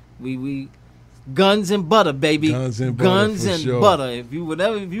 we guns and butter, baby. Guns and butter, butter. If you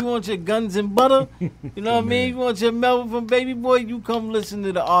want your guns and butter, you know what I mean? You want your Melvin from Baby Boy, you come listen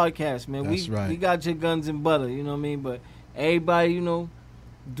to the Artcast, man. That's right. We got your guns and butter, you know what I mean? But everybody, you know,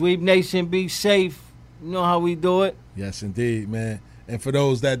 Dweeb Nation, be safe. You know how we do it. Yes, indeed, man. And for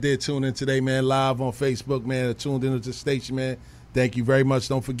those that did tune in today, man, live on Facebook, man, that tuned into the station, man, thank you very much.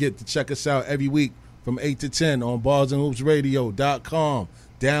 Don't forget to check us out every week from 8 to 10 on barsandhoopsradio.com.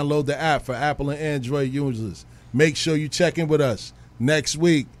 Download the app for Apple and Android users. Make sure you check in with us next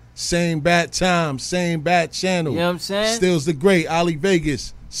week. Same bat time, same bat channel. You know what I'm saying? Stills the Great, Ali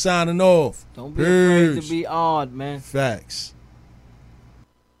Vegas, signing off. Don't be afraid to be odd, man. Facts.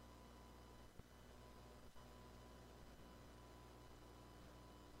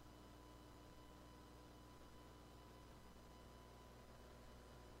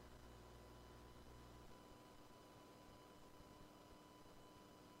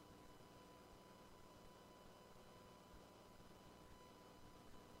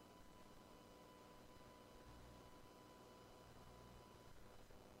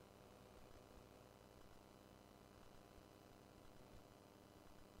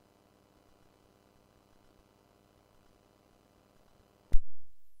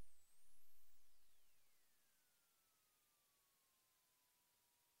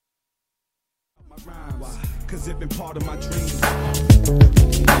 Cause it been part of my dreams.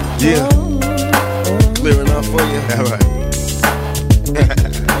 Yeah. Clear enough for you? All right.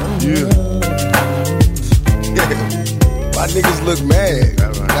 Yeah. My niggas look mad.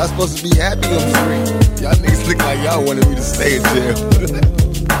 All right. Y'all supposed to be happy I'm free. Y'all niggas look like y'all wanted me to stay in jail.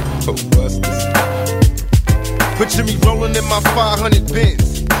 Oh, busters. Picture me rolling in my 500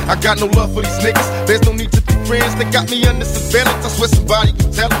 Benz. I got no love for these niggas. There's no need to be friends. They got me under surveillance. I swear somebody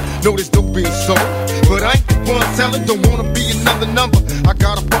can tell it. Know this dope being sold, but I ain't the one telling. Don't wanna be another number. I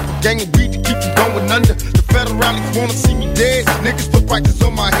got a proper gang of weed to keep them going under. The federalists wanna see me dead. Niggas put prices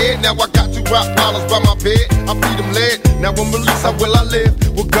on my head. Now I got 2 Rottweilers by my bed. I feed them lead. Now I'm released. How will I live?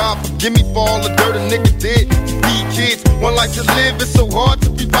 Well, God forgive me for all the dirt a nigga did. To feed kids, one life to live. It's so hard to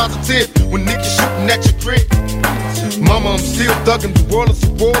be positive when niggas shooting at your crib. Mama, I'm still thugging. The world is a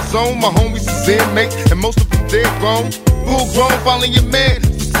war zone. My homies is inmates, and most of them dead grown. Full grown, finally your man.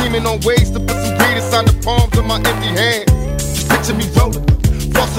 So scheming on ways to put some greed inside the palms of my empty hands. Just picture me rolling.